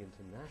as big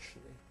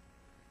internationally,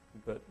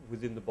 but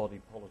within the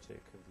body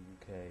politic of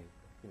the UK,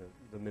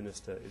 the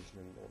minister is,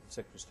 or the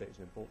Secretary of State is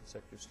an important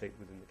Secretary of State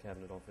within the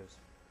Cabinet Office.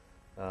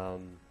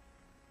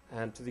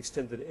 And to the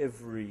extent that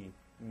every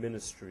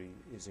ministry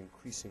is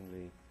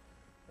increasingly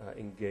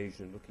engaged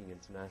in looking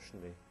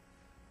internationally,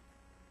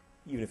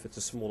 even if it's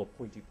a smaller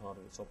pointy part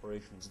of its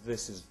operations,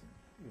 this is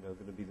going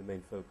to be the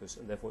main focus,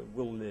 and therefore it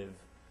will live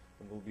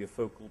and will be a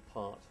focal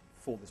part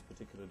for this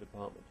particular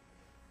department.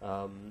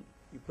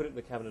 You put it in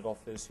the Cabinet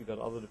Office, you've got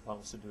other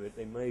departments to do it,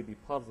 they may be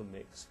part of the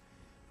mix,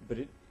 but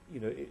it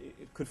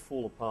could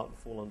fall apart and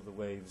fall under the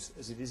waves,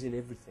 as it is in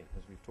everything,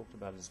 as we've talked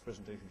about, as this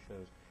presentation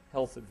shows.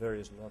 Health at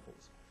various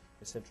levels,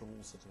 essential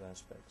all sorts of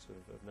aspects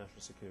of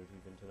national security,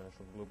 of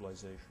international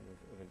globalization,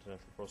 of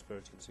international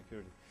prosperity and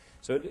security.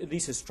 So at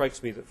least it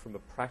strikes me that from a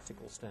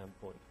practical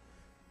standpoint,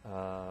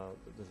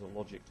 there's a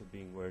logic to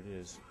being where it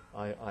is.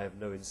 I have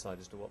no insight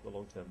as to what the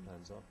long-term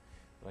plans are,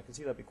 but I can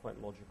see that be quite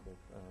logical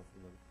for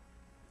them.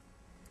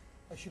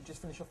 I should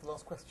just finish off the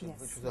last question, Yes.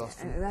 which was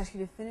asked. I'll ask you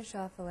to finish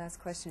off the last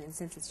question, and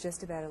since it's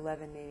just about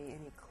 11, maybe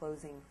any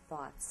closing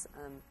thoughts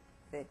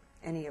that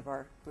any of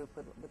our group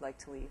would like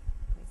to leave,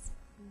 please.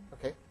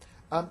 Okay.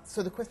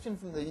 So the question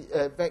from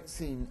the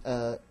Vaccine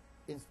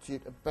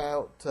Institute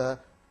about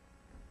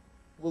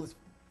will this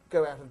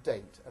go out of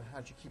date, and how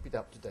do you keep it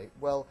up to date?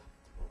 Well,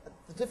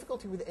 the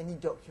difficulty with any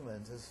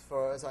document, as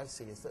far as I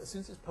see, is that as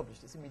soon as it's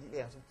published, it's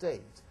immediately out of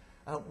date.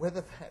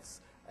 Whether that's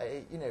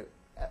a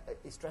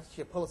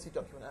strategy, a policy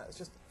document, it's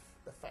just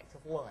a fact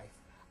of life.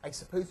 I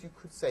suppose you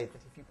could say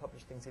that if you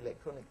publish things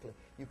electronically,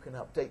 you can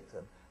update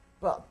them,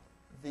 but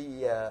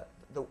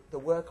the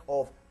work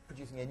of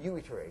producing a new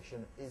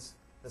iteration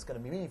that's going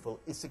to be meaningful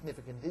is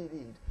significant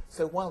indeed.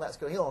 So while that's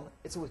going on,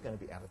 it's always going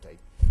to be out of date.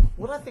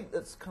 What I think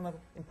that's kind of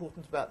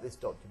important about this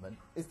document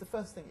is the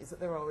first thing is that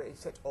there are a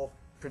set of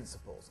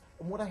principles,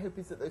 and what I hope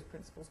is that those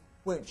principles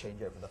won't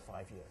change over the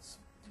 5 years.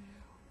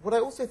 What I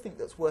also think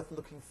that's worth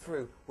looking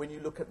through when you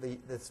look at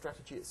the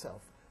strategy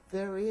itself,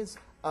 there is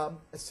a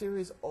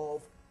series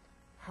of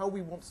how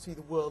we want to see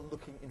the world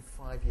looking in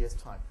 5 years'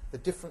 time, the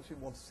difference we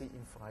want to see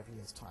in 5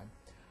 years' time.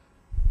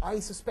 I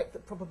suspect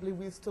that probably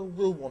we still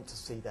will want to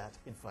see that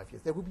in 5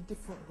 years. There will be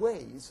different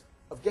ways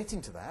of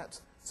getting to that,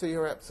 so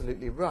you're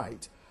absolutely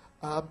right.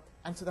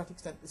 And to that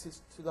extent, this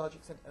is to a large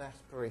extent an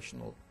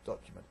aspirational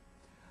document.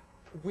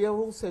 We are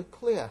also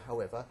clear,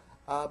 however,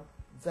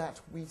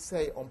 that we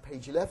say on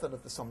page 11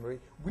 of the summary,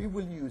 we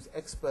will use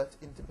expert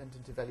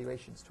independent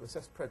evaluations to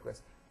assess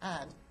progress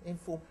and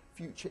inform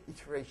future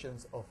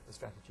iterations of the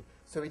strategy.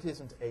 So it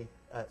isn't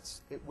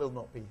it will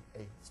not be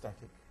a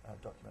static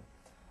document.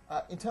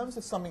 In terms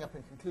of summing up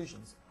and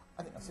conclusions,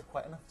 I think I said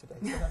quite enough today,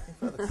 so nothing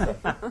further to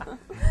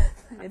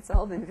say. It's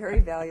all been very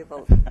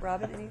valuable.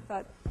 Robin, any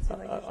thoughts you'd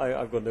like to share?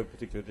 I've got no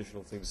particular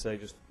additional thing to say.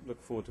 Just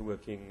look forward to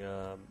working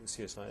with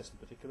CSIS in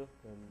particular,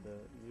 and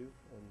you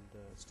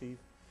and Steve.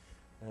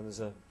 And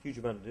there's a huge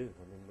amount to do.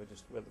 I mean,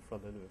 we're at the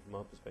front end of it from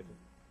our perspective.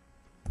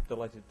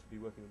 Delighted to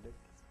be working with Nick.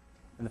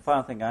 And the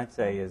final thing I'd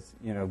say is,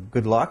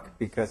 good luck,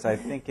 because I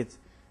think it's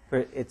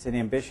an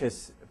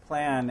ambitious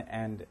plan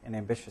and an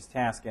ambitious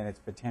task, and it's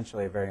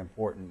potentially a very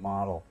important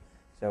model.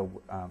 So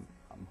I'm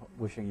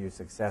wishing you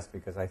success,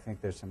 because I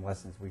think there's some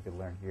lessons we could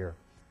learn here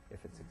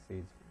if it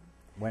succeeds,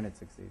 when it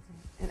succeeds.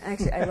 And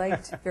actually, I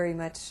liked very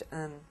much,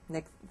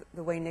 Nick,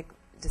 the way Nick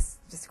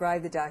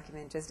describe the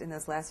document just in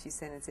those last few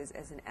sentences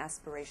as an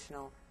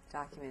aspirational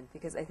document,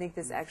 because I think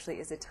this actually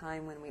is a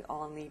time when we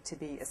all need to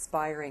be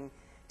aspiring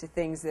to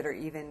things that are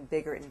even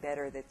bigger and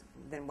better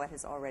than what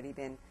has already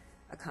been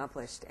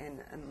accomplished.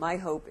 And my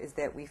hope is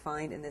that we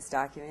find in this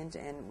document,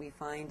 and we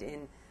find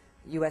in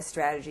U.S.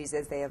 strategies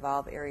as they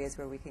evolve, areas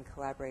where we can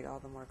collaborate all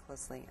the more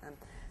closely.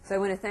 So I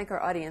want to thank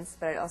our audience,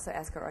 but I'd also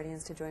ask our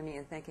audience to join me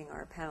in thanking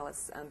our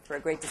panelists for a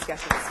great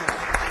discussion this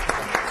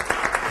morning.